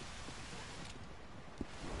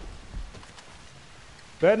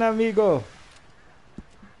 Ven, amigo.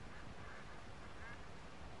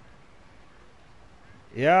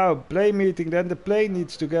 Yeah, play meeting. Then the plane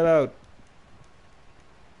needs to get out.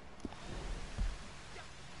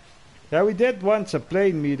 Yeah, we did once a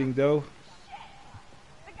plane meeting though.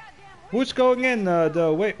 Who's going in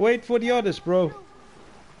though? Wait for the others, bro.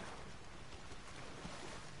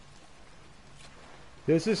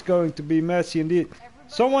 This is going to be messy indeed.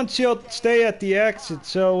 Someone should stay at the exit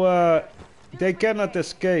so they cannot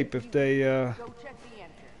escape if they...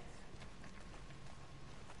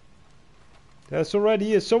 There's already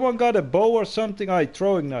here. Someone got a bow or something?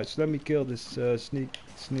 Throwing knives. Let me kill this sneak.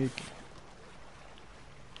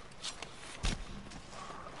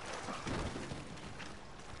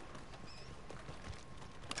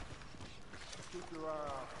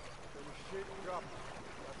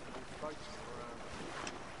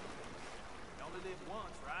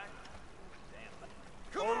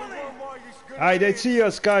 They see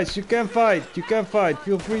us, guys. You can fight.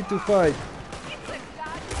 Feel free to fight.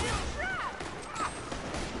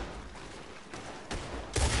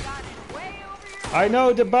 I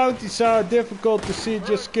know the bounties are difficult to see.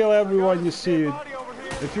 Just kill everyone you see.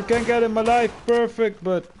 If you can get him alive, perfect.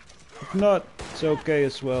 But if not, it's okay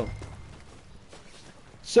as well.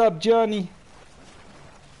 Sup, Johnny?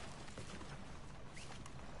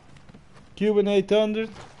 Cuban 800.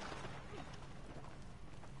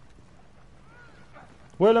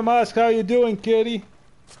 Willem ask how you doing, kitty?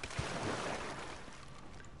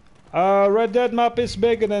 Red Dead map is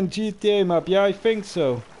bigger than GTA map. Yeah, I think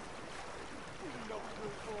so.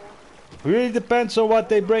 Really depends on what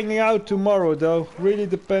they're bringing out tomorrow, though. Really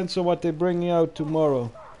depends on what they're bringing out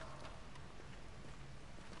tomorrow.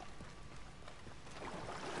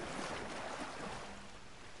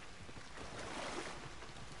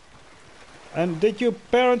 And did your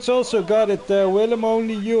parents also got it, Willem?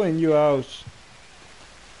 Only you in your house?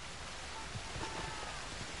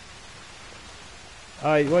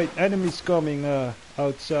 Aye, wait, enemies coming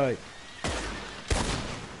outside.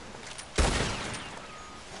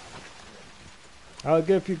 I'll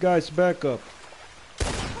give you guys backup.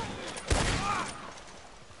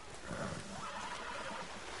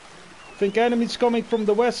 Think enemies coming from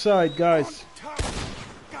the west side, guys.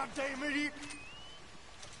 Goddamn idiot!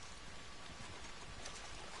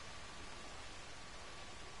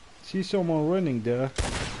 See someone running there.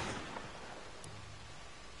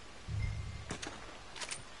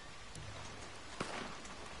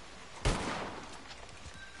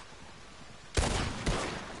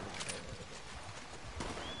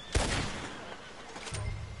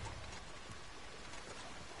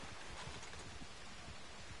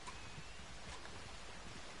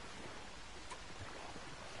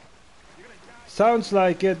 Sounds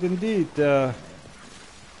like it indeed.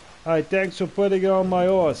 Alright, thanks for putting it on my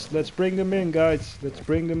horse. Let's bring them in, guys. Let's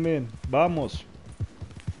bring them in. Vamos.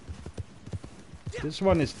 This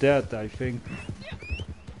one is dead, I think.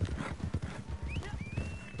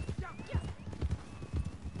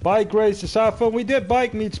 Bike races are fun. We did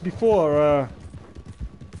bike meets before.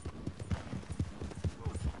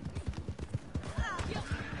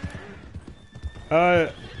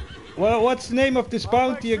 Well, what's the name of this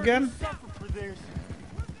bounty again?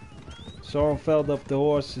 Someone fell off the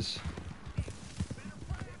horses.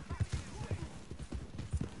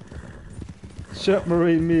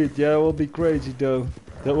 Submarine meat, yeah, it will be crazy though.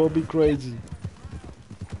 That will be crazy.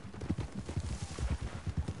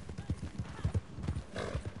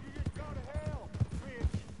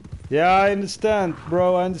 Yeah, I understand,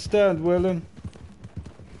 bro. I understand, Willem.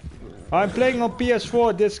 I'm playing on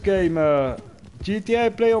PS4 this game. GTA I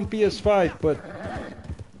play on PS5, but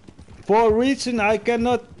for a reason I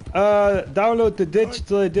cannot download the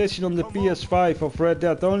digital edition on the PS5 of Red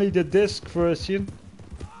Dead. Only the disc version.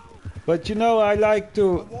 But you know, I like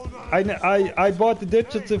to. I bought the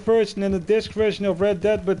digital version and the disc version of Red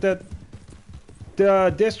Dead, but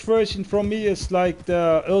the disc version from me is like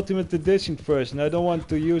the Ultimate Edition version. I don't want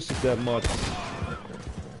to use it that much.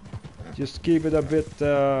 Just keep it a bit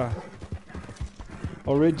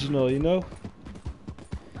original, you know.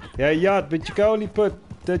 Yeah, yacht, but you can only put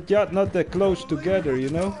that yacht not that close together, you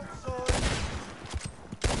know.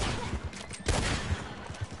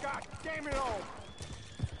 God damn it all!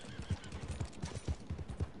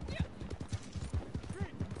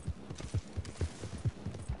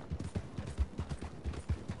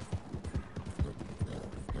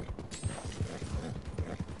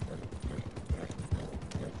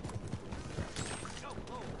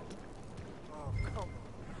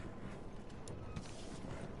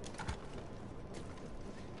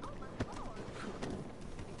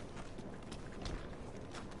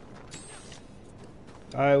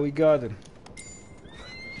 Alright, we got him.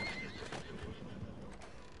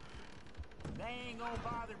 They ain't gonna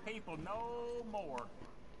bother people no more.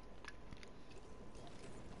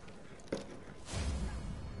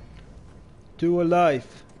 Two alive,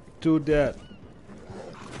 two dead.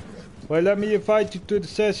 Well, let me invite you to the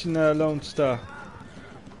session, Lone Star.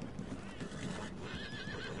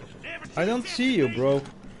 I don't see you, bro.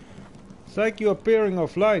 It's like you're appearing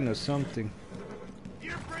offline or something.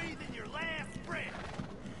 You're breathing your last breath.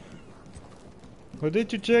 Or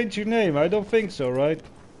did you change your name? I don't think so, right?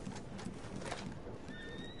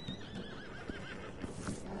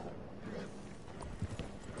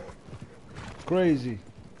 Crazy.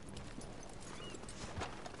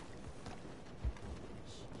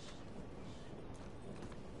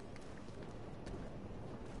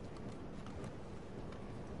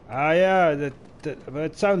 Ah, yeah,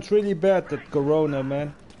 that sounds really bad, that Corona,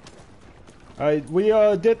 man. We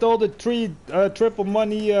did all the triple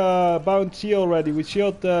money bounty already. We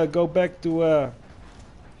should go back to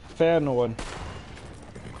Fairnorn.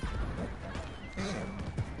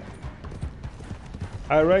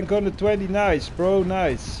 I rank on the 20, nice, bro,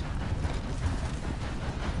 nice.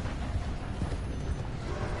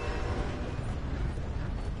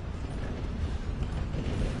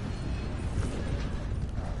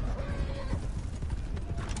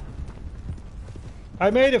 I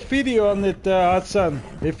made a video on it, Hassan.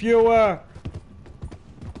 If you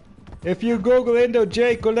If you Google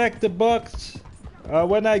Indo-J collector box,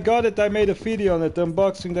 when I got it, I made a video on it,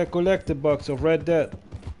 unboxing the collector box of Red Dead.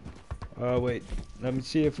 Wait, let me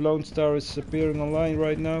see if Lone Star is appearing online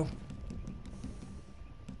right now.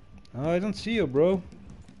 I don't see you, bro.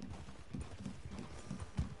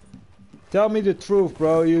 Tell me the truth,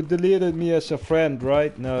 bro. You deleted me as a friend,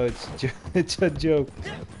 right? No, it's a joke.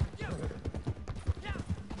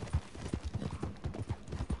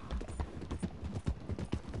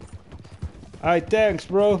 Alright, thanks,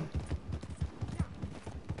 bro.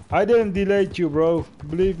 I didn't delete you, bro.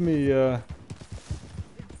 Believe me.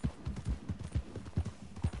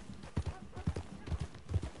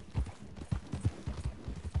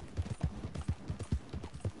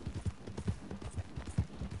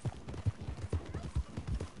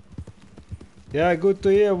 Yeah, good to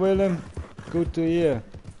hear, Willem. Good to hear.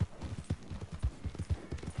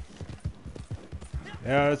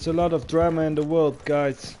 Yeah, it's a lot of drama in the world,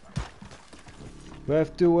 guys. We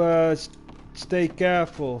have to stay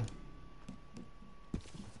careful.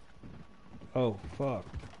 Oh, fuck.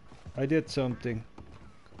 I did something.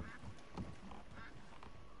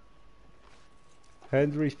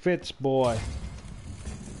 Henry Fitz, boy.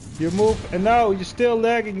 You move, and now you're still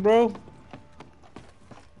lagging, bro.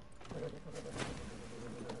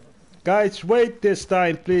 Guys, wait this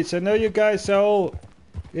time, please. I know you guys are all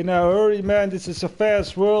in a hurry, man. This is a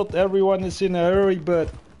fast world. Everyone is in a hurry, but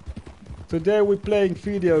today we're playing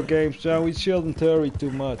video games, so we shouldn't hurry too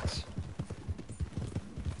much.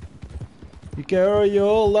 You can hurry your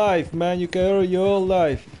whole life, man. You can hurry your whole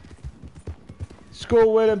life. It's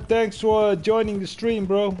cool, Willem. Thanks for joining the stream,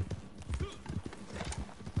 bro.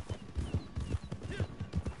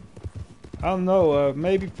 I don't know,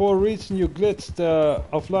 maybe for a reason you glitched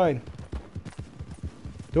offline.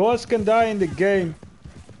 The horse can die in the game,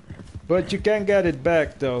 but you can get it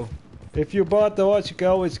back though. If you bought the horse, you can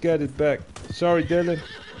always get it back. Sorry, Dylan.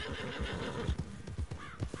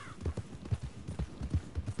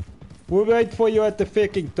 We'll wait for you at the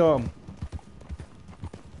Viking, Tom.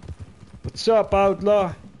 What's up,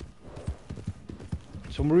 outlaw?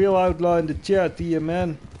 Some real outlaw in the chat here,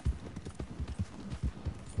 man.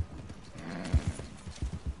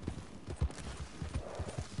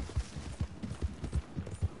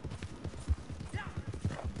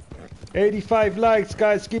 $85 likes,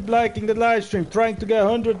 guys. Keep liking the live stream. Trying to get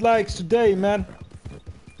 100 likes today, man.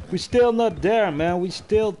 We're still not there, man. We're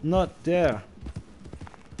still not there.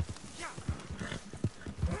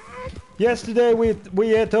 Yesterday we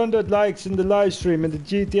had 100 likes in the live stream, in the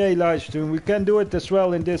GTA live stream. We can do it as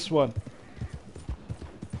well in this one.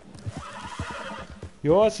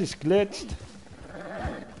 Yours is glitched.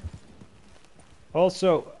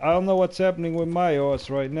 Also, I don't know what's happening with my horse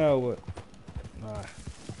right now, but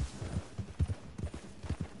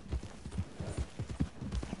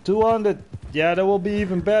 200, yeah, that will be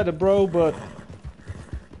even better, bro, but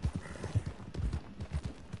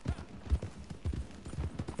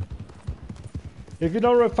if you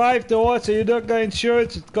don't revive the horse and you don't get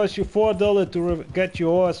insurance, it costs you $4 to get your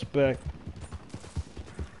horse back.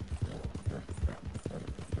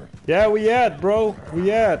 Yeah, we had, bro, we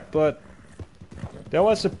had, but there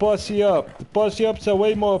was a Posse Up. The Posse Ups are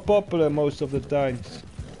way more popular most of the times.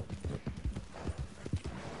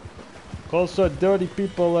 Also, dirty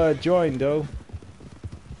people joined though.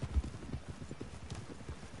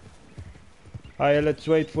 Alright, let's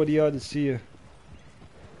wait for the others here.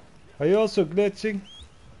 Are you also glitching?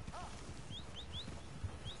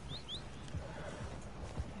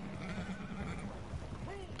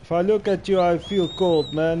 If I look at you, I feel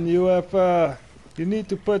cold, man. You have, you need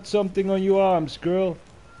to put something on your arms, girl.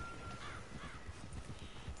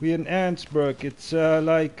 We in Ansburg. It's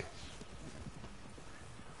like.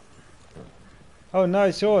 Oh,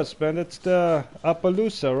 nice horse, man. That's the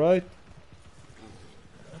Appaloosa, right?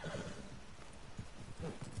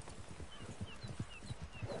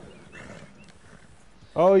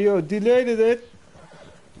 Oh, you deleted it?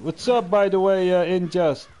 What's up, by the way,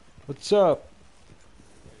 Injust? What's up?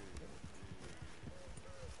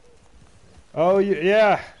 Oh,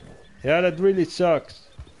 yeah. Yeah, that really sucks.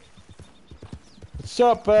 What's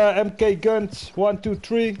up, MK Guns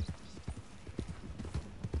 123?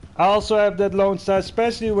 I also have that Lone Star,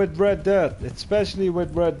 especially with Red Dead. Especially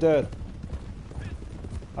with Red Dead.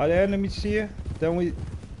 Are there enemies here? Then we...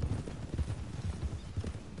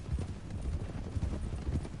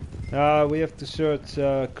 we have to search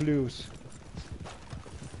clues.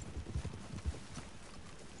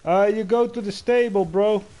 You go to the stable,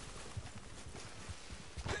 bro.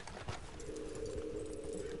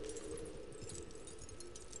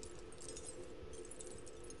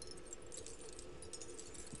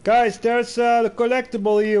 Guys, there's a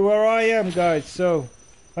collectible here where I am, guys. So,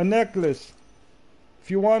 a necklace.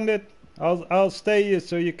 If you want it, I'll stay here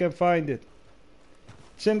so you can find it.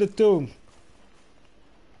 It's in the tomb.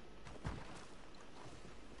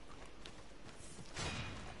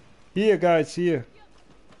 Here, guys, here.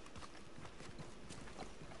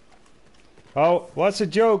 Oh, what's a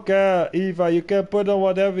joke, Eva? You can put on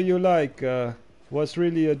whatever you like. Was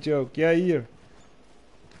really a joke. Yeah, here.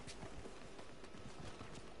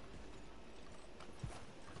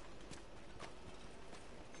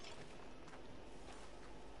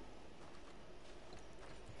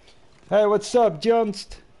 Hey, what's up,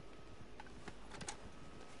 Junst?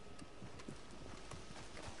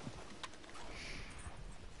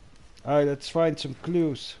 Alright, let's find some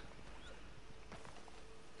clues.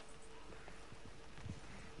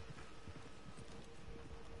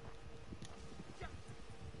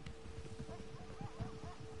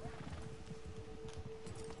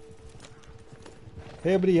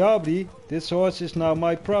 Hibbity hobbity, this horse is now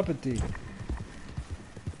my property.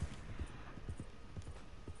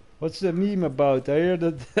 What's the meme about? I heard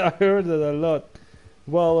it. I heard it a lot.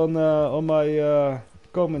 Well, on my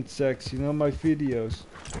comment section on my videos.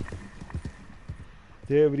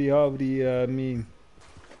 The hibbity hobbity meme.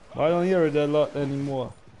 I don't hear it a lot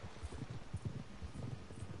anymore.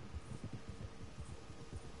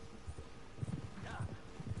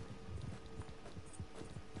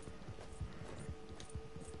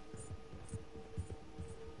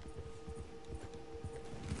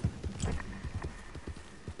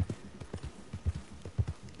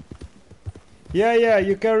 Yeah,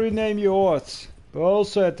 you can rename your horse, but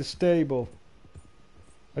also at the stable.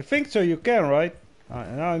 I think so, you can, right?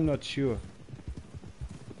 I'm not sure.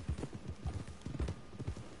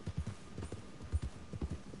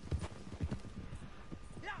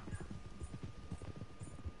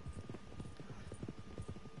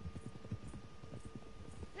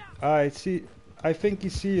 I see. I think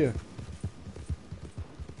he's here.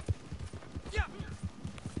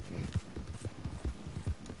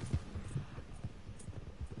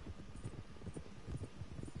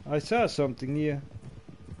 I saw something here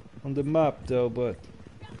on the map though, but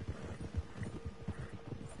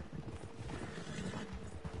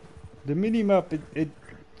the mini-map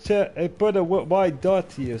it put a white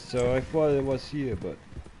dot here, so I thought it was here, but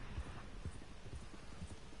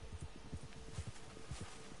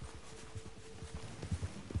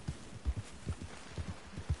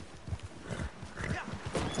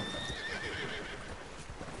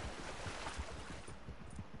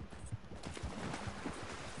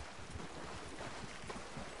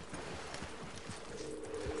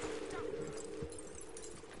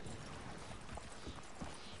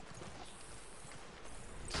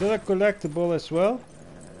is that a collectible as well?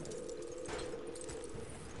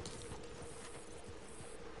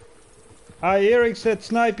 Eric said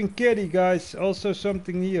sniping kitty, guys. Also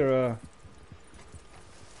something here. A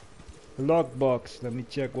lockbox. Let me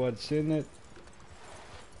check what's in it.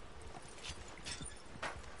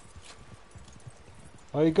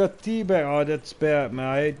 Oh, you got teabag. Oh, that's bad, man.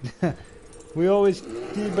 I hate we always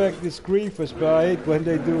teabag these griefers, but I hate when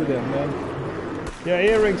they do that, man. Yeah,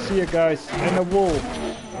 earrings here, guys, and a wolf.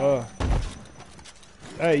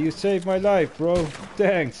 Hey, you saved my life, bro.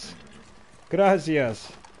 Thanks.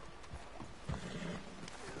 Gracias.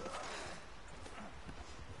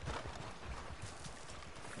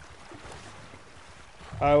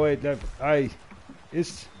 Oh wait,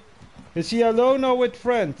 is he alone or with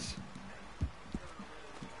friends?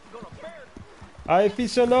 If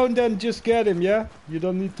he's alone, then just get him, yeah? You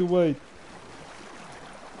don't need to wait.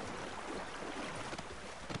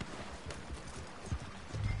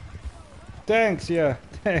 Thanks, yeah,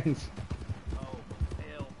 thanks.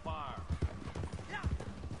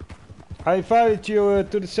 I invited you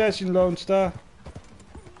to the session, Lone Star.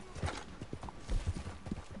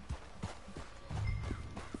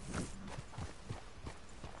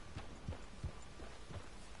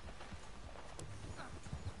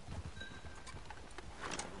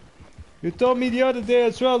 You told me the other day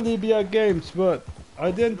as well, Libya Games, but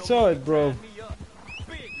I didn't saw it, bro.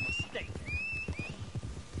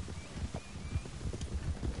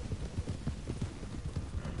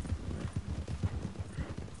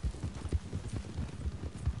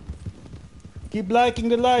 Keep liking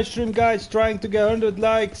the live stream, guys. Trying to get 100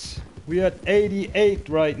 likes. We're at 88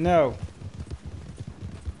 right now.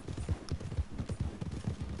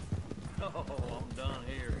 Oh, I'm done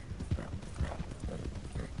here.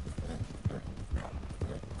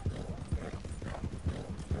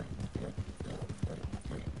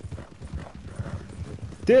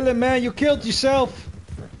 Dylan, man, you killed yourself.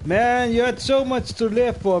 Man, you had so much to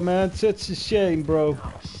live for, man. It's such a shame, bro.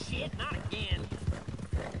 Oh,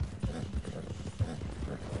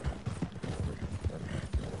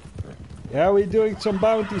 Yeah, we're doing some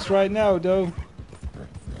bounties right now, though.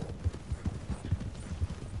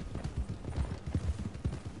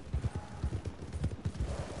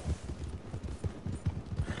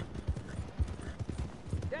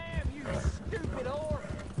 Damn you, stupid whore!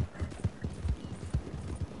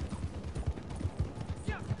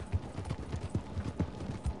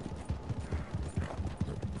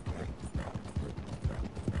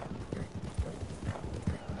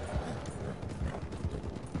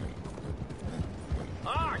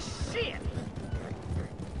 Oh shit!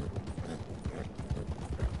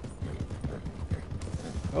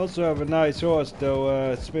 Also have a nice horse,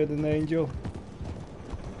 though, Smith and Angel.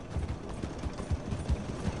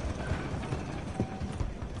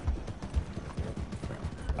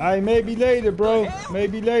 Maybe later, bro.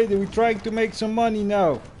 Maybe later. We're trying to make some money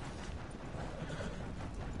now.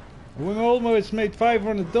 We almost made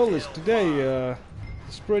 $500 today.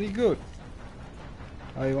 It's pretty good.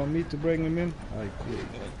 You want me to bring him in? Cool.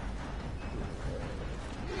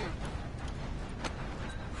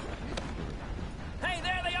 Hey,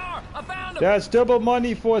 there they are! I found them! There's double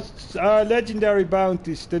money for legendary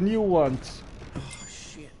bounties, the new ones.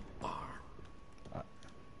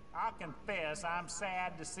 I'll confess I'm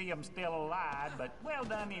sad to see them still alive, but well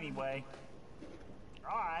done anyway.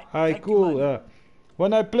 Alright. Cool.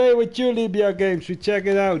 When I play with you, Libya games, we check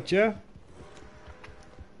it out, yeah?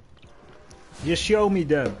 Just show me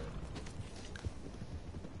them.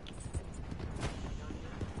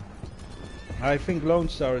 I think Lone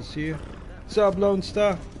Star is here. What's up, Lone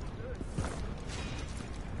Star?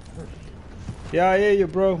 Yeah, I hear you,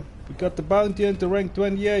 bro. We got the bounty into rank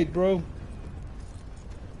 28, bro.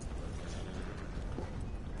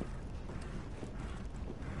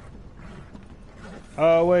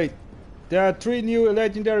 Wait. There are 3 new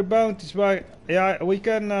legendary bounties, but yeah, we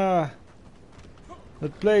can not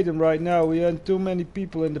play them right now. We have too many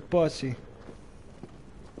people in the posse.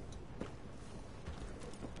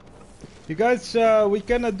 You guys, we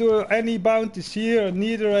cannot do any bounties here,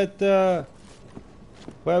 neither at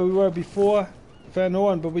where we were before, Van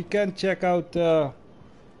Horn, but we can check out.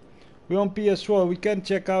 We on PS4. We can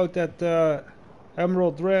check out at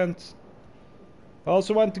Emerald Ranch. I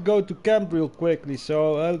also want to go to camp real quickly,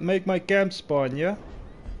 so I'll make my camp spawn, yeah?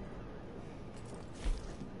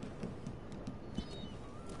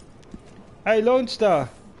 Hey, Lone Star,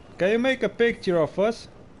 can you make a picture of us?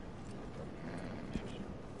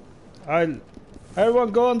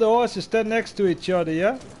 Everyone go on the horses, stand next to each other,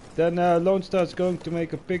 yeah? Then Lone Star's going to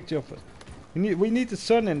make a picture of us. We need the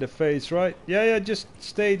sun in the face, right? Yeah, just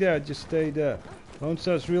stay there, just stay there. Lone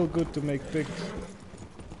Star's real good to make pictures.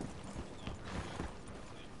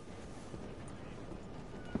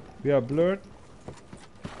 We are blurred.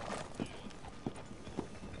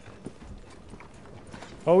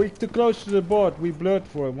 Oh, we're too close to the board. We blurred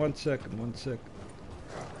for him. 1 second, 1 second.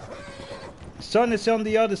 Sun is on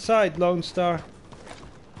the other side, Lone Star.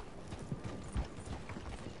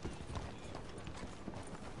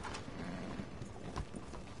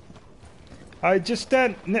 Just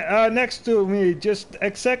stand next to me. Just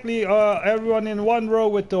exactly everyone in one row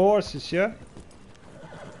with the horses, yeah?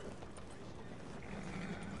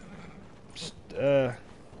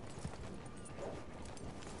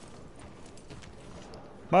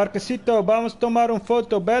 Marquesito, vamos a tomar un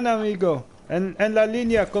foto. Ven, amigo. En la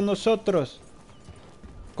línea con nosotros.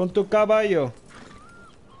 Con tu caballo.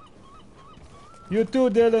 You too,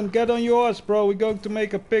 Dylan. Get on your horse, bro. We're going to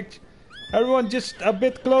make a picture. Everyone just a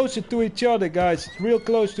bit closer to each other, guys. Real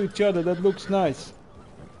close to each other. That looks nice.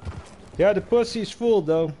 Yeah, the pussy is full,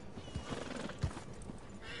 though.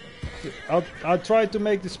 I'll try to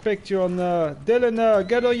make this picture on Dylan,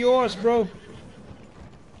 get on your horse, bro.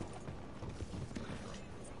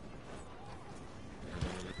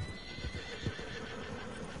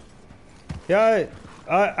 Yeah,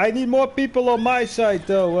 I need more people on my side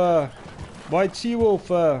though. White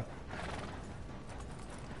Seawolf.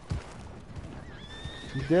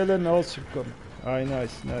 Dylan also come. Alright,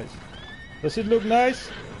 nice, nice. Does it look nice?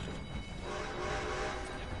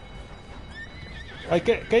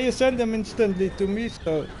 Can you send them instantly to me?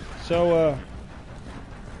 So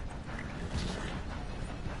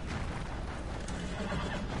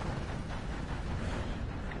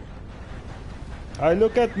I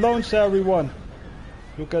look at Lone Star, everyone.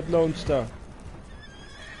 Look at Lone Star.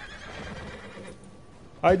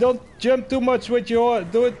 I don't jump too much with your.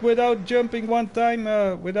 Do it without jumping one time.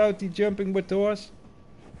 Without the jumping with the horse.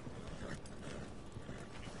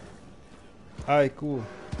 Alright, cool.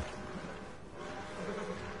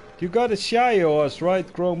 You got a shy horse, right,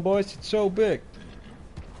 Chrome Boys? It's so big.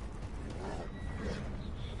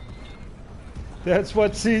 That's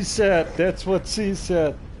what she said. That's what she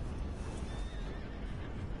said.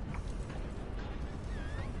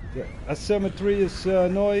 asymmetry is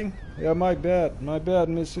annoying. Yeah, my bad,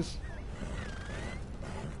 missus.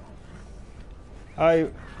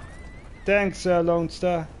 Thanks, Lone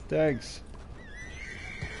Star, thanks.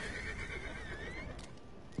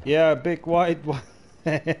 Yeah, big white one.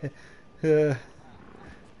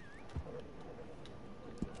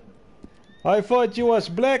 I thought you was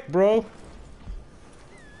black, bro.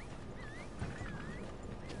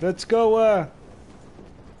 Let's go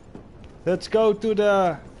to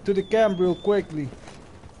the camp real quickly.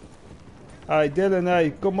 Alright, Dylan,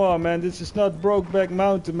 hey, come on, man. This is not Brokeback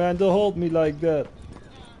Mountain, man. Don't hold me like that.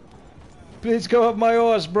 Please go up my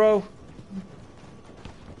horse, bro.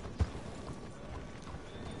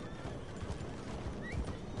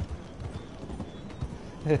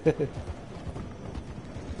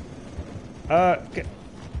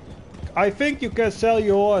 I think you can sell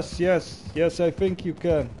your horse. Yes, I think you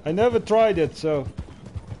can. I never tried it, so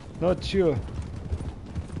not sure.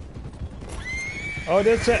 Oh,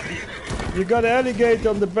 that's it. You got an alligator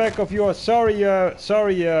on the back of yours. Sorry,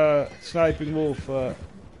 sniping wolf.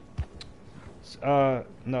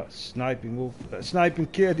 Not sniping wolf. Sniping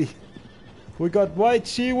kitty. We got white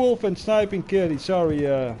sea wolf and sniping kitty. Sorry,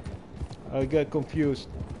 I get confused.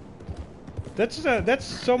 That's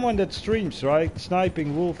someone that streams, right?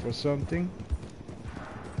 Sniping wolf or something.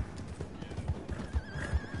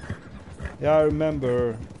 Yeah, I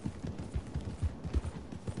remember.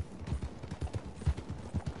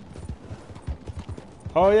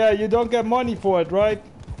 Oh yeah, you don't get money for it, right?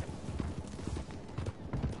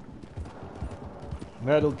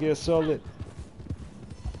 Metal Gear Solid.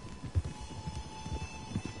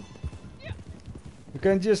 You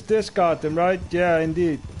can just discard them, right? Yeah,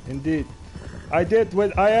 indeed. I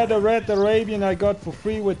had a Red Arabian I got for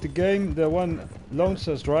free with the game. The one Lone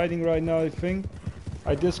Star's riding right now, I think.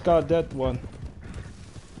 I discard that one.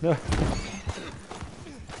 No.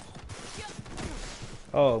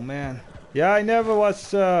 Oh man. Yeah, I never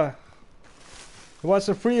was. It was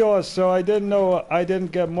a free horse, so I didn't know. I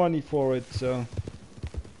didn't get money for it. So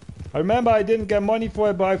I remember I didn't get money for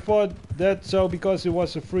it, but I thought that so because it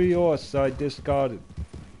was a free horse, I discarded.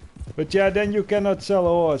 But yeah, then you cannot sell a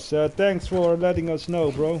horse. Thanks for letting us know,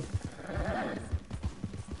 bro.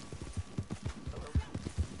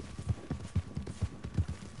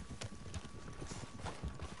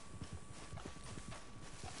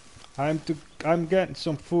 I'm getting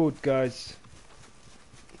some food, guys.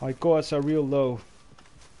 My costs are real low.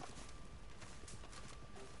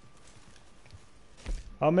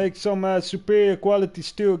 I'll make some superior quality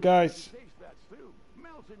stew, guys.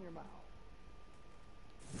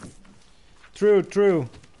 True.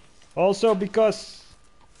 Also because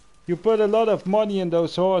you put a lot of money in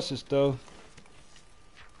those horses, though.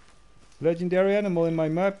 Legendary animal in my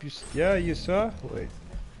map. Yeah, you saw? Wait.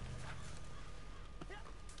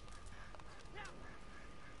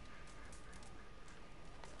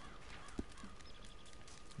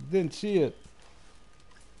 Didn't see it.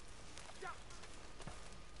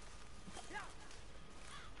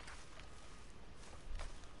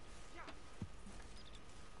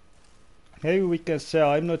 Maybe we can sell.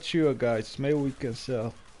 I'm not sure, guys. Maybe we can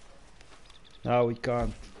sell. No, we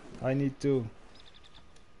can't. I need to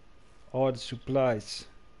order supplies.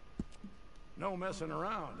 No messing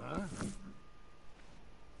around, huh?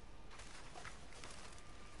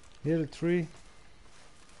 Little tree.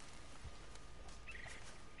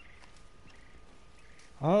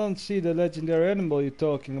 I don't see the legendary animal you're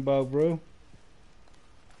talking about, bro.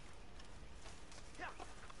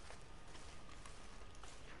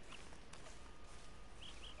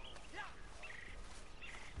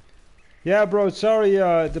 Yeah, bro, sorry,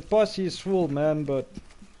 the posse is full, man, but...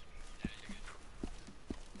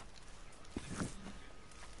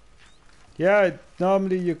 Yeah,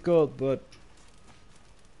 normally you could, but...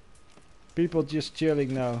 People just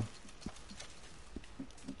chilling now.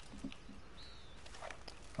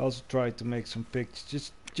 Also try to make some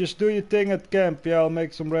pictures. Just do your thing at camp, yeah, I'll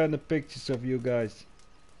make some random pictures of you guys.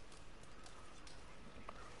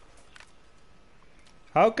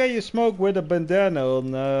 How can you smoke with a bandana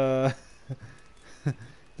on,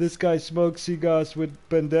 This guy smokes cigars with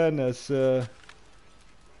bandanas, Yeah,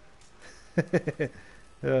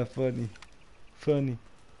 funny.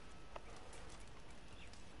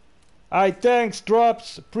 Alright, thanks,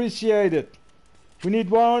 Drops, appreciate it. We need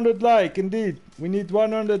 100 likes, indeed. We need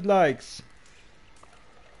 100 likes.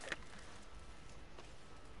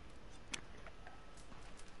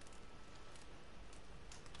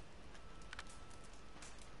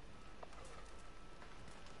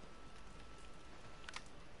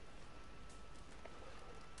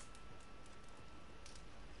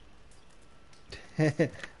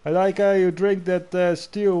 I like how you drink that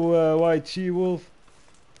steel, White She-Wolf.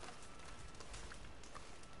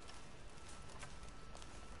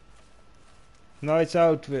 Nice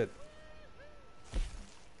outfit.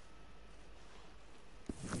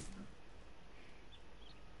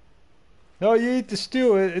 No, you eat the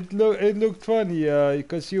stew. It looked funny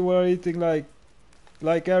because you were eating like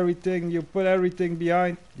everything. You put everything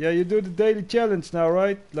behind. Yeah, you do the daily challenge now,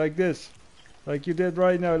 right? Like this, like you did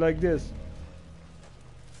right now, like this.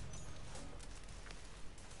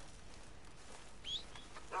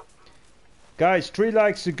 Guys, 3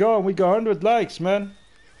 likes to go and we got 100 likes, man.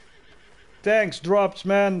 Thanks, Drops,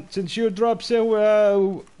 man. Since you drops in,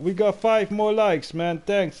 we got 5 more likes, man.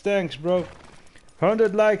 Thanks, bro.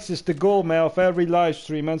 100 likes is the goal, man, of every live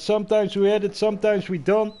stream. And sometimes we hit it, sometimes we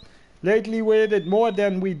don't. Lately we hit it more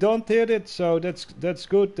than we don't hit it, so that's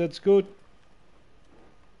good, that's good.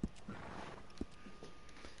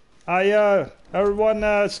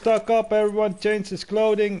 Everyone stock up, everyone changed his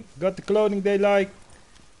clothing, got the clothing they like.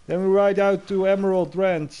 Then we ride out to Emerald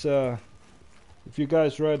Ranch, if you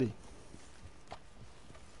guys ready.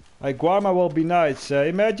 Guarma will be nice.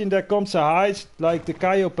 Imagine there comes a heist like the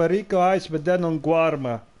Cayo Perico heist, but then on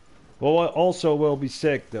Guarma. Well, also will be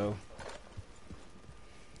sick though.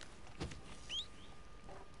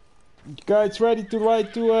 You guys ready to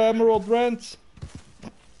ride to Emerald Ranch?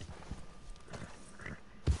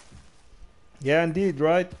 Yeah, indeed,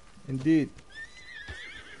 right? Indeed.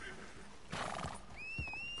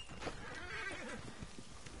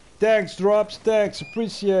 Thanks, Drops. Thanks.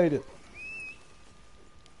 Appreciate it.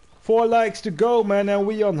 4 likes to go, man, and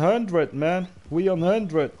we on 100, man. We on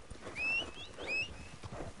 100.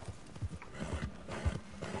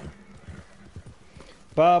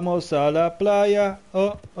 Vamos a la playa,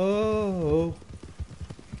 oh, oh, oh.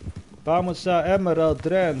 Vamos a Emerald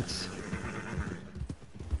Ranch.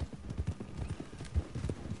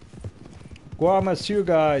 Guarma's you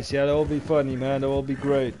guys, yeah, that will be funny, man. That will be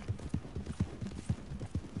great.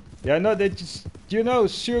 Yeah, no, they just, you know,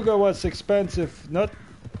 sugar was expensive, not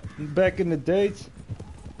back in the days.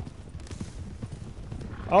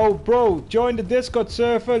 Oh, bro, join the Discord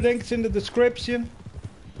server. Links in the description.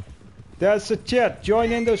 There's a chat.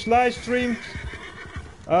 Join in those live streams.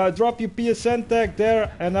 Drop your PSN tag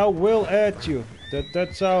there, and I will add you.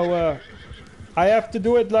 That's how. I have to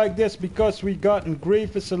do it like this because we gotten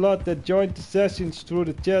grievous a lot that joined the sessions through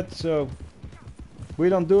the chat. So we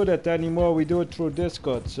don't do that anymore. We do it through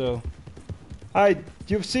Discord. So,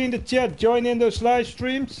 you've seen the chat. Join in those live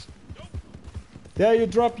streams. There you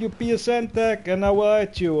drop your PSN tag, and I will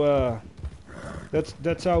add you.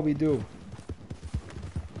 That's how we do.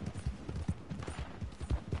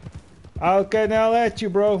 Okay, now I'll add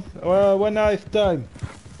you, bro. When I have time.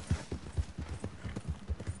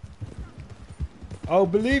 Oh,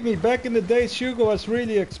 believe me, back in the day, sugar was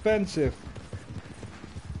really expensive.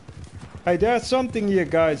 Hey, there's something here,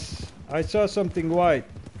 guys. I saw something white.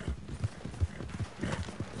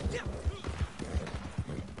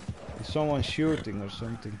 Someone shooting or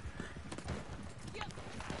something.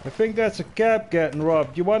 I think that's a cab getting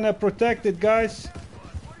robbed. You wanna protect it, guys?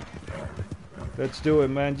 Let's do it,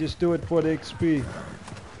 man. Just do it for the XP.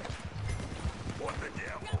 What the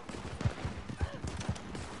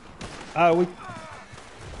devil? We...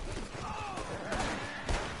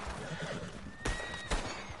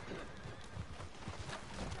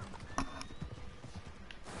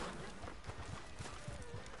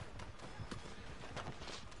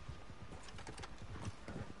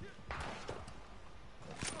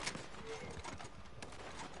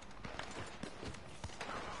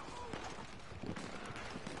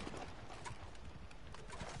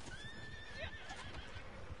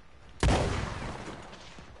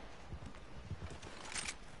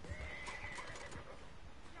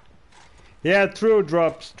 Yeah, true,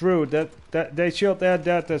 Drops, true. That they should add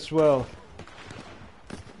that as well.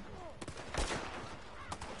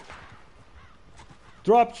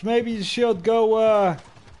 Drops, maybe you should go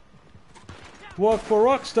work for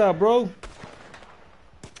Rockstar, bro.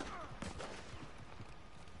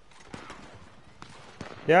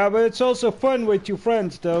 Yeah, but it's also fun with your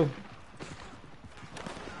friends, though.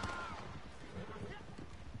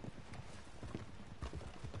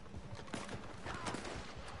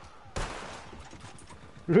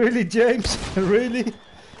 Really, James? Really?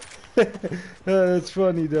 That's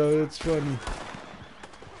funny, though. That's funny.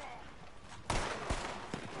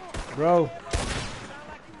 Bro.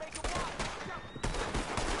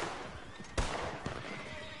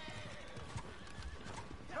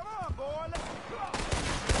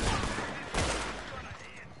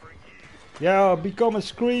 Yeah, I'll become a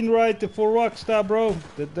screenwriter for Rockstar, bro.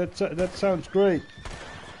 That sounds great.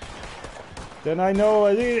 Then I know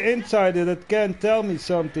an insider that can tell me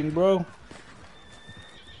something, bro.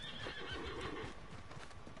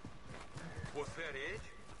 What's that,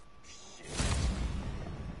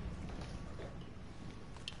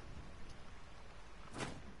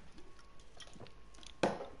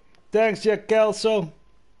 Edge? Thanks, Jack Kelso.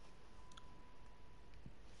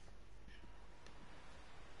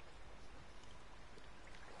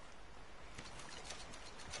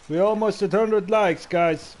 We're almost at 100 likes,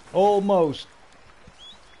 guys. Almost.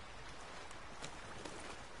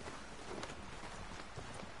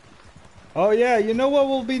 Oh yeah, you know what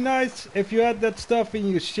will be nice? If you had that stuff in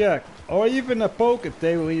your shack. Or even a poker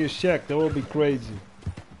table in your shack. That will be crazy.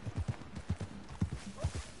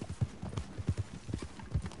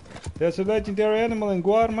 There's a legendary animal in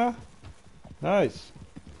Guarma. Nice.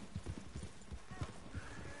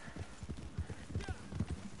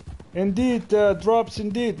 Indeed, drops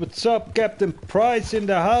indeed. What's up, Captain Price in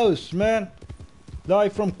the house, man?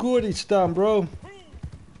 Live from Kurdistan, bro.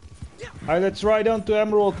 Alright, let's ride on to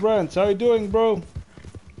Emerald Ranch. How you doing, bro?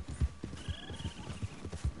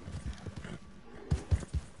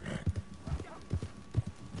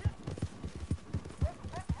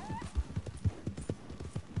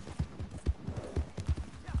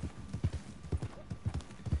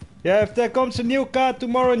 Yeah, if there comes a new car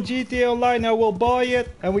tomorrow in GTA Online, I will buy it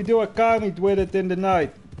and we do a car meet with it in the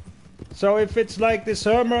night. So if it's like this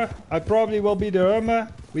Hummer, I probably will be the Hummer.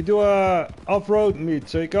 We do a off-road meet,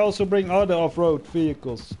 so you can also bring other off-road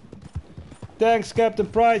vehicles. Thanks, Captain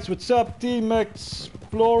Price. What's up, Team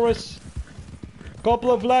Explorers?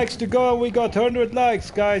 Couple of likes to go and we got 100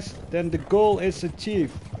 likes, guys. Then the goal is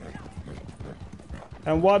achieved.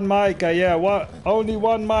 And one mic, yeah, only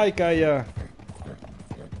one mic, yeah.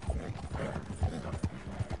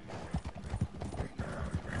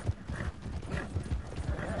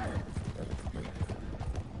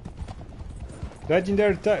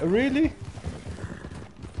 Legendary really?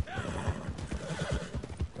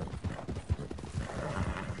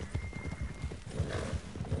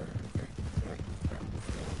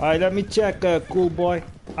 Alright, let me check, cool boy.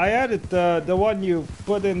 I added the one you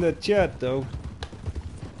put in the chat though.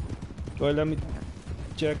 Well, let me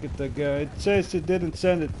check it again. It says it didn't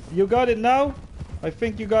send it. You got it now? I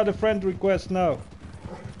think you got a friend request now.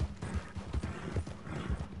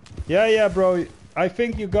 Yeah, bro. I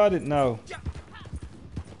think you got it now.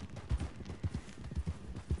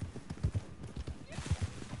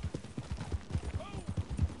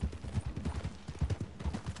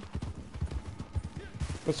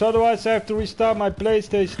 Because otherwise I have to restart my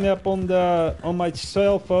PlayStation app on my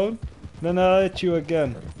cell phone. Then I'll hit you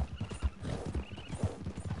again.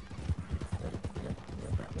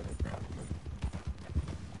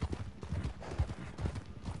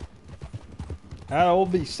 That will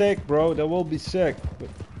be sick, bro. That will be sick. But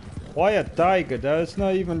why a tiger? There's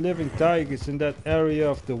not even living tigers in that area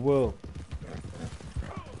of the world.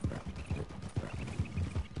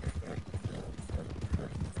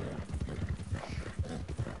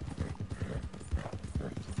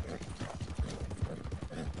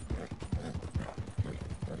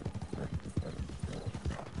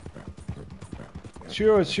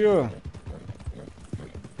 Sure.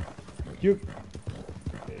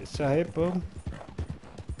 It's a hippo.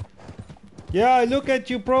 Yeah, I look at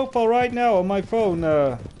your profile right now on my phone.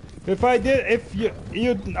 If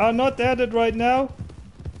you are not added right now,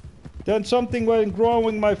 then something went wrong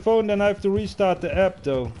with my phone. Then I have to restart the app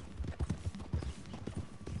though.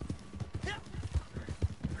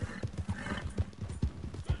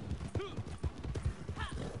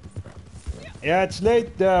 Yeah, it's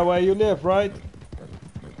late there where you live, right?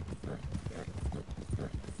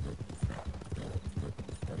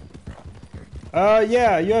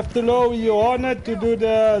 Yeah, you have to lower your honor to do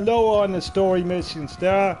the low honor story missions.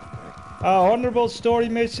 There are honorable story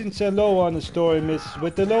missions and low honor story missions.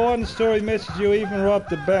 With the low honor story missions, you even rob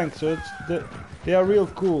the bank, so they are real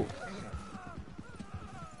cool.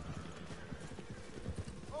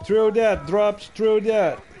 Through that, drops through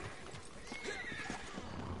that.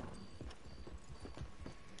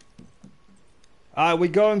 We're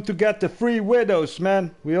going to get the 3 widows,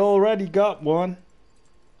 man. We already got one.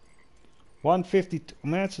 152.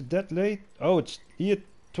 Man, it's that late? Oh, it's here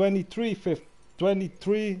 23.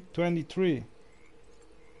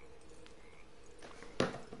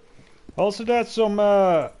 Also, there's some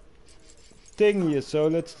thing here, so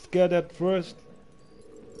let's get that first.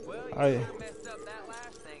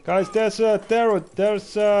 Guys, there's a tarot.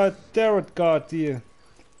 There's a tarot card here.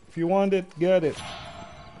 If you want it, get it.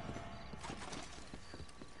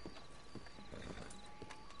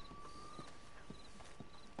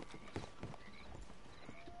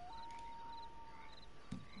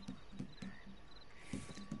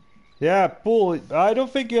 Yeah, pool. I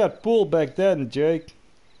don't think you had pool back then, Jake.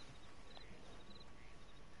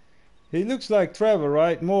 He looks like Trevor,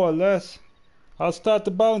 right? More or less. I'll start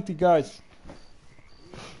the bounty, guys.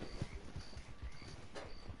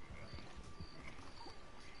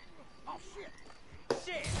 Oh shit!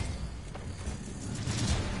 Shit!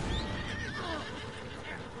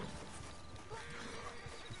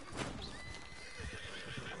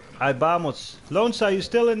 Alright, vamos. Lones, are you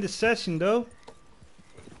still in this session though?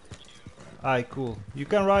 Alright, cool. You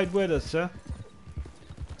can ride with us, huh?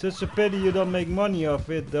 Just a pity you don't make money off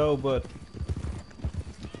it though, but...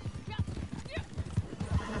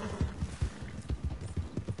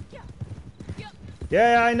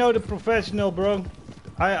 Yeah, I know the professional, bro.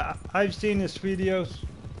 I've seen his videos.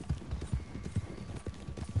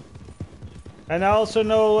 And I also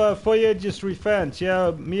know Voyager's Revenge. Yeah,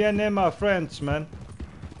 me and him are friends, man.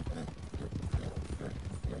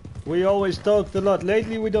 We always talked a lot.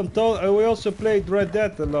 Lately we don't talk. We also played Red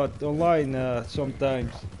Dead a lot online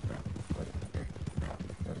sometimes.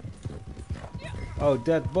 Oh,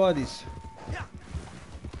 dead bodies.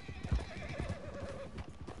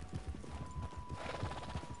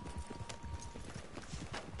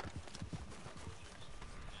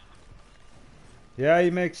 Yeah,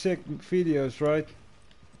 he makes sick videos, right?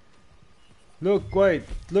 Look, wait.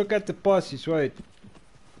 Look at the posses, wait.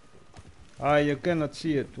 Ah, you cannot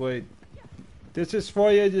see it, wait. This is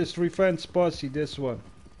Voyager's Revenge posse, this one.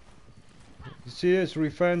 You see his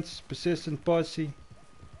Revenge, persistent posse.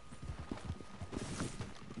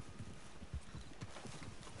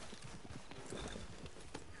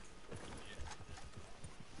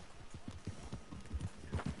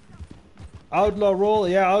 Outlaw roll,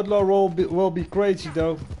 yeah, outlaw roll will be crazy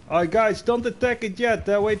though. Alright guys, don't attack it yet,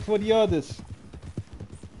 wait for the others.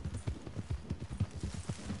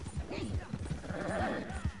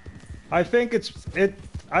 I think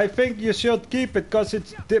I think you should keep it because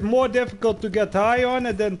it's more difficult to get high on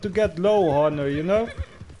it than to get low honor, you know?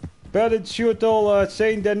 Better shoot all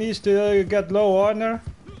Saint Denis till you get low honor.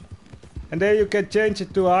 And then you can change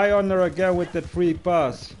it to high honor again with that free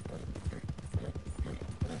pass.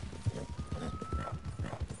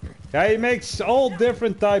 Yeah, he makes all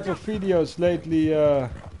different type of videos lately,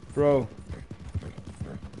 bro.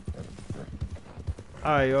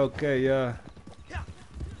 Aye, okay, yeah.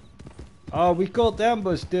 Oh, we called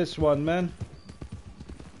ambush this one, man.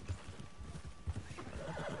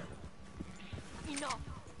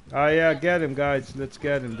 Ah, yeah, get him, guys. Let's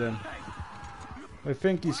get him then. I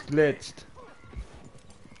think he's glitched.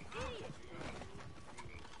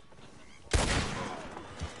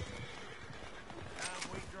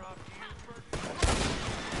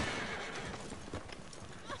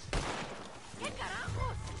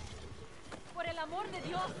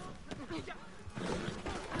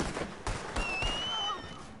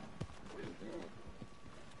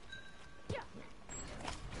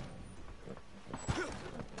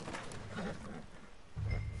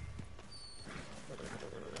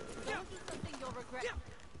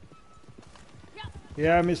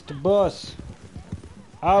 Yeah, Mr. Boss.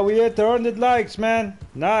 Ah, we hit 100 likes, man.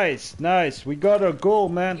 Nice, nice. We got our goal,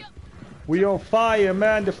 man. We on fire,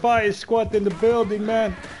 man. The fire squad in the building,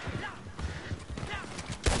 man.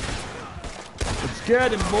 Let's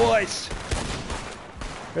get him, boys.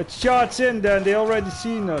 Let's charge in then. They already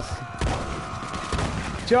seen us.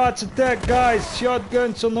 Charge attack, guys.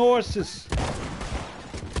 Shotguns on horses.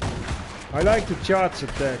 I like the charge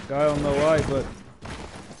attack. I don't know why, but...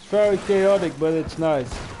 very chaotic, but it's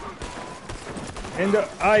nice. And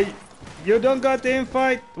you don't got the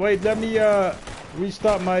invite? Wait, let me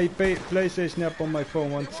restart my PlayStation app on my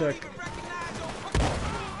phone. 1 sec.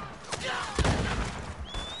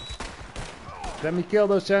 Let me kill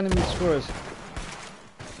those enemies first.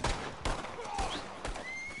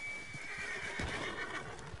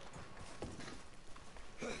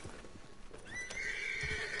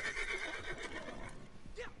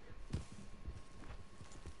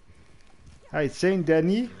 Hi, Saint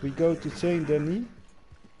Denis. We go to Saint Denis.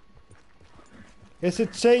 Is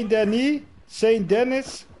it Saint Denis, Saint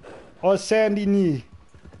Denis, or Saint Denis?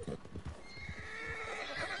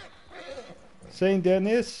 Saint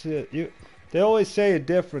Denis. They always say it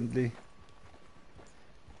differently.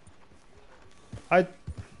 I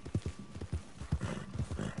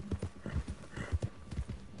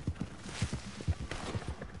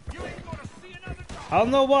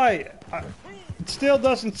don't know why. It still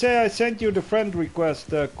doesn't say I sent you the friend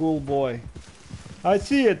request, cool boy. I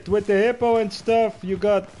see it with the hippo and stuff. You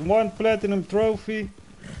got 1 platinum trophy.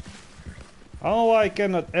 I don't know why I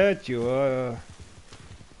cannot add you.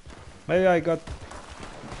 Maybe I got...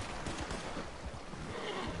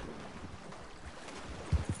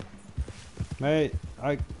 Mate,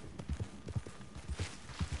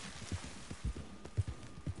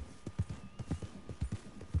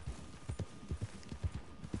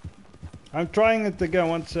 I'm trying it again,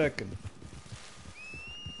 1 second.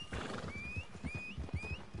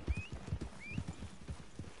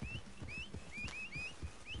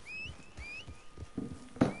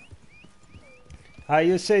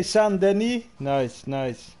 You say Saint Denis? Nice,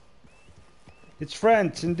 nice. It's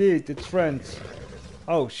French, indeed, it's French.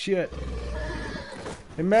 Oh shit.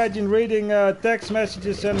 Imagine reading text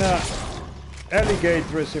messages and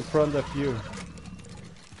alligator is in front of you.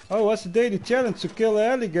 Oh, what's the daily challenge? To kill an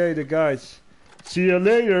alligator, guys. See you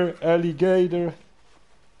later, alligator.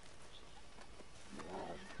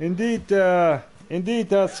 Indeed, indeed,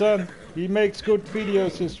 son. He makes good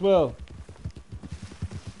videos as well.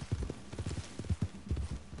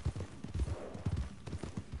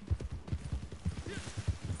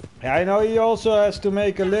 I know he also has to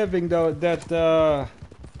make a living though, that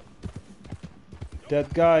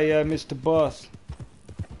guy, Mr. Boss.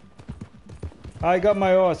 I got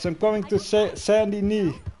my horse. I'm coming to Sandy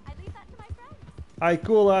Knee. Aye,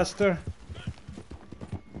 cool, Aster.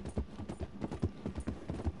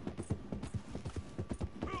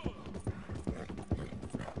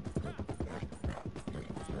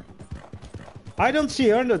 I don't see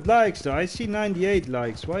 100 likes though. I see 98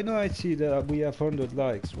 likes. Why don't I see that we have 100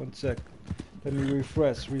 likes? 1 sec. Let me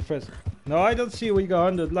refresh. No, I don't see we got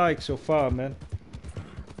 100 likes so far, man.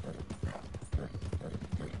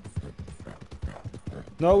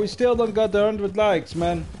 No, we still don't got the 100 likes,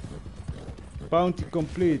 man. Bounty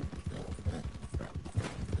complete.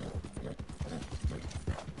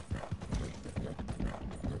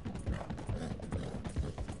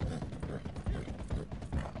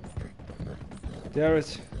 There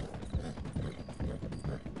is.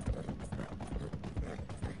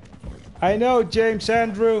 I know, James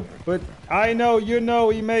Andrew, but I know, you know,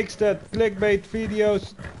 he makes that clickbait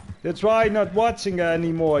videos. That's why I'm not watching it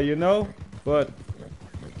anymore, you know? But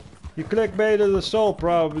he clickbaited us all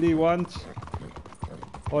probably once,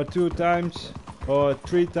 or 2 times, or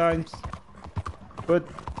 3 times. But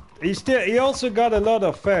he also got a lot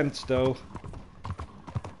of fans though.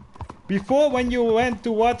 Before, when you went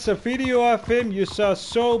to watch a video of him, you saw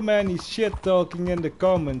so many shit talking in the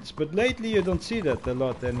comments, but lately you don't see that a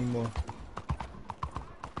lot anymore.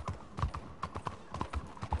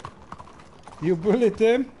 You bullied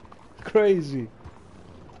him? Crazy.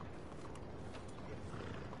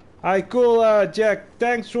 Hi, cool, Jack.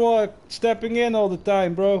 Thanks for stepping in all the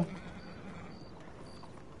time, bro.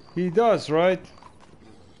 He does, right?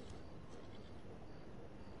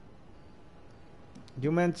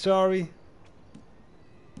 You meant sorry?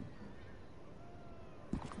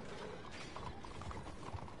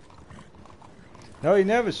 No, he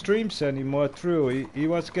never streams anymore, true. He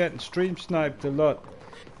was getting stream sniped a lot.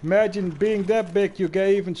 Imagine being that big, you get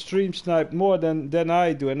even stream sniped more than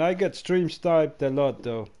I do. And I get stream sniped a lot,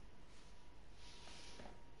 though.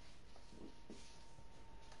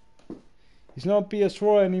 He's not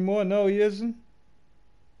PS4 anymore. No, he isn't.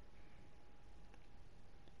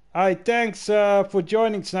 Hi, thanks for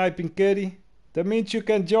joining, Sniping Kitty. That means you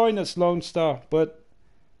can join us, Lone Star, but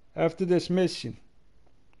after this mission.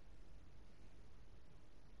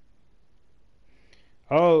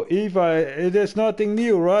 Oh, Eva, it is nothing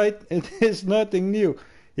new, right? It is nothing new.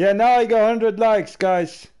 Yeah, now I got 100 likes,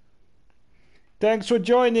 guys. Thanks for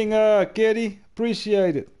joining, Kitty.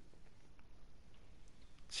 Appreciate it.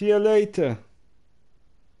 See you later.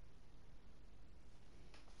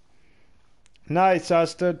 Nice,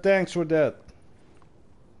 Aster. Thanks for that.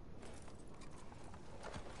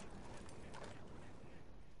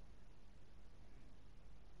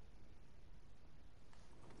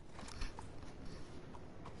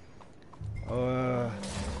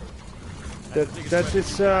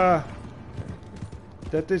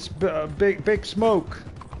 That is big smoke.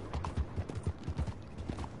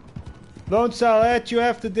 Lone Star, I'll add you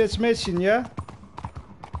after this mission, yeah?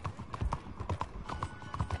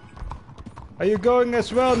 Are you going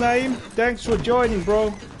as well, Naeem? Thanks for joining,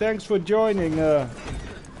 bro. Thanks for joining.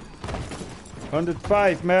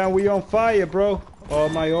 105, man. We on fire, bro. Oh,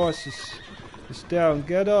 my horse is down.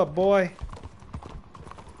 Get up, boy.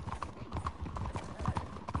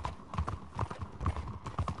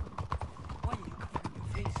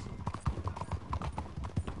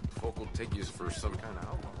 Folk will take you for some kind of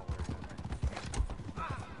alcohol.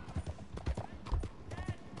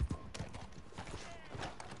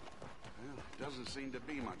 Doesn't seem to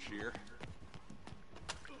be much here.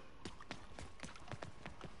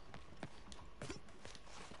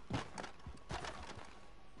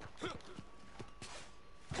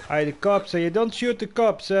 Aye, the cops. You don't shoot the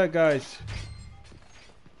cops, guys.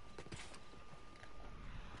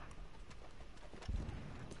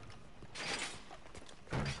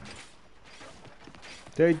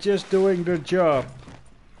 They're just doing their job.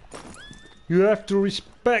 You have to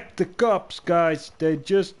respect the cops, guys. They're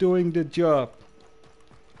just doing the job.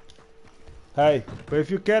 Hey, but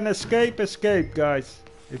if you can escape, escape, guys.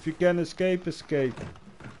 If you can escape, escape.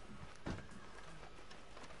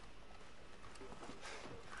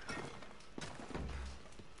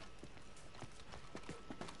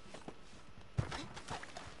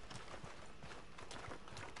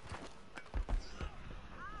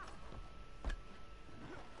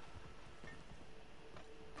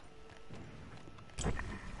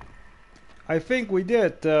 I think we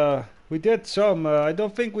did some, I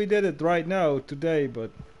don't think we did it right now, today,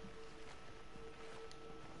 but...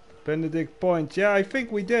 Benedict Point, yeah, I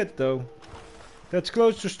think we did, though. That's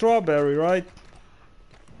close to Strawberry, right?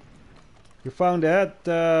 You found the head,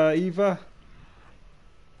 Eva?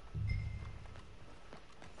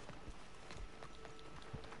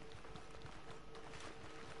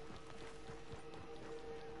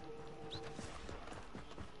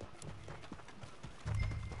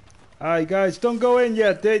 Alright guys, don't go in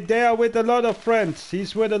yet. They are with a lot of friends.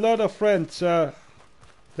 He's with a lot of friends.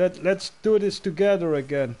 Let's do this together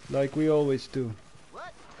again, like we always do.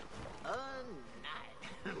 What a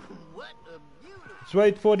night. What a beautiful... Let's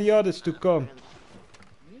wait for the others to come.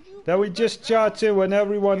 Then we just charge in when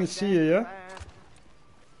everyone is here, yeah?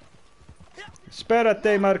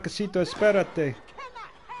 Espérate, Marquesito, espérate.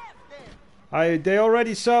 They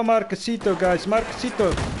already saw Marquesito, guys.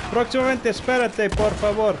 Marquesito, próximamente espérate, por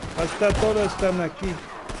favor. Hasta todos están aquí.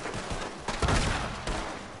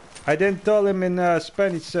 I didn't tell him in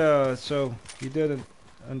Spanish, so he didn't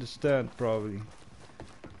understand, probably.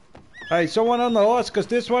 Hey, someone on the horse, because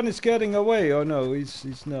this one is getting away. Oh no,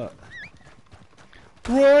 he's not.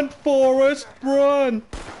 Run, Forrest, run!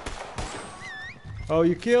 Oh,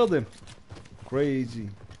 you killed him. Crazy.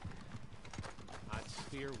 I'd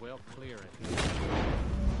steer well clear it.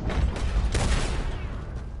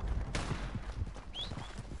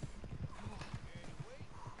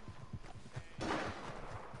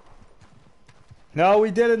 No,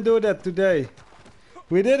 we didn't do that today.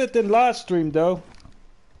 We did it in last stream, though.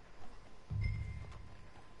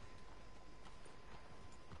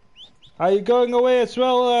 Are you going away as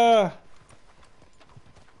well,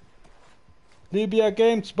 Libya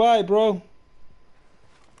Games? Bye, bro.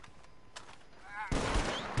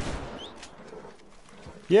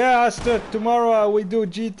 Yeah, Asta, tomorrow we do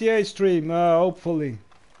GTA stream, hopefully.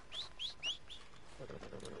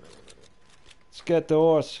 Let's get the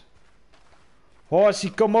horse. Horsey,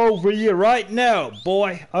 come over here right now,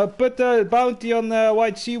 boy. I put the bounty on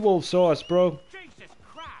White Seawolf's horse, bro.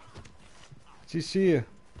 She's here.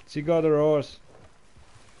 She got her horse.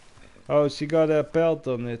 Oh, she got a pelt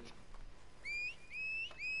on it.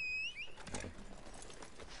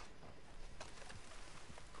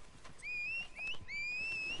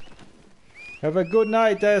 Have a good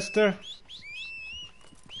night, Esther.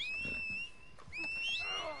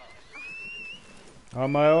 Oh,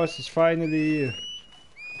 my horse is finally here.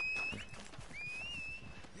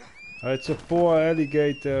 Oh, it's a poor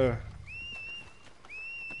alligator.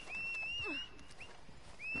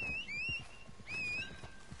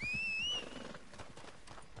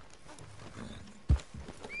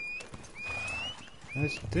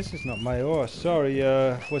 This is not my horse. Sorry,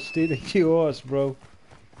 for stealing your horse, bro.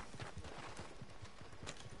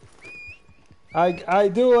 I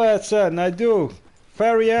do, son. I do.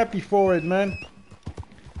 Very happy for it, man.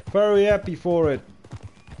 Very happy for it.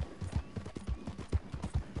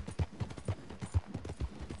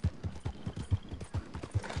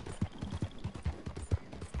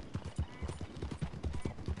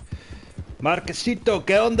 Marquesito,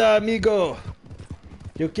 ¿qué onda, amigo?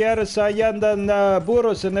 Yo quiero que ahí andan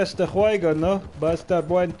burros en este juego, ¿no? Va a estar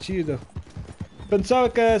buen chido.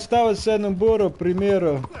 Pensaba que estabas en un burro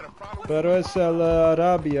primero, pero es el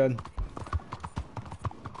Arabian.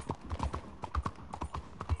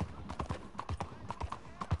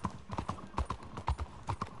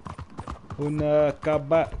 Un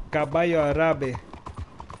caballo árabe.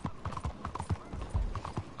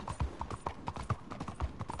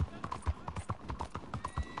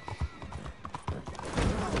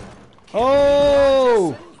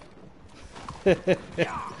 Oh! That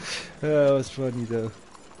was funny though.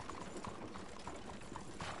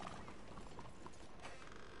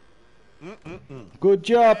 Good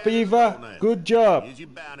job, Eva. Good job. Here's your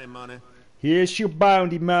bounty money. Here's your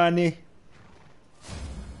bounty money.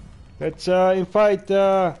 Let's invite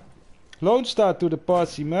Lone Star to the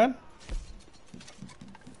posse, man.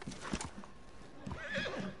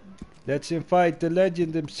 Let's invite the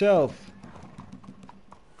legend himself.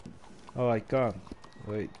 Oh, I can't.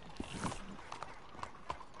 Wait.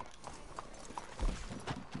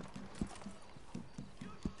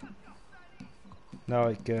 Now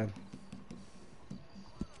I can.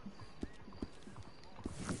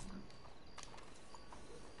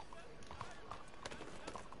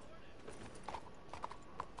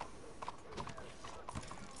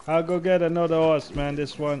 I'll go get another horse, man.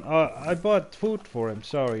 This one. I bought food for him.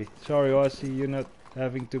 Sorry. Sorry, Aussie. You're not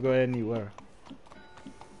having to go anywhere.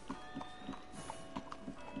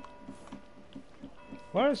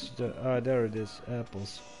 Where's the... Ah, there it is.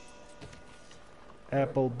 Apples.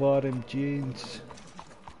 Apple bottom jeans.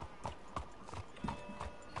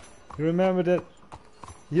 You remember that?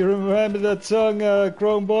 You remember that song,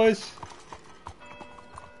 Chrome Boys?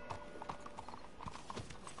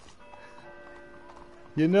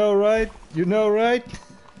 You know, right? You know, right?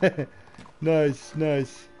 Nice,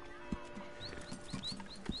 nice.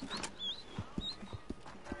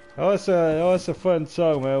 That was a fun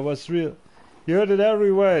song, man. It was real. You heard it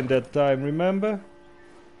everywhere in that time, remember?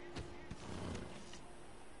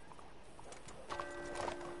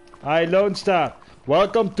 Hi, Lone Star.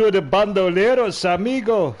 Welcome to the Bandoleros,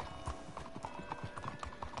 amigo.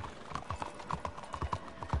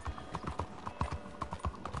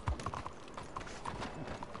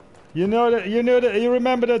 You you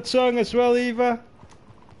remember that song as well, Eva?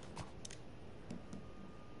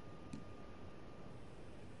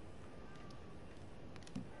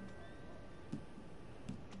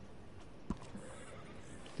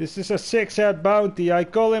 This is a 6-head bounty. I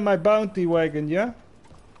call him my bounty wagon, yeah?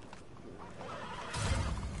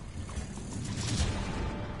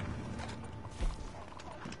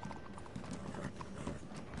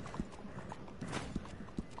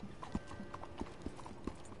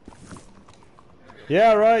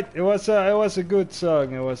 Yeah, right. It was a good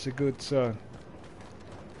song. It was a good song.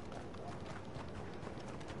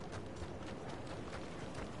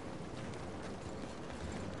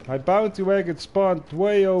 My bounty wagon spawned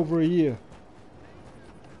way over here.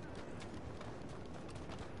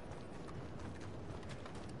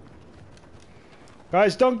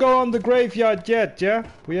 Guys, don't go on the graveyard yet, yeah?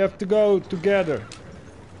 We have to go together.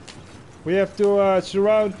 We have to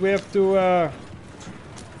surround, we have to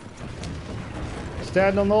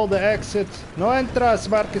stand on all the exits. No entras,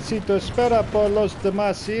 Marquesito. Espera por los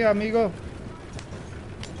demás, ¿sí, amigo?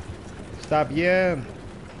 Está bien.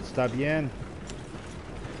 Está bien.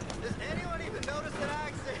 Does anyone even notice that I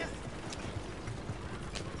exist?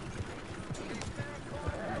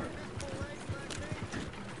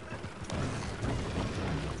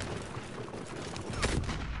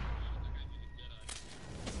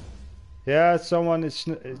 Yeah,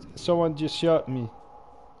 someone just shot me.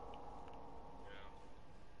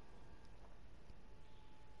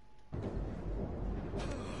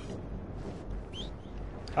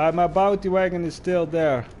 My bounty wagon is still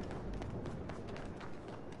there.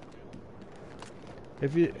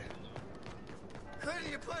 If you... Couldn't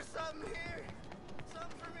you put something here? Something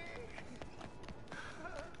for me?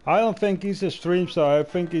 I don't think he's a stream star. I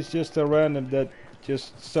think he's just a random that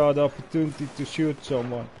just saw the opportunity to shoot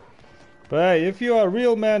someone. But hey, if you are a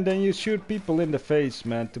real man, then you shoot people in the face,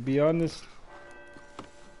 man, to be honest.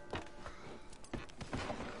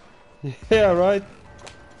 Yeah, right?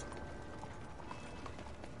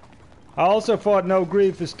 I also fought no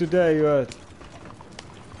grievous today,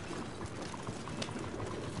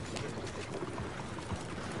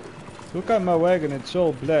 look at my wagon, it's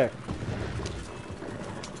all black.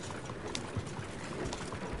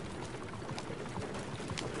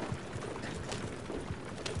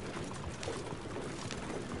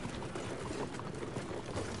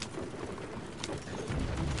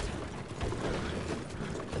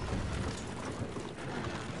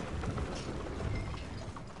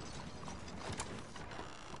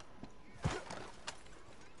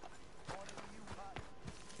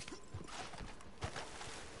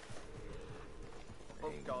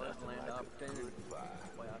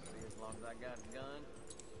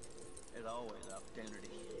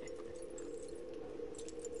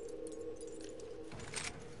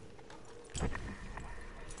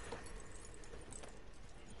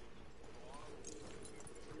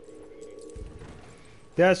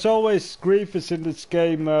 There's always grievous in this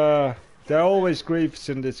game. There are always grievous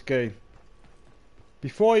in this game.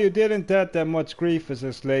 Before you didn't have that much grievous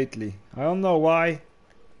as lately. I don't know why.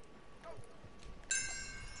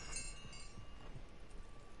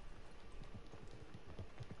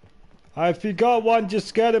 If you got one,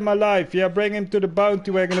 just get him alive. Yeah, bring him to the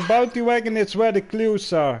bounty wagon. The bounty wagon is where the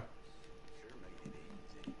clues are.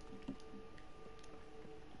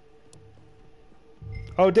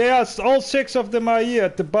 Oh, they are, all 6 of them are here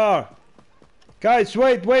at the bar. Guys,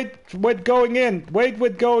 wait with going in. Wait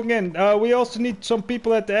with going in. We also need some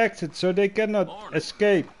people at the exit so they cannot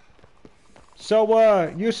escape.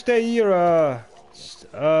 So, you stay here,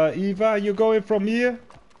 Eva, you going from here?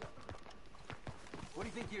 What do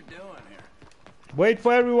you think you're doing here? Wait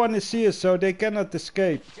for everyone to see us so they cannot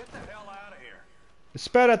escape. Get the hell out of here.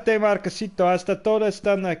 Espérate, Marquesito, hasta todos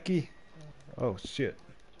están aquí. Oh, shit.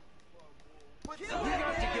 You got to get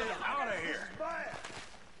out of here.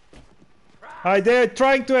 Hi, they're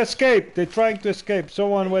trying to escape. They're trying to escape.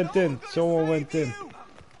 Someone went in. Someone went in.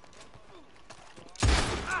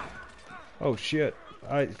 Oh, shit.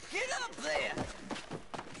 Get up there!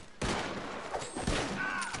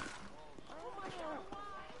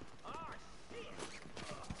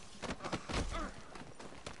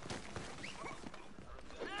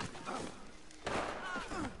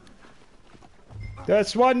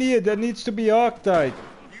 There's one here that needs to be hogtied.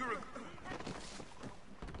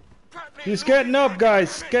 He's getting up,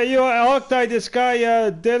 guys. Can you hogtie this guy,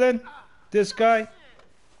 Dylan? This guy?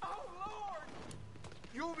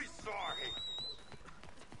 You'll be sorry.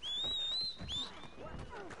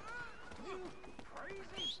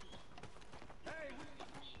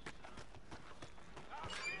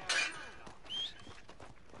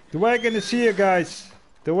 The wagon is here, guys.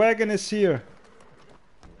 The wagon is here.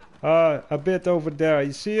 A bit over there.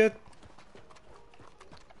 You see it?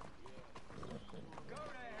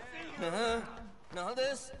 Know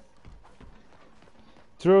this?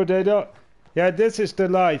 True, they don't. Yeah, this is the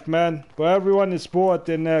life, man. Where everyone is bored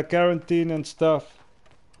in quarantine and stuff.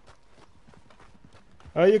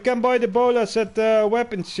 You can buy the bolas at the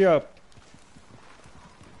weapon shop.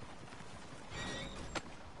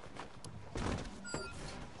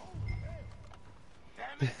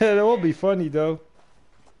 That will be funny though.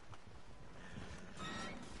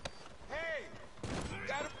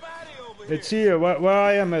 It's here, where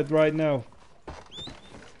I am at right now.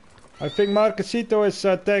 I think Marquesito is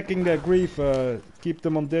taking their grief, keep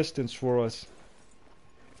them on distance for us.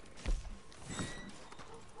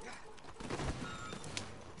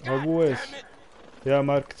 Oh, who is? Yeah,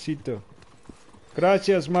 Marquesito.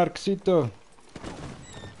 Gracias, Marquesito.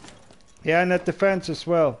 Yeah, and at the fence as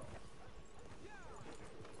well.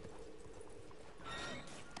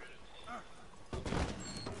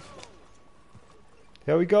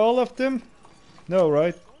 Yeah, we got all of them? No,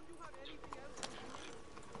 right?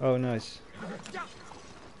 Oh, nice.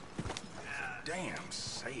 Damn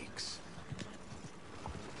sakes.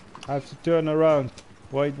 I have to turn around.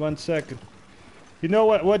 Wait 1 second. You know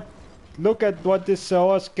what? Look at what this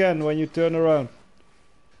horse can when you turn around.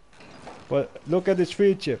 Look at this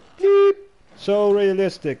feature. Bleep! So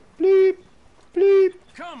realistic. Bleep! Bleep!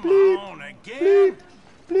 Come bleep, on again. Bleep!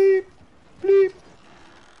 Bleep! Bleep!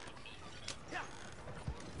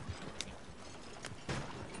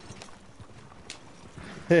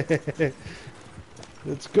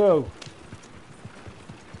 Let's go.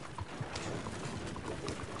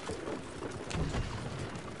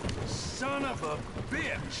 Son of a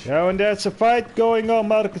bitch. Yeah, when there's a fight going on,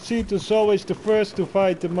 Marquesito's always the first to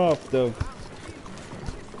fight them off, though.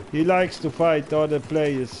 He likes to fight other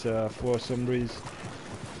players for some reason.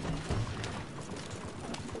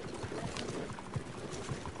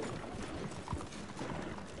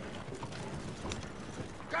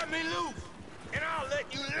 Cut me loose, and I'll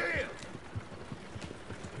let you live.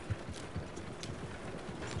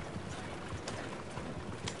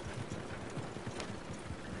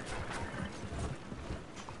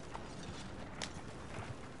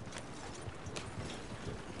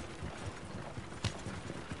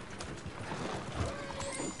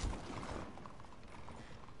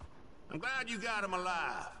 I'm glad you got him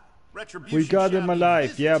alive. Retribution We got him shall be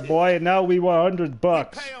alive, yeah, visited. boy. And now we want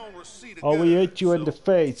 $100. Pay on receipt of Or we goods, hit you in the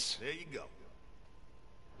face. There you go.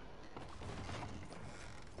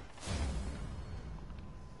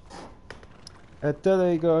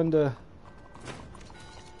 There you go in the...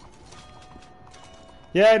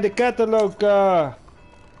 Yeah, in the catalog,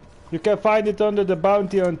 you can find it under the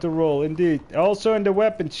bounty hunter role, indeed. Also in the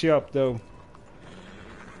weapon shop, though.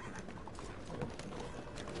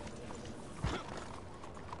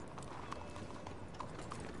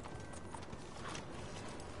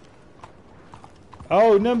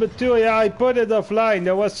 Oh, number 2, yeah, I put it offline.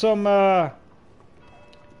 There was some, I'm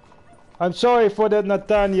sorry for that,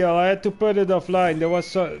 Nathaniel. I had to put it offline.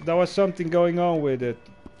 There was something going on with it.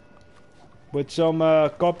 With some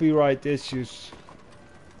copyright issues.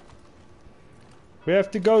 We have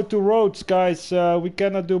to go to Rhodes, guys. We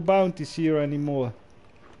cannot do bounties here anymore.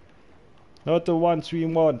 Not the ones we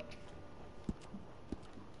want.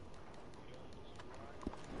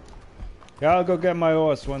 Yeah, I'll go get my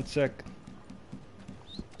horse. 1 second.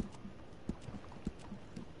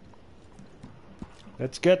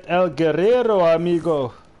 Let's get El Guerrero,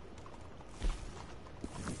 amigo.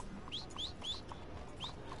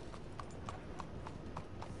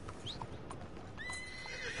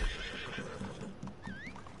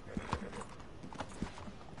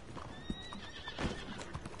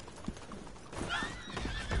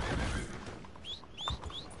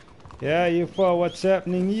 Yeah, you for what's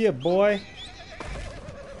happening here, boy?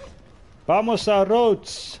 Vamos a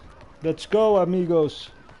roads. Let's go, amigos.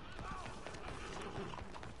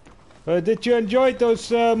 Did you enjoy those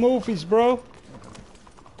movies, bro?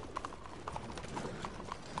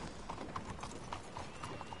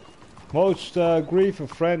 Most griefer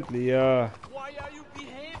friendly. Why are you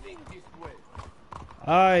behaving this way?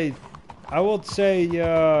 I would say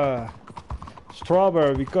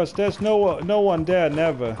strawberry because there's no one there,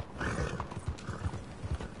 never.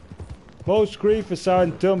 Most griefers are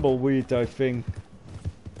in Tumbleweed, I think.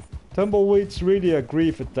 Tumbleweed's really a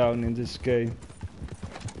griefer town in this game.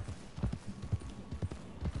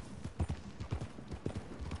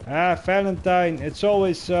 Valentine, it's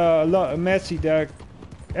always a lot messy there.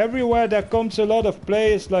 Everywhere there comes a lot of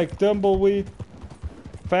players like Tumbleweed,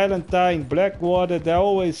 Valentine, Blackwater, there are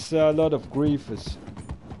always a lot of griefers.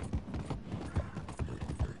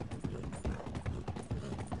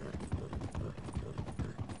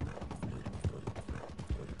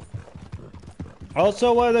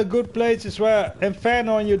 Also one of the good places where in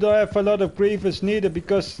Fanon you don't have a lot of griefers neither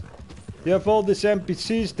because you have all these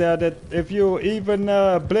NPCs there that if you even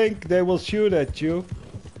blink they will shoot at you.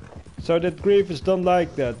 So that griefers don't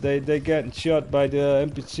like that. They get shot by the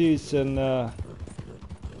NPCs and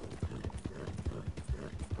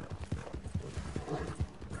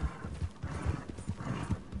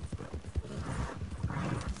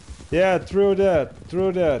yeah, true that,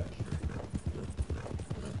 true that.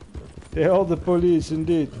 They're all the police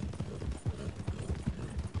indeed.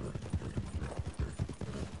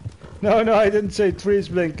 No, I didn't say trees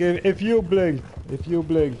blink. If you blink.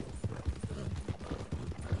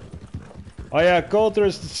 Oh yeah, Coulter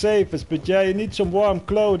is the safest, but yeah, you need some warm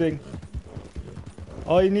clothing.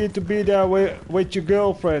 Or you need to be there with your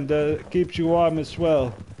girlfriend that keeps you warm as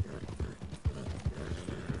well.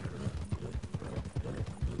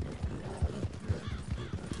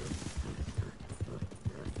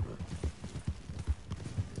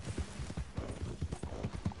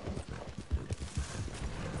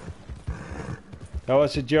 That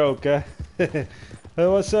was a joke, eh? It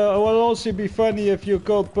will also be funny if you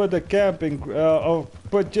could put a camping or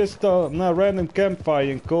put just a random campfire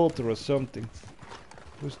in Coulter or something.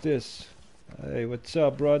 Who's this? Hey, what's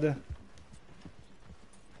up, brother?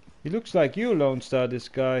 He looks like you, Lone Star, this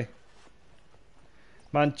guy.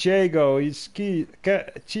 Manchego, he's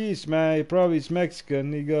cheese, man. He probably is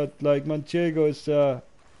Mexican. He got like Manchego is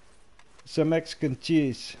a Mexican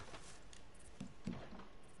cheese.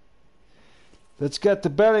 Let's get to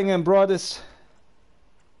Bellingham, brothers.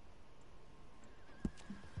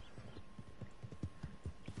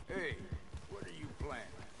 Hey, what are you planning?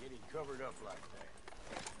 Getting covered up like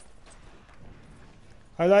that?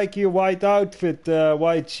 I like your white outfit,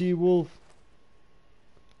 white she-wolf.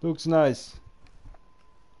 Looks nice.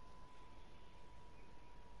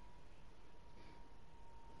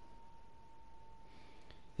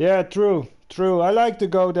 Yeah, true. I like to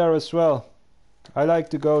go there as well.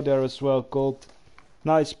 Colt.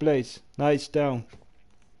 Nice place, nice town.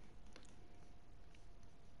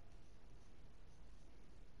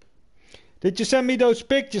 Did you send me those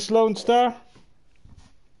pictures, Lone Star?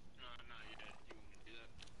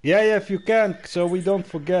 Yeah, if you can, so we don't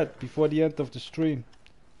forget before the end of the stream.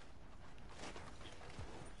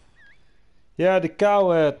 Yeah, the cow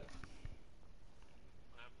head.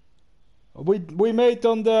 We made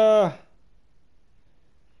on the...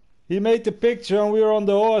 He made the picture and we were on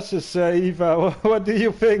the horses, Eva. What do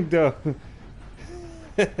you think, though?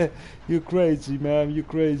 You crazy, man. You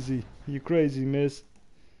crazy, miss.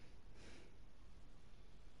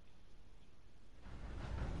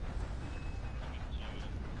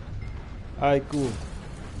 Alright, cool.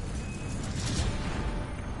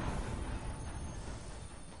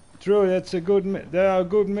 True, that's a good. There are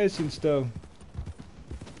good missions, though.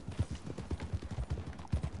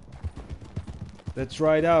 Let's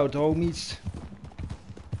ride out, homies.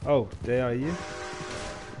 Oh, they are here.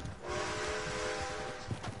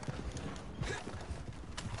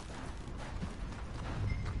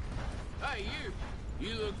 Hey,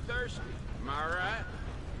 you look thirsty. Am I right?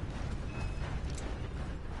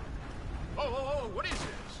 Oh, what is this?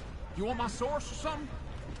 You want my source or something?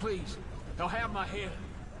 Please, they'll have my head.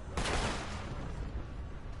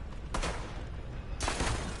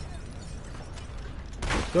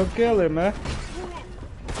 Don't kill him, eh?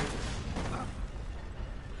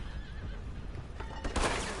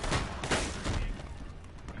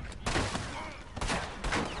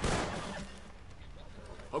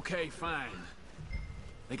 Okay, fine.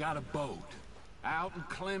 They got a boat out in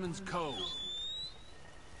Clemens Cove.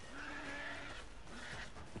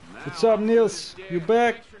 What's up, Niels? You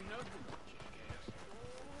back?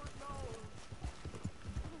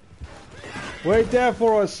 Wait there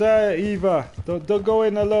for us, Eva. Don't go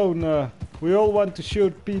in alone. We all want to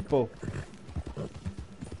shoot people.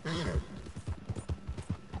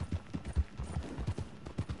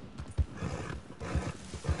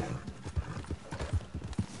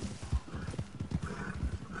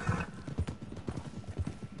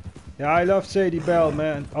 Yeah, I love Sadie Bell,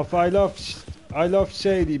 man. I love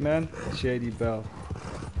Sadie, man. Sadie Bell.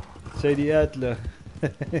 Sadie Adler.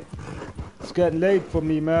 It's getting late for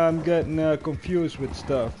me, man. I'm getting confused with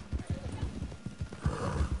stuff.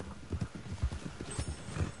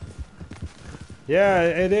 Yeah,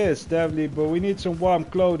 it is, definitely, but we need some warm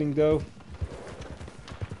clothing, though.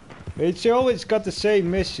 It's always got the same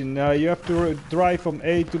mission. You have to drive from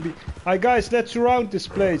A to B. Alright, guys, let's surround this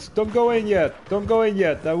place. Don't go in yet. Don't go in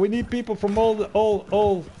yet. We need people from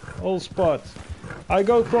all spots. I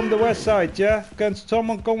go from the west side, yeah? Can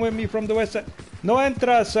someone come with me from the west side? No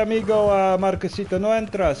entras, amigo Marquesito. No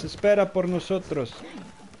entras. Espera por nosotros.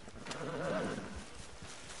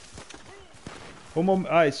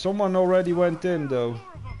 Someone already went in, though.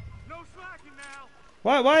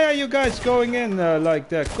 Why are you guys going in like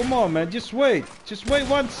that? Come on, man. Just wait. Just wait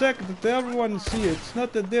 1 second until everyone see it. It's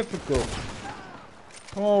not that difficult.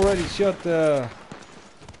 I'm already shot.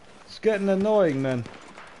 It's getting annoying, man.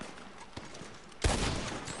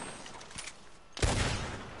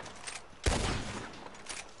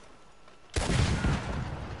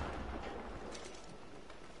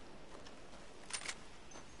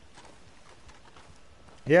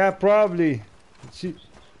 Yeah, probably.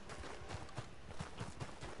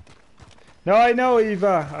 No, I know,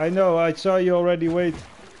 Eva. I know. I saw you already. Wait.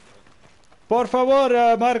 Por favor,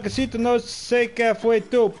 Marquesito, no sé qué fue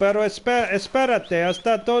tú, pero espérate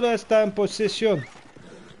hasta todo está en posición.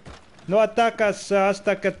 No atacas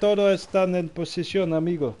hasta que todo está en posición,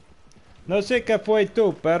 amigo. No sé qué fue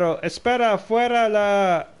tú, pero espera afuera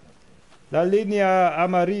la línea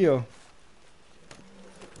amarillo.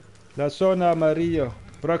 La zona amarillo,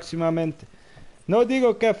 próximamente. No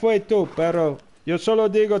digo que fue tú, pero yo solo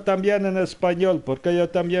digo también en español, porque yo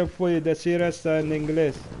también fui a decir esto en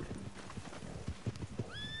inglés.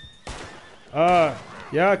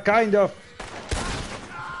 Yeah, kind of.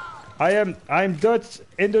 I'm Dutch,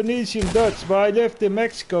 Indonesian Dutch, but I lived in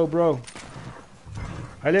Mexico, bro.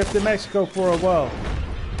 I lived in Mexico for a while.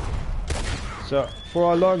 So,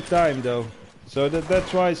 for a long time, though. So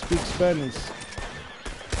that's why I speak Spanish.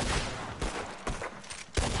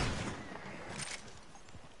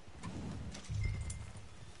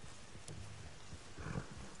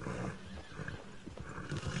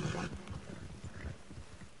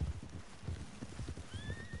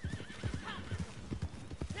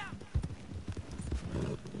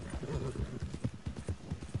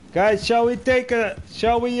 Guys, shall we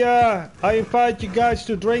I invite you guys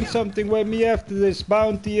to drink something with me after this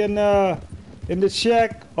bounty in the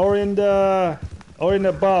shack or in the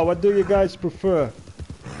bar. What do you guys prefer?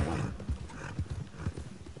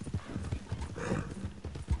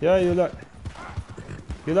 Yeah, you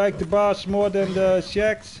like the bars more than the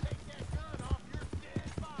shacks?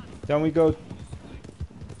 Then we go.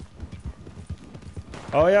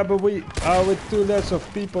 Oh yeah, but we are with too less of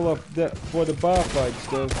people for the bar fights,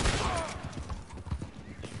 though.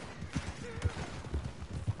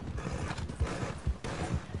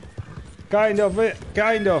 Kind of.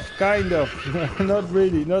 Not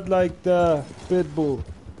really, not like the Pitbull.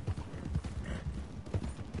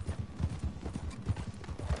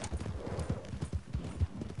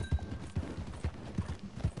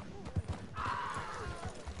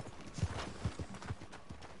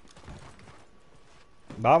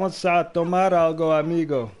 Vamos a tomar algo,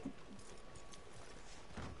 amigo.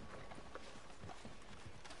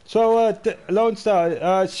 So, Lone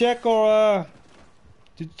Star, shack or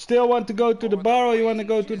do you still want to go to the bar or you want to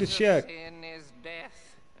go to the shack? Sin is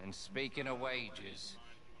death, and speaking of wages.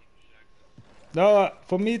 No,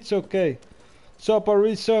 for me it's okay. So,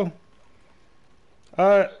 Pariso,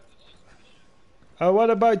 what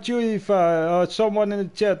about you, Eva, or someone in the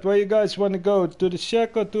chat? Where you guys want to go? To the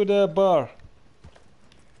shack or to the bar?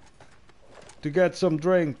 To get some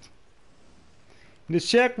drink. In the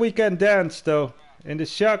shack we can dance, though. In the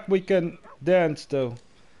shack we can dance, though.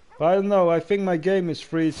 But I don't know, I think my game is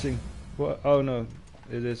freezing. Oh no,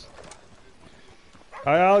 it is.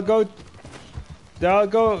 I'll go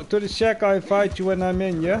to the shack. I invite you when I'm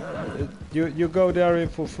in, yeah? You go there in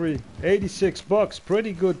for free. 86 bucks,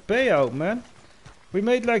 pretty good payout, man. We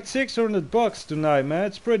made like 600 bucks tonight, man.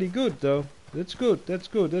 It's pretty good, though. That's good, that's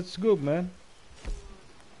good, man.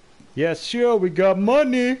 Yes, sure, we got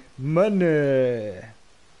money. Money.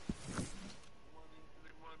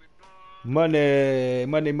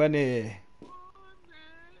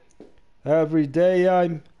 Every day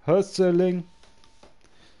I'm hustling.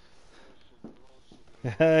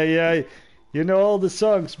 Yeah, you know all the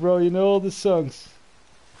songs, bro. You know all the songs.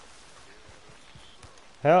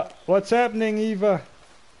 What's happening, Eva?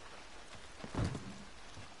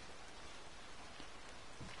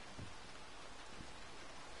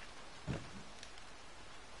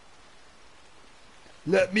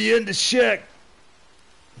 Let me in the shack.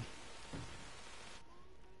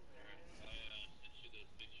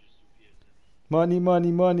 Money,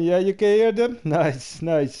 money, money. Yeah, you can hear them? Nice,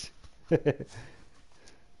 nice.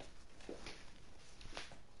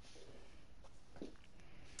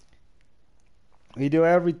 We do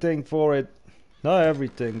everything for it. Not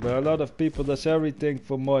everything, but a lot of people does everything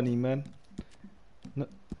for money, man.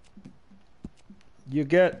 You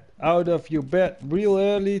get out of your bed real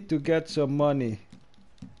early to get some money.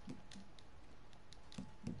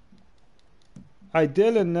 Hi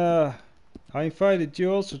Dylan, I invited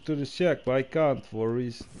you also to the shack, but I can't for a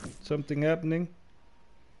reason. Something happening?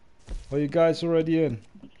 Are you guys already in?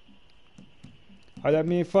 Let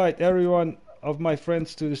me invite everyone of my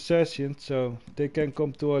friends to the session so they can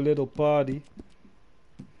come to a little party.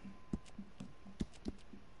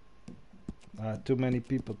 Too many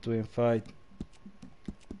people to invite.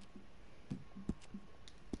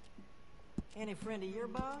 Any friend of your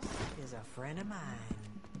boss is a friend of mine.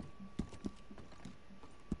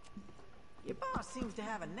 Your boss seems to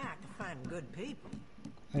have a knack to finding good people.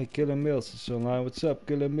 Hey, Killer Mills is online. What's up,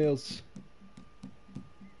 Killer Mills?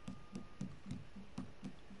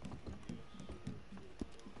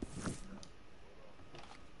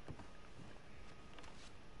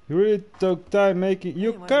 You really took time making...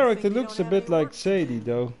 Your character looks a bit like Sadie,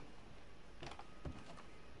 though.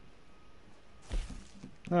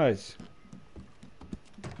 Nice.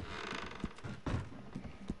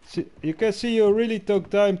 See, you can see you really took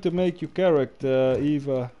time to make your character,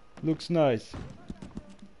 Eva. Looks nice.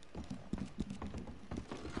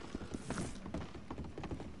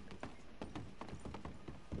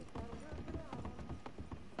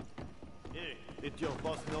 Hey, did your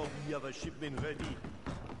boss know we have a shipment ready?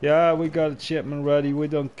 Yeah, we got a shipment ready. We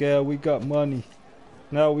don't care. We got money.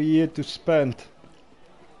 Now we're here to spend.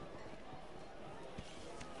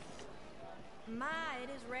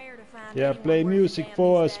 Yeah, play music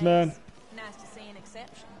for us, man. Nice to see an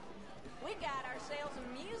exception. We got ourselves a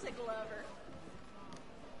music lover.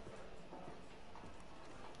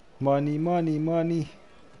 Money, money, money.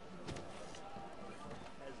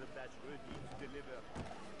 Has a batch ready to deliver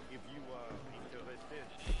if you are interested.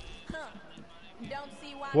 Don't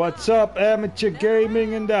see why. What's up, amateur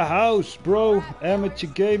gaming in the house, bro? Amateur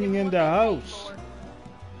gaming in the house.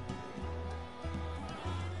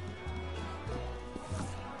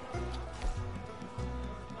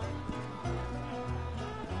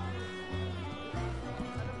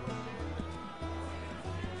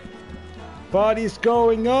 Party's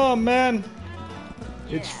going on, man.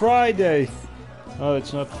 It's Friday. Oh,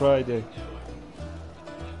 it's not Friday.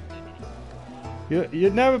 You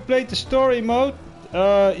never played the story mode,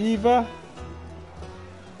 Eva?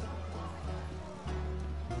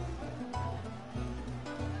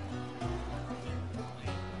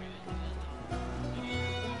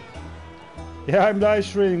 Yeah, I'm live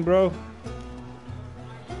streaming, bro.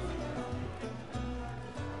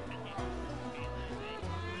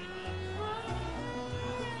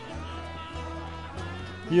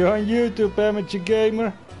 You're on YouTube, amateur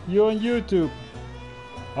gamer. You're on YouTube.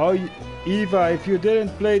 Oh, Eva, if you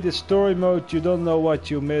didn't play the story mode, you don't know what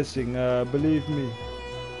you're missing. Believe me.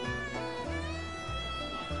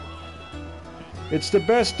 It's the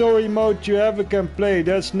best story mode you ever can play.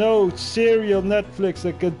 There's no serial Netflix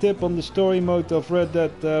that can tip on the story mode of Red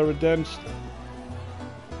Dead Redemption.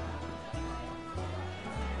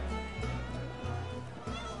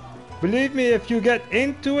 Believe me, if you get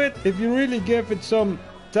into it, if you really give it some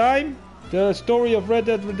time, the story of Red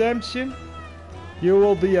Dead Redemption, you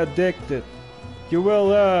will be addicted. You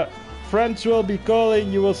will, friends will be calling,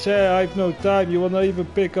 you will say, I have no time, you will not even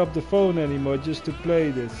pick up the phone anymore just to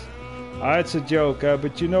play this. It's a joke,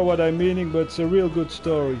 but you know what I'm meaning, but it's a real good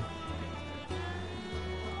story.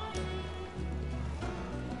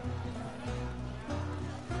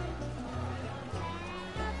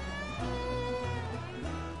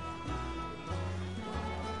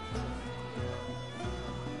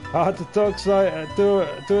 To talk like, to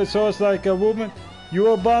his horse like a woman. You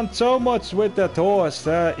will bond so much with that horse,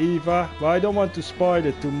 Eva, but I don't want to spoil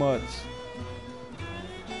it too much.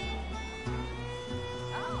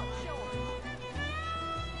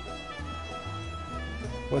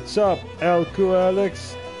 What's up, LQ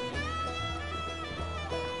Alex?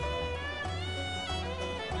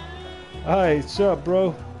 Hi, what's up,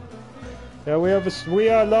 bro? Yeah, we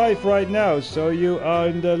are live right now, so you are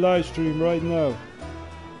in the live stream right now.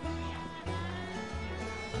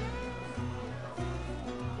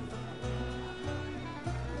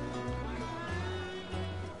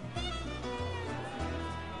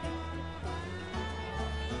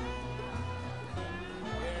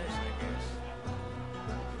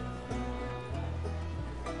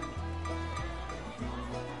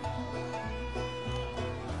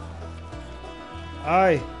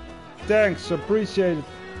 Aye, thanks, appreciate it.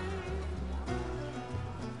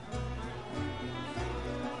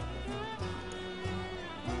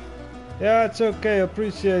 Yeah, it's okay,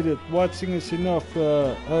 appreciate it. Watching is enough,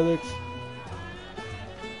 Alex.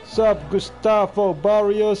 Sup, Gustavo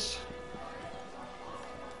Barrios.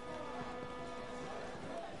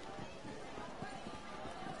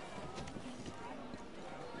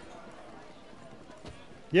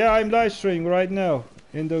 Yeah, I'm live streaming right now,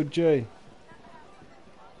 Indo-J.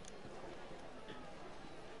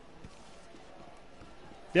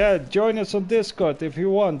 Yeah, join us on Discord if you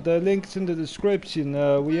want. The link's in the description.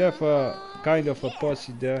 We have a kind of a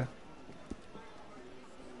posse there.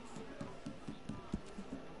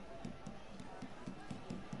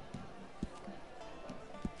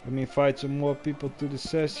 Let me invite some more people to the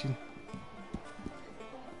session.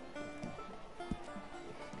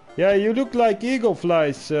 Yeah, you look like eagle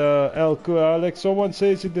flies, Elko, Alex. Someone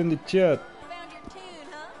says it in the chat. Found your tune,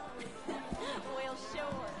 huh? Well, sure.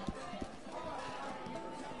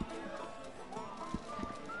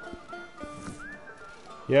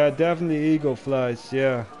 Yeah, definitely eagle flies,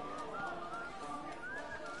 yeah.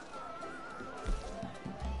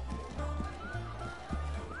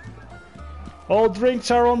 All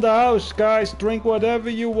drinks are on the house, guys. Drink whatever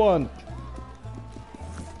you want.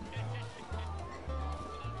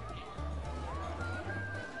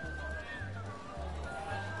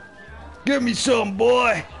 Give me some,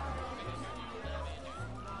 boy.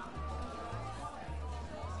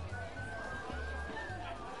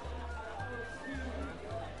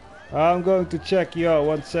 I'm going to check you out.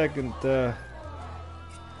 1 second.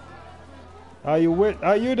 Are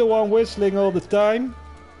you the one whistling all the time?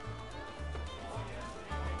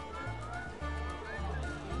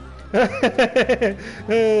 Yeah,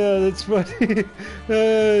 that's funny.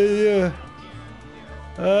 Yeah.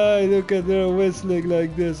 Look at her whistling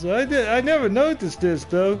like this. I never noticed this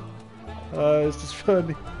though. This is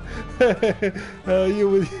funny. You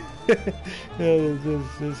would. Yeah,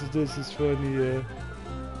 this is funny.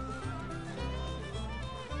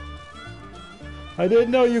 I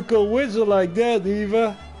didn't know you could whistle like that,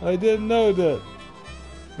 Eva. I didn't know that.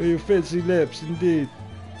 With your fancy lips, indeed.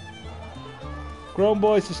 Chrome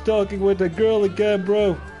Boys is talking with a girl again,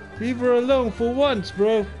 bro. Leave her alone for once,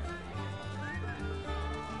 bro.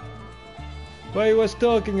 What he was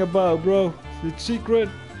talking about, bro? Is it secret?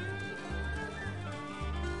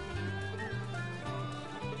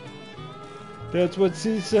 That's what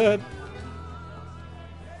she said.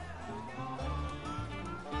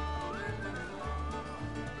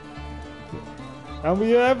 And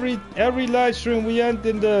we every live stream we end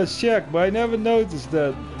in the shack, but I never noticed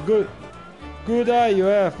that. Good eye you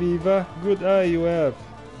have, Eva. Good eye you have.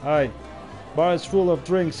 Aye. Bar is full of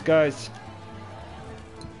drinks, guys.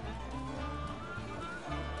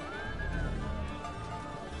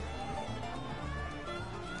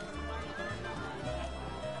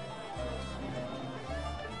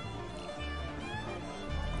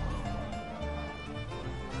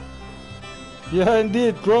 Yeah,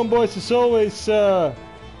 indeed. Chrome Boys is always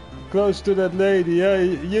close to that lady. Yeah,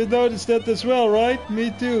 you noticed that as well, right? Me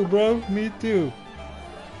too, bro. Me too.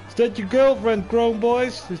 Is that your girlfriend, Chrome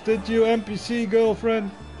Boys? Is that your NPC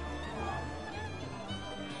girlfriend?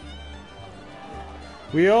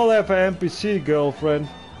 We all have an NPC girlfriend.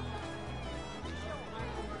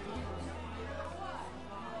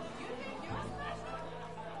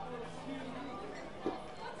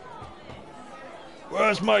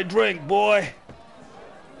 Where's my drink, boy?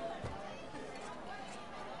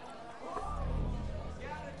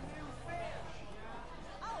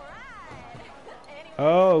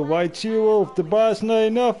 Oh, White She-Wolf, the bar's not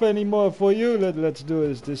enough anymore for you. Let's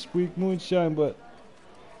do this sweet moonshine, but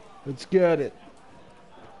let's get it.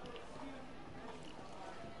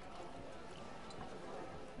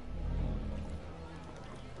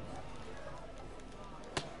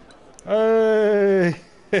 Hey!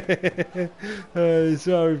 Hey,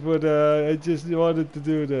 sorry for that. I just wanted to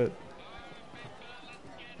do that.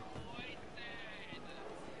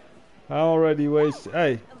 I already wasted.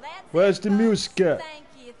 Hey, where's the music at? Thank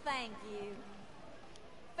you, thank you.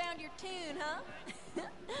 Found your tune, huh?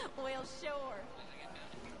 Well,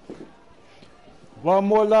 sure. One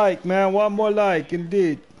more like, man. One more like,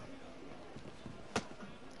 indeed.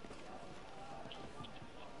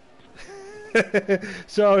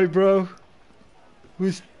 Sorry, bro.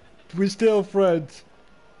 We're still friends.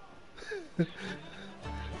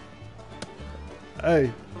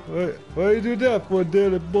 Hey, why you do that for,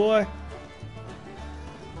 dirty boy?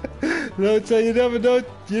 No, so you never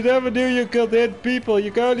knew you could hit people.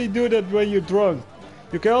 You can only do that when you're drunk.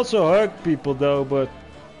 You can also hug people though, but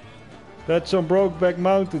that's some Brokeback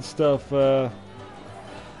Mountain stuff.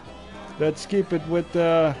 Let's keep it with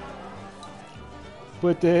the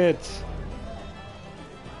hits.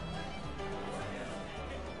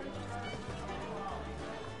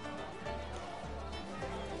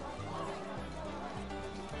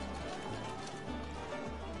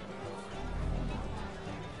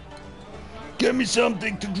 Give me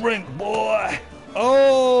something to drink, boy.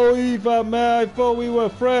 Oh, Eva, man, I thought we were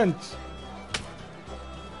friends.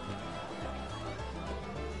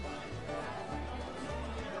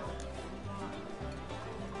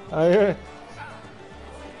 I heard.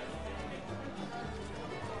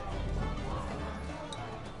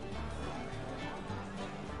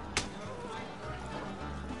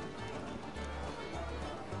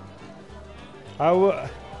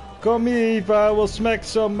 Come here, Eva. I will smack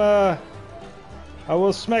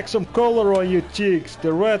some color on your cheeks,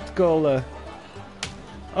 the red color.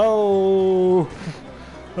 Oh,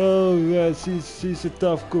 oh yeah, she's a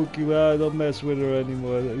tough cookie. Well, I don't mess with her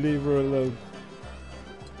anymore. Leave her alone.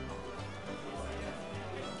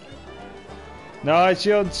 No, I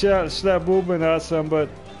shouldn't slap women, Hassan, but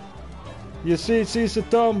you see, she's a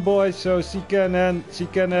tomboy, so she can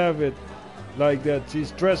have it like that.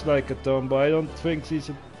 She's dressed like a tomboy. I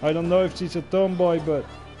don't know if she's a tomboy, but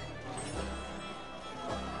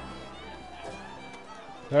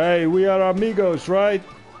hey, we are amigos, right?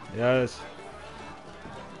 Yes.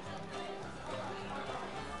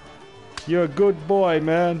 You're a good boy,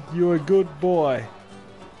 man. You're a good boy.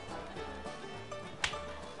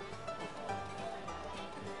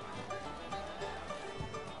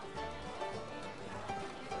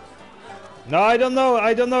 No, I don't know.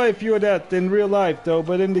 I don't know if you're that in real life, though,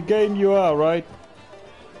 but in the game you are, right?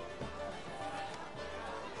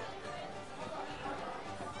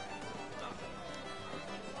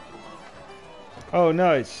 Oh,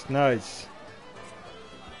 nice, nice.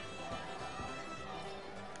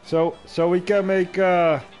 So we can make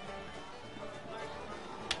yeah,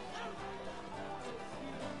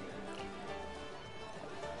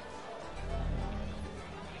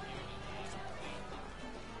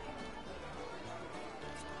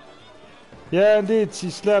 indeed, she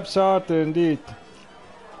slaps harder, indeed.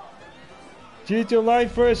 GTA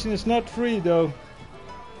Live version is not free, though.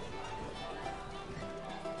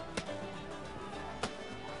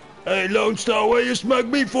 Hey, Lone Star, where you smack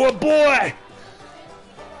me for, boy?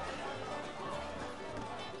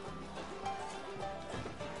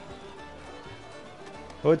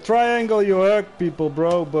 With triangle, you hug people,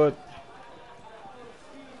 bro, but...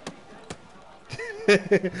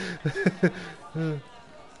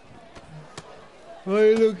 What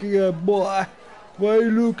are you looking at, boy? What are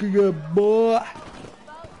you looking at, boy?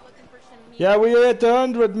 Yeah, we hit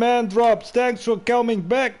 100 man drops. Thanks for coming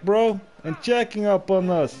back, bro, and checking up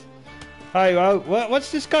on us. Hi, what's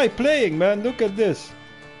this guy playing, man? Look at this.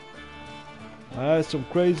 Ah, some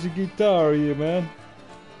crazy guitar here, man.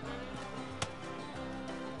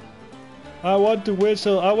 I want to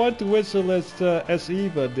whistle as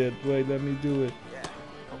Eva did. Wait, let me do it. Yeah,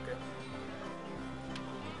 okay.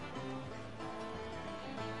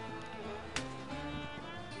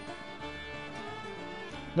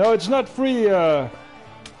 No, it's not free.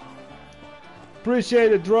 Appreciate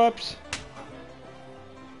the drops.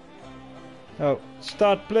 Oh,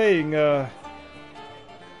 start playing. Ah,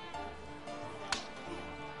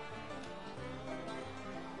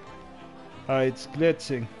 it's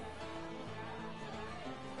glitching.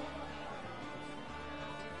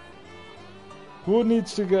 Who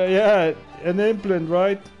needs to go? Yeah, an implant,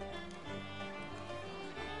 right?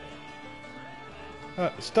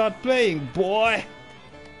 Start playing, boy.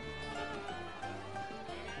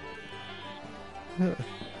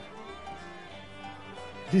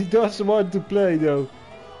 He doesn't want to play, though.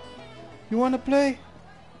 You want to play?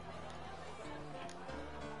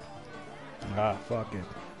 Ah, fuck it.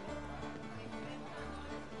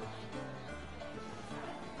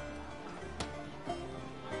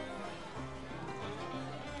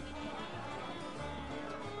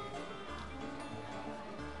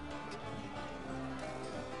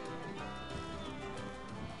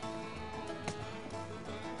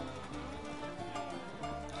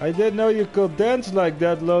 I didn't know you could dance like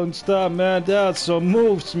that, Lone Star, man. That's some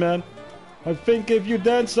moves, man. I think if you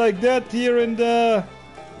dance like that here in the...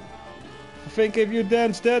 I think if you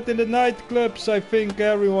dance that in the nightclubs, I think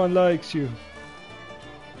everyone likes you.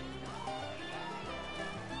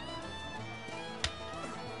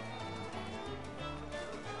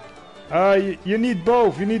 You need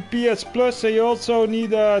both. You need PS Plus, and you also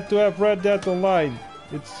need to have Red Dead Online.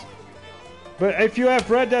 But if you have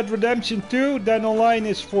Red Dead Redemption 2, then online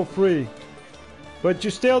is for free. But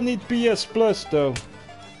you still need PS Plus though.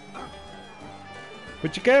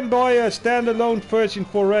 But you can buy a standalone version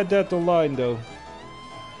for Red Dead Online though.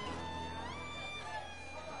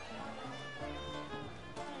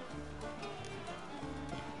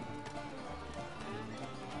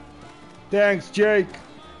 Thanks, Jake.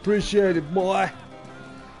 Appreciate it, boy.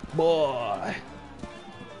 Boy.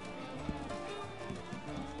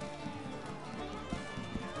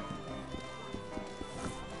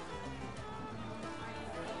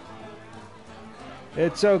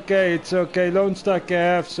 It's okay, it's okay. Lone Star can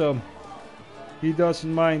have some. He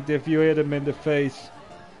doesn't mind if you hit him in the face.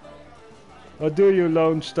 Or do you,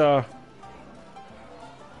 Lone Star?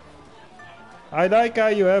 I like how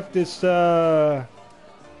you have this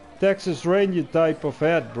Texas Ranger type of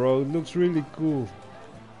hat, bro. It looks really cool.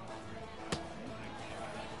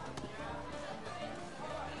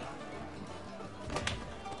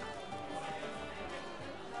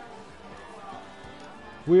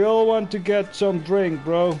 We all want to get some drink,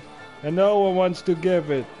 bro, and no one wants to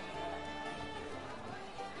give it.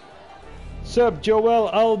 Sup, Joel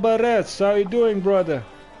Alvarez, how you doing, brother?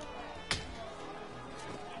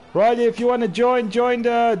 Right, if you want to join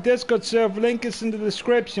the Discord server, link is in the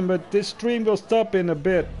description, but this stream will stop in a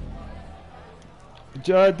bit.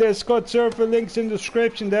 Discord server links in the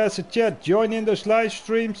description, there's a chat, join in those live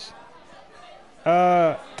streams.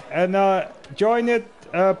 And join it.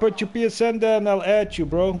 Put your PSN there and I'll add you,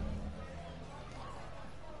 bro.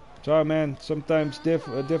 Sorry, man. Sometimes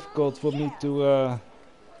difficult for me to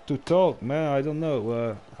talk, man. I don't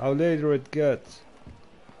know how later it gets.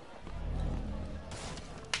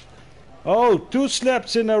 Oh, 2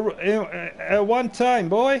 slaps in at one time,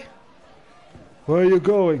 boy. Where are you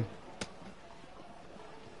going?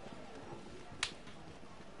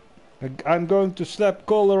 I'm going to slap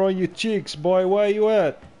collar on your cheeks, boy. Where you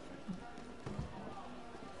at?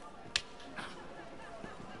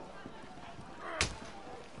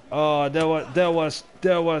 Oh, that was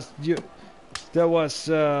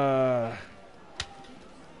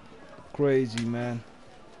crazy, man.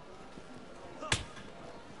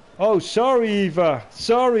 Oh, sorry, Eva.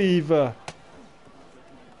 Sorry, Eva.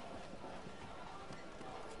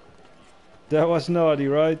 That was naughty,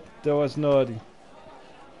 right? That was naughty.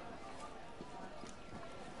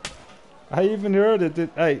 I even heard it.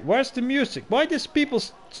 Hey, where's the music? Why does people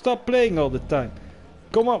stop playing all the time?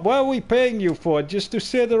 Come on, what are we paying you for? Just to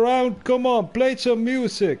sit around? Come on, play some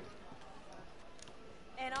music.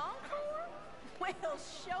 An encore? Well,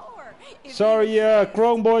 sure. Sorry,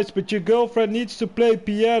 Chrome Boys, but your girlfriend needs to play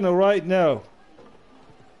piano right now.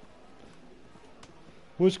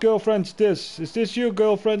 Whose girlfriend's this? Is this your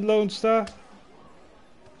girlfriend, Lone Star?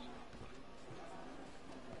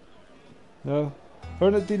 No.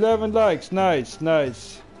 111 likes, nice,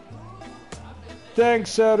 nice.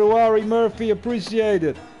 Thanks, Ruari Murphy, appreciate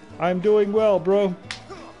it. I'm doing well, bro.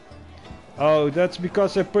 Oh, that's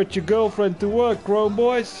because I put your girlfriend to work, Chrome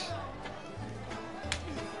Boys.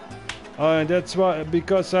 Oh, and that's why,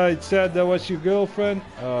 because I said that was your girlfriend.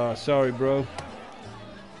 Oh, sorry, bro.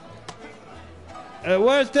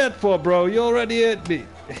 Where's that for, bro? You already hit me.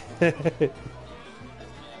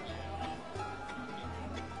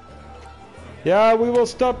 Yeah, we will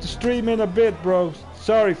stop the stream in a bit, bro.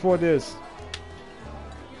 Sorry for this.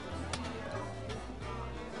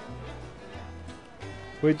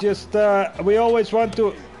 We just, we always want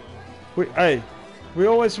to, we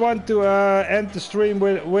always want to end the stream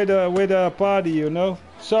with a party, you know.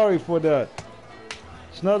 Sorry for that.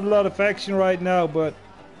 It's not a lot of action right now, but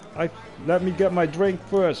let me get my drink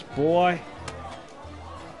first, boy.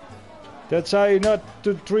 That's how you not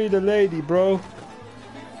to treat a lady, bro.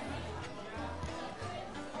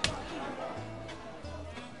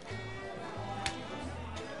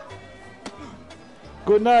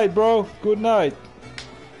 Good night, bro. Good night.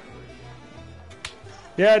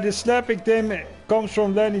 Yeah, the slapping thing comes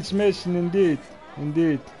from Lenny's mission, indeed.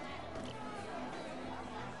 Indeed.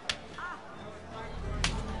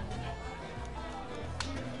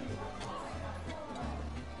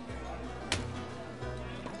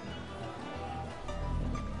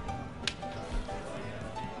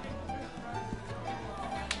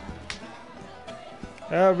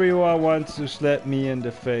 Everyone wants to slap me in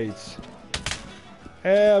the face.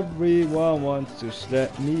 Everyone wants to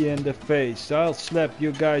slap me in the face. I'll slap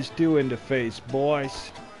you guys too in the face,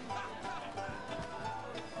 boys.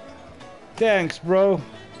 Thanks, bro.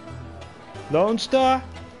 Lone Star?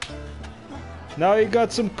 Now you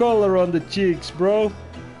got some color on the cheeks, bro.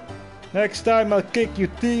 Next time I'll kick your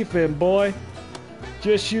teeth in, boy.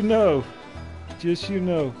 Just you know. Just you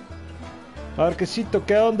know. Marquesito,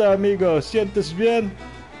 ¿qué onda, amigo? ¿Sientes bien?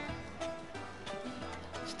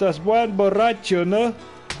 Estás buen borracho, ¿no?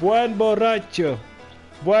 Buen borracho.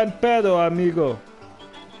 Buen pedo, amigo.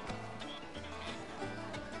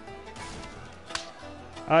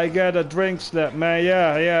 I got a drink slap, man.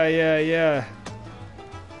 Yeah.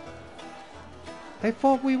 I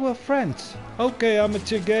thought we were friends. Okay,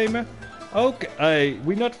 amateur gamer. Okay, hey,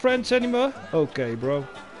 we not friends anymore? Okay, bro.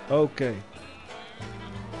 Okay.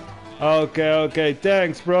 Okay,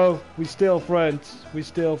 thanks, bro. We still friends.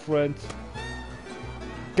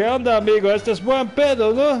 ¿Qué onda, amigo? Estás buen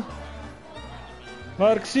pedo, ¿no?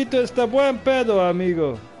 Marxito está buen pedo,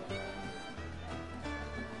 amigo.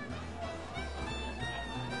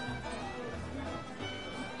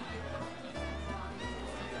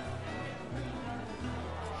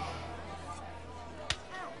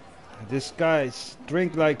 These guys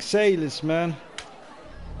drink like sailors, man.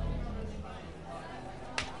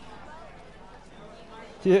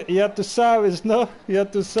 Ya tú sabes, ¿no? Ya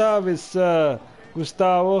tú sabes,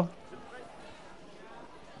 Gustavo.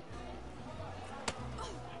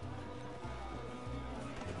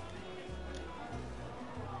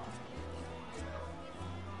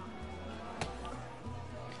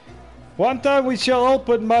 One time we shall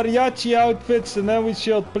open mariachi outfits and then we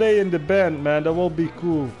shall play in the band, man. That will be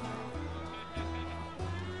cool.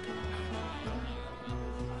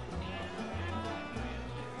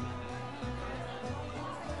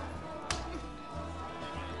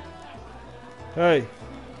 Hey.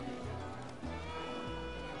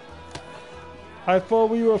 I thought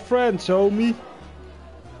we were friends, homie.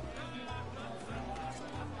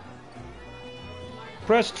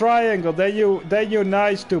 Press triangle, then you're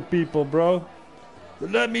nice to people, bro.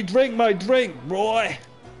 Let me drink my drink, boy.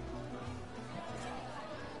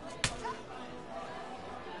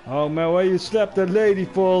 Oh man, why you slap that lady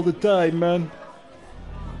for all the time, man?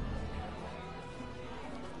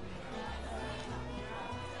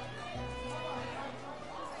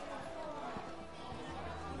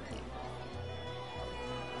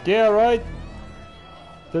 Yeah, right.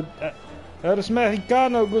 Eres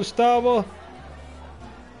Mexicano, Gustavo.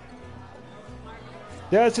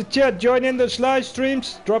 There's a chat. Join in those live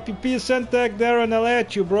streams. Drop your PSN tag there and I'll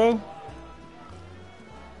add you, bro.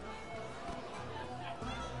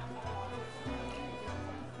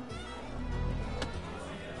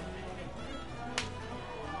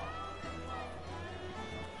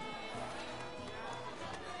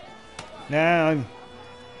 Nah, I'm...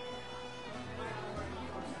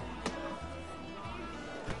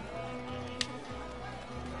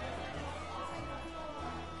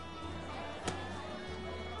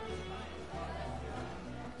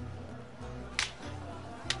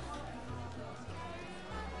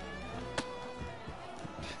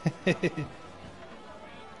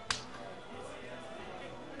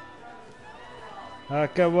 Ah,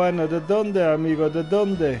 qué bueno. ¿De dónde, amigo? ¿De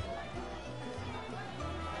dónde?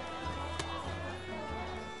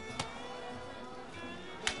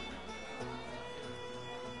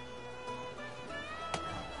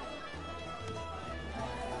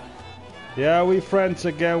 Yeah, we friends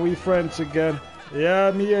again.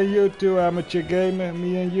 Yeah, me and you too, amateur gamer.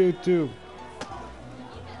 Me and you too.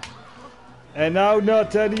 And now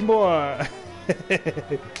not anymore.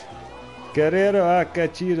 Guerrero, ah, qué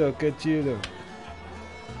chido, qué chido.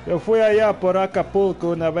 Yo fui allá por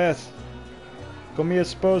Acapulco una vez con mi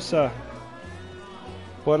esposa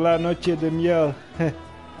por la noche de miel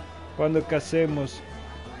cuando casemos.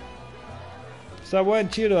 Está buen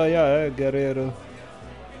chido allá, Guerrero.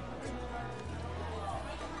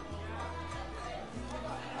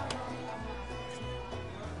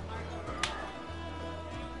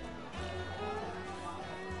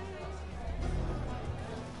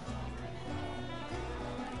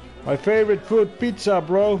 My favorite food, pizza,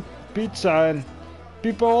 bro. Pizza, and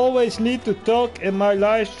people always need to talk in my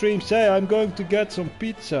live streams. Hey, I'm going to get some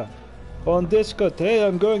pizza. On Discord, hey,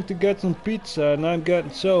 I'm going to get some pizza, and I'm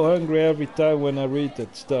getting so hungry every time when I read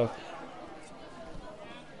that stuff.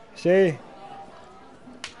 Sí.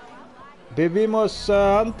 Vivimos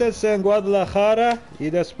antes en Guadalajara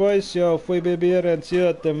y después yo fui a vivir en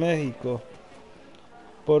Ciudad de México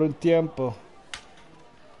por un tiempo.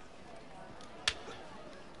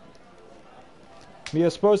 Mi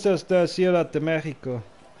esposa es de Ciudad de México.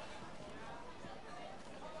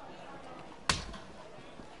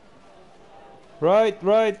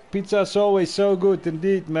 Right. Pizza's always so good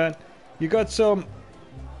indeed, man. You got some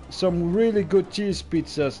really good cheese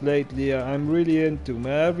pizzas lately. I'm really into,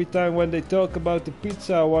 man. Every time when they talk about the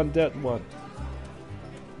pizza, I want that one.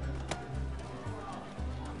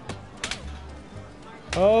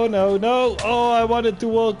 Oh no, no! Oh, I wanted to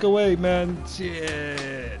walk away, man.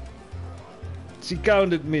 Shit. She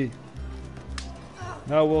counted me.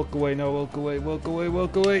 Now walk away, now walk away, walk away,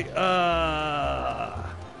 walk away.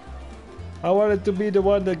 Ah! I wanted to be the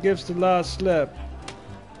one that gives the last slap.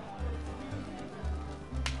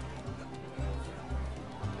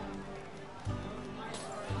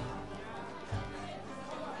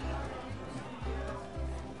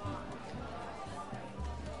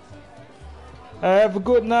 Have a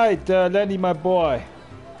good night, Lenny, my boy.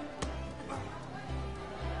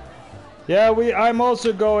 Yeah, I'm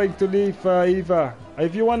also going to leave, Eva.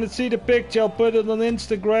 If you want to see the picture, I'll put it on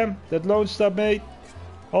Instagram that Lone Star made.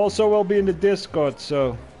 Also, will be in the Discord.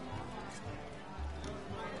 So.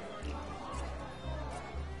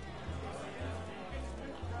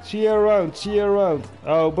 See you around. See you around.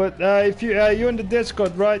 Oh, but if you're in the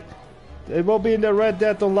Discord, right? It will be in the Red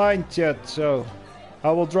Dead Online chat. So. I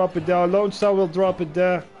will drop it there. Lone Star will drop it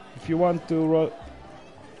there if you want to.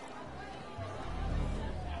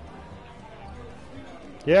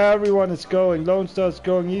 Yeah, everyone is going. Lone Star is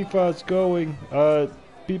going. Eva is going.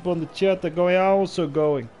 People in the chat are going. I'm also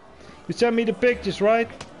going. You sent me the pictures, right?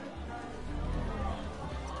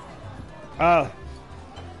 Ah.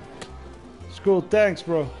 It's cool. Thanks,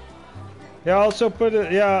 bro. Yeah, I also put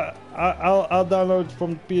it. Yeah, I'll download it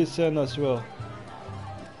from PSN as well.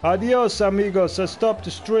 Adios, amigos. I stopped the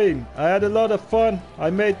stream. I had a lot of fun. I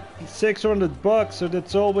made $600, so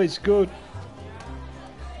that's always good.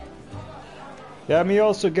 Yeah, me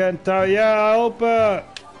also getting tired. Yeah, I hope.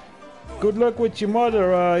 Good luck with your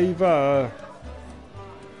mother, Eva.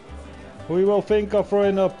 We will think of her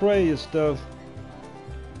in our prayers, though.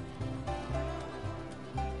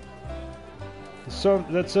 So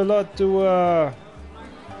that's a lot to.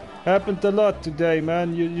 Happened a lot today,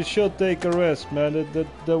 man. You should take a rest, man.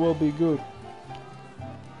 That will be good.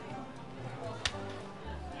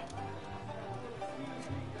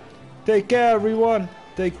 Take care, everyone.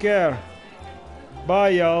 Take care. Bye,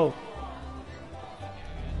 y'all.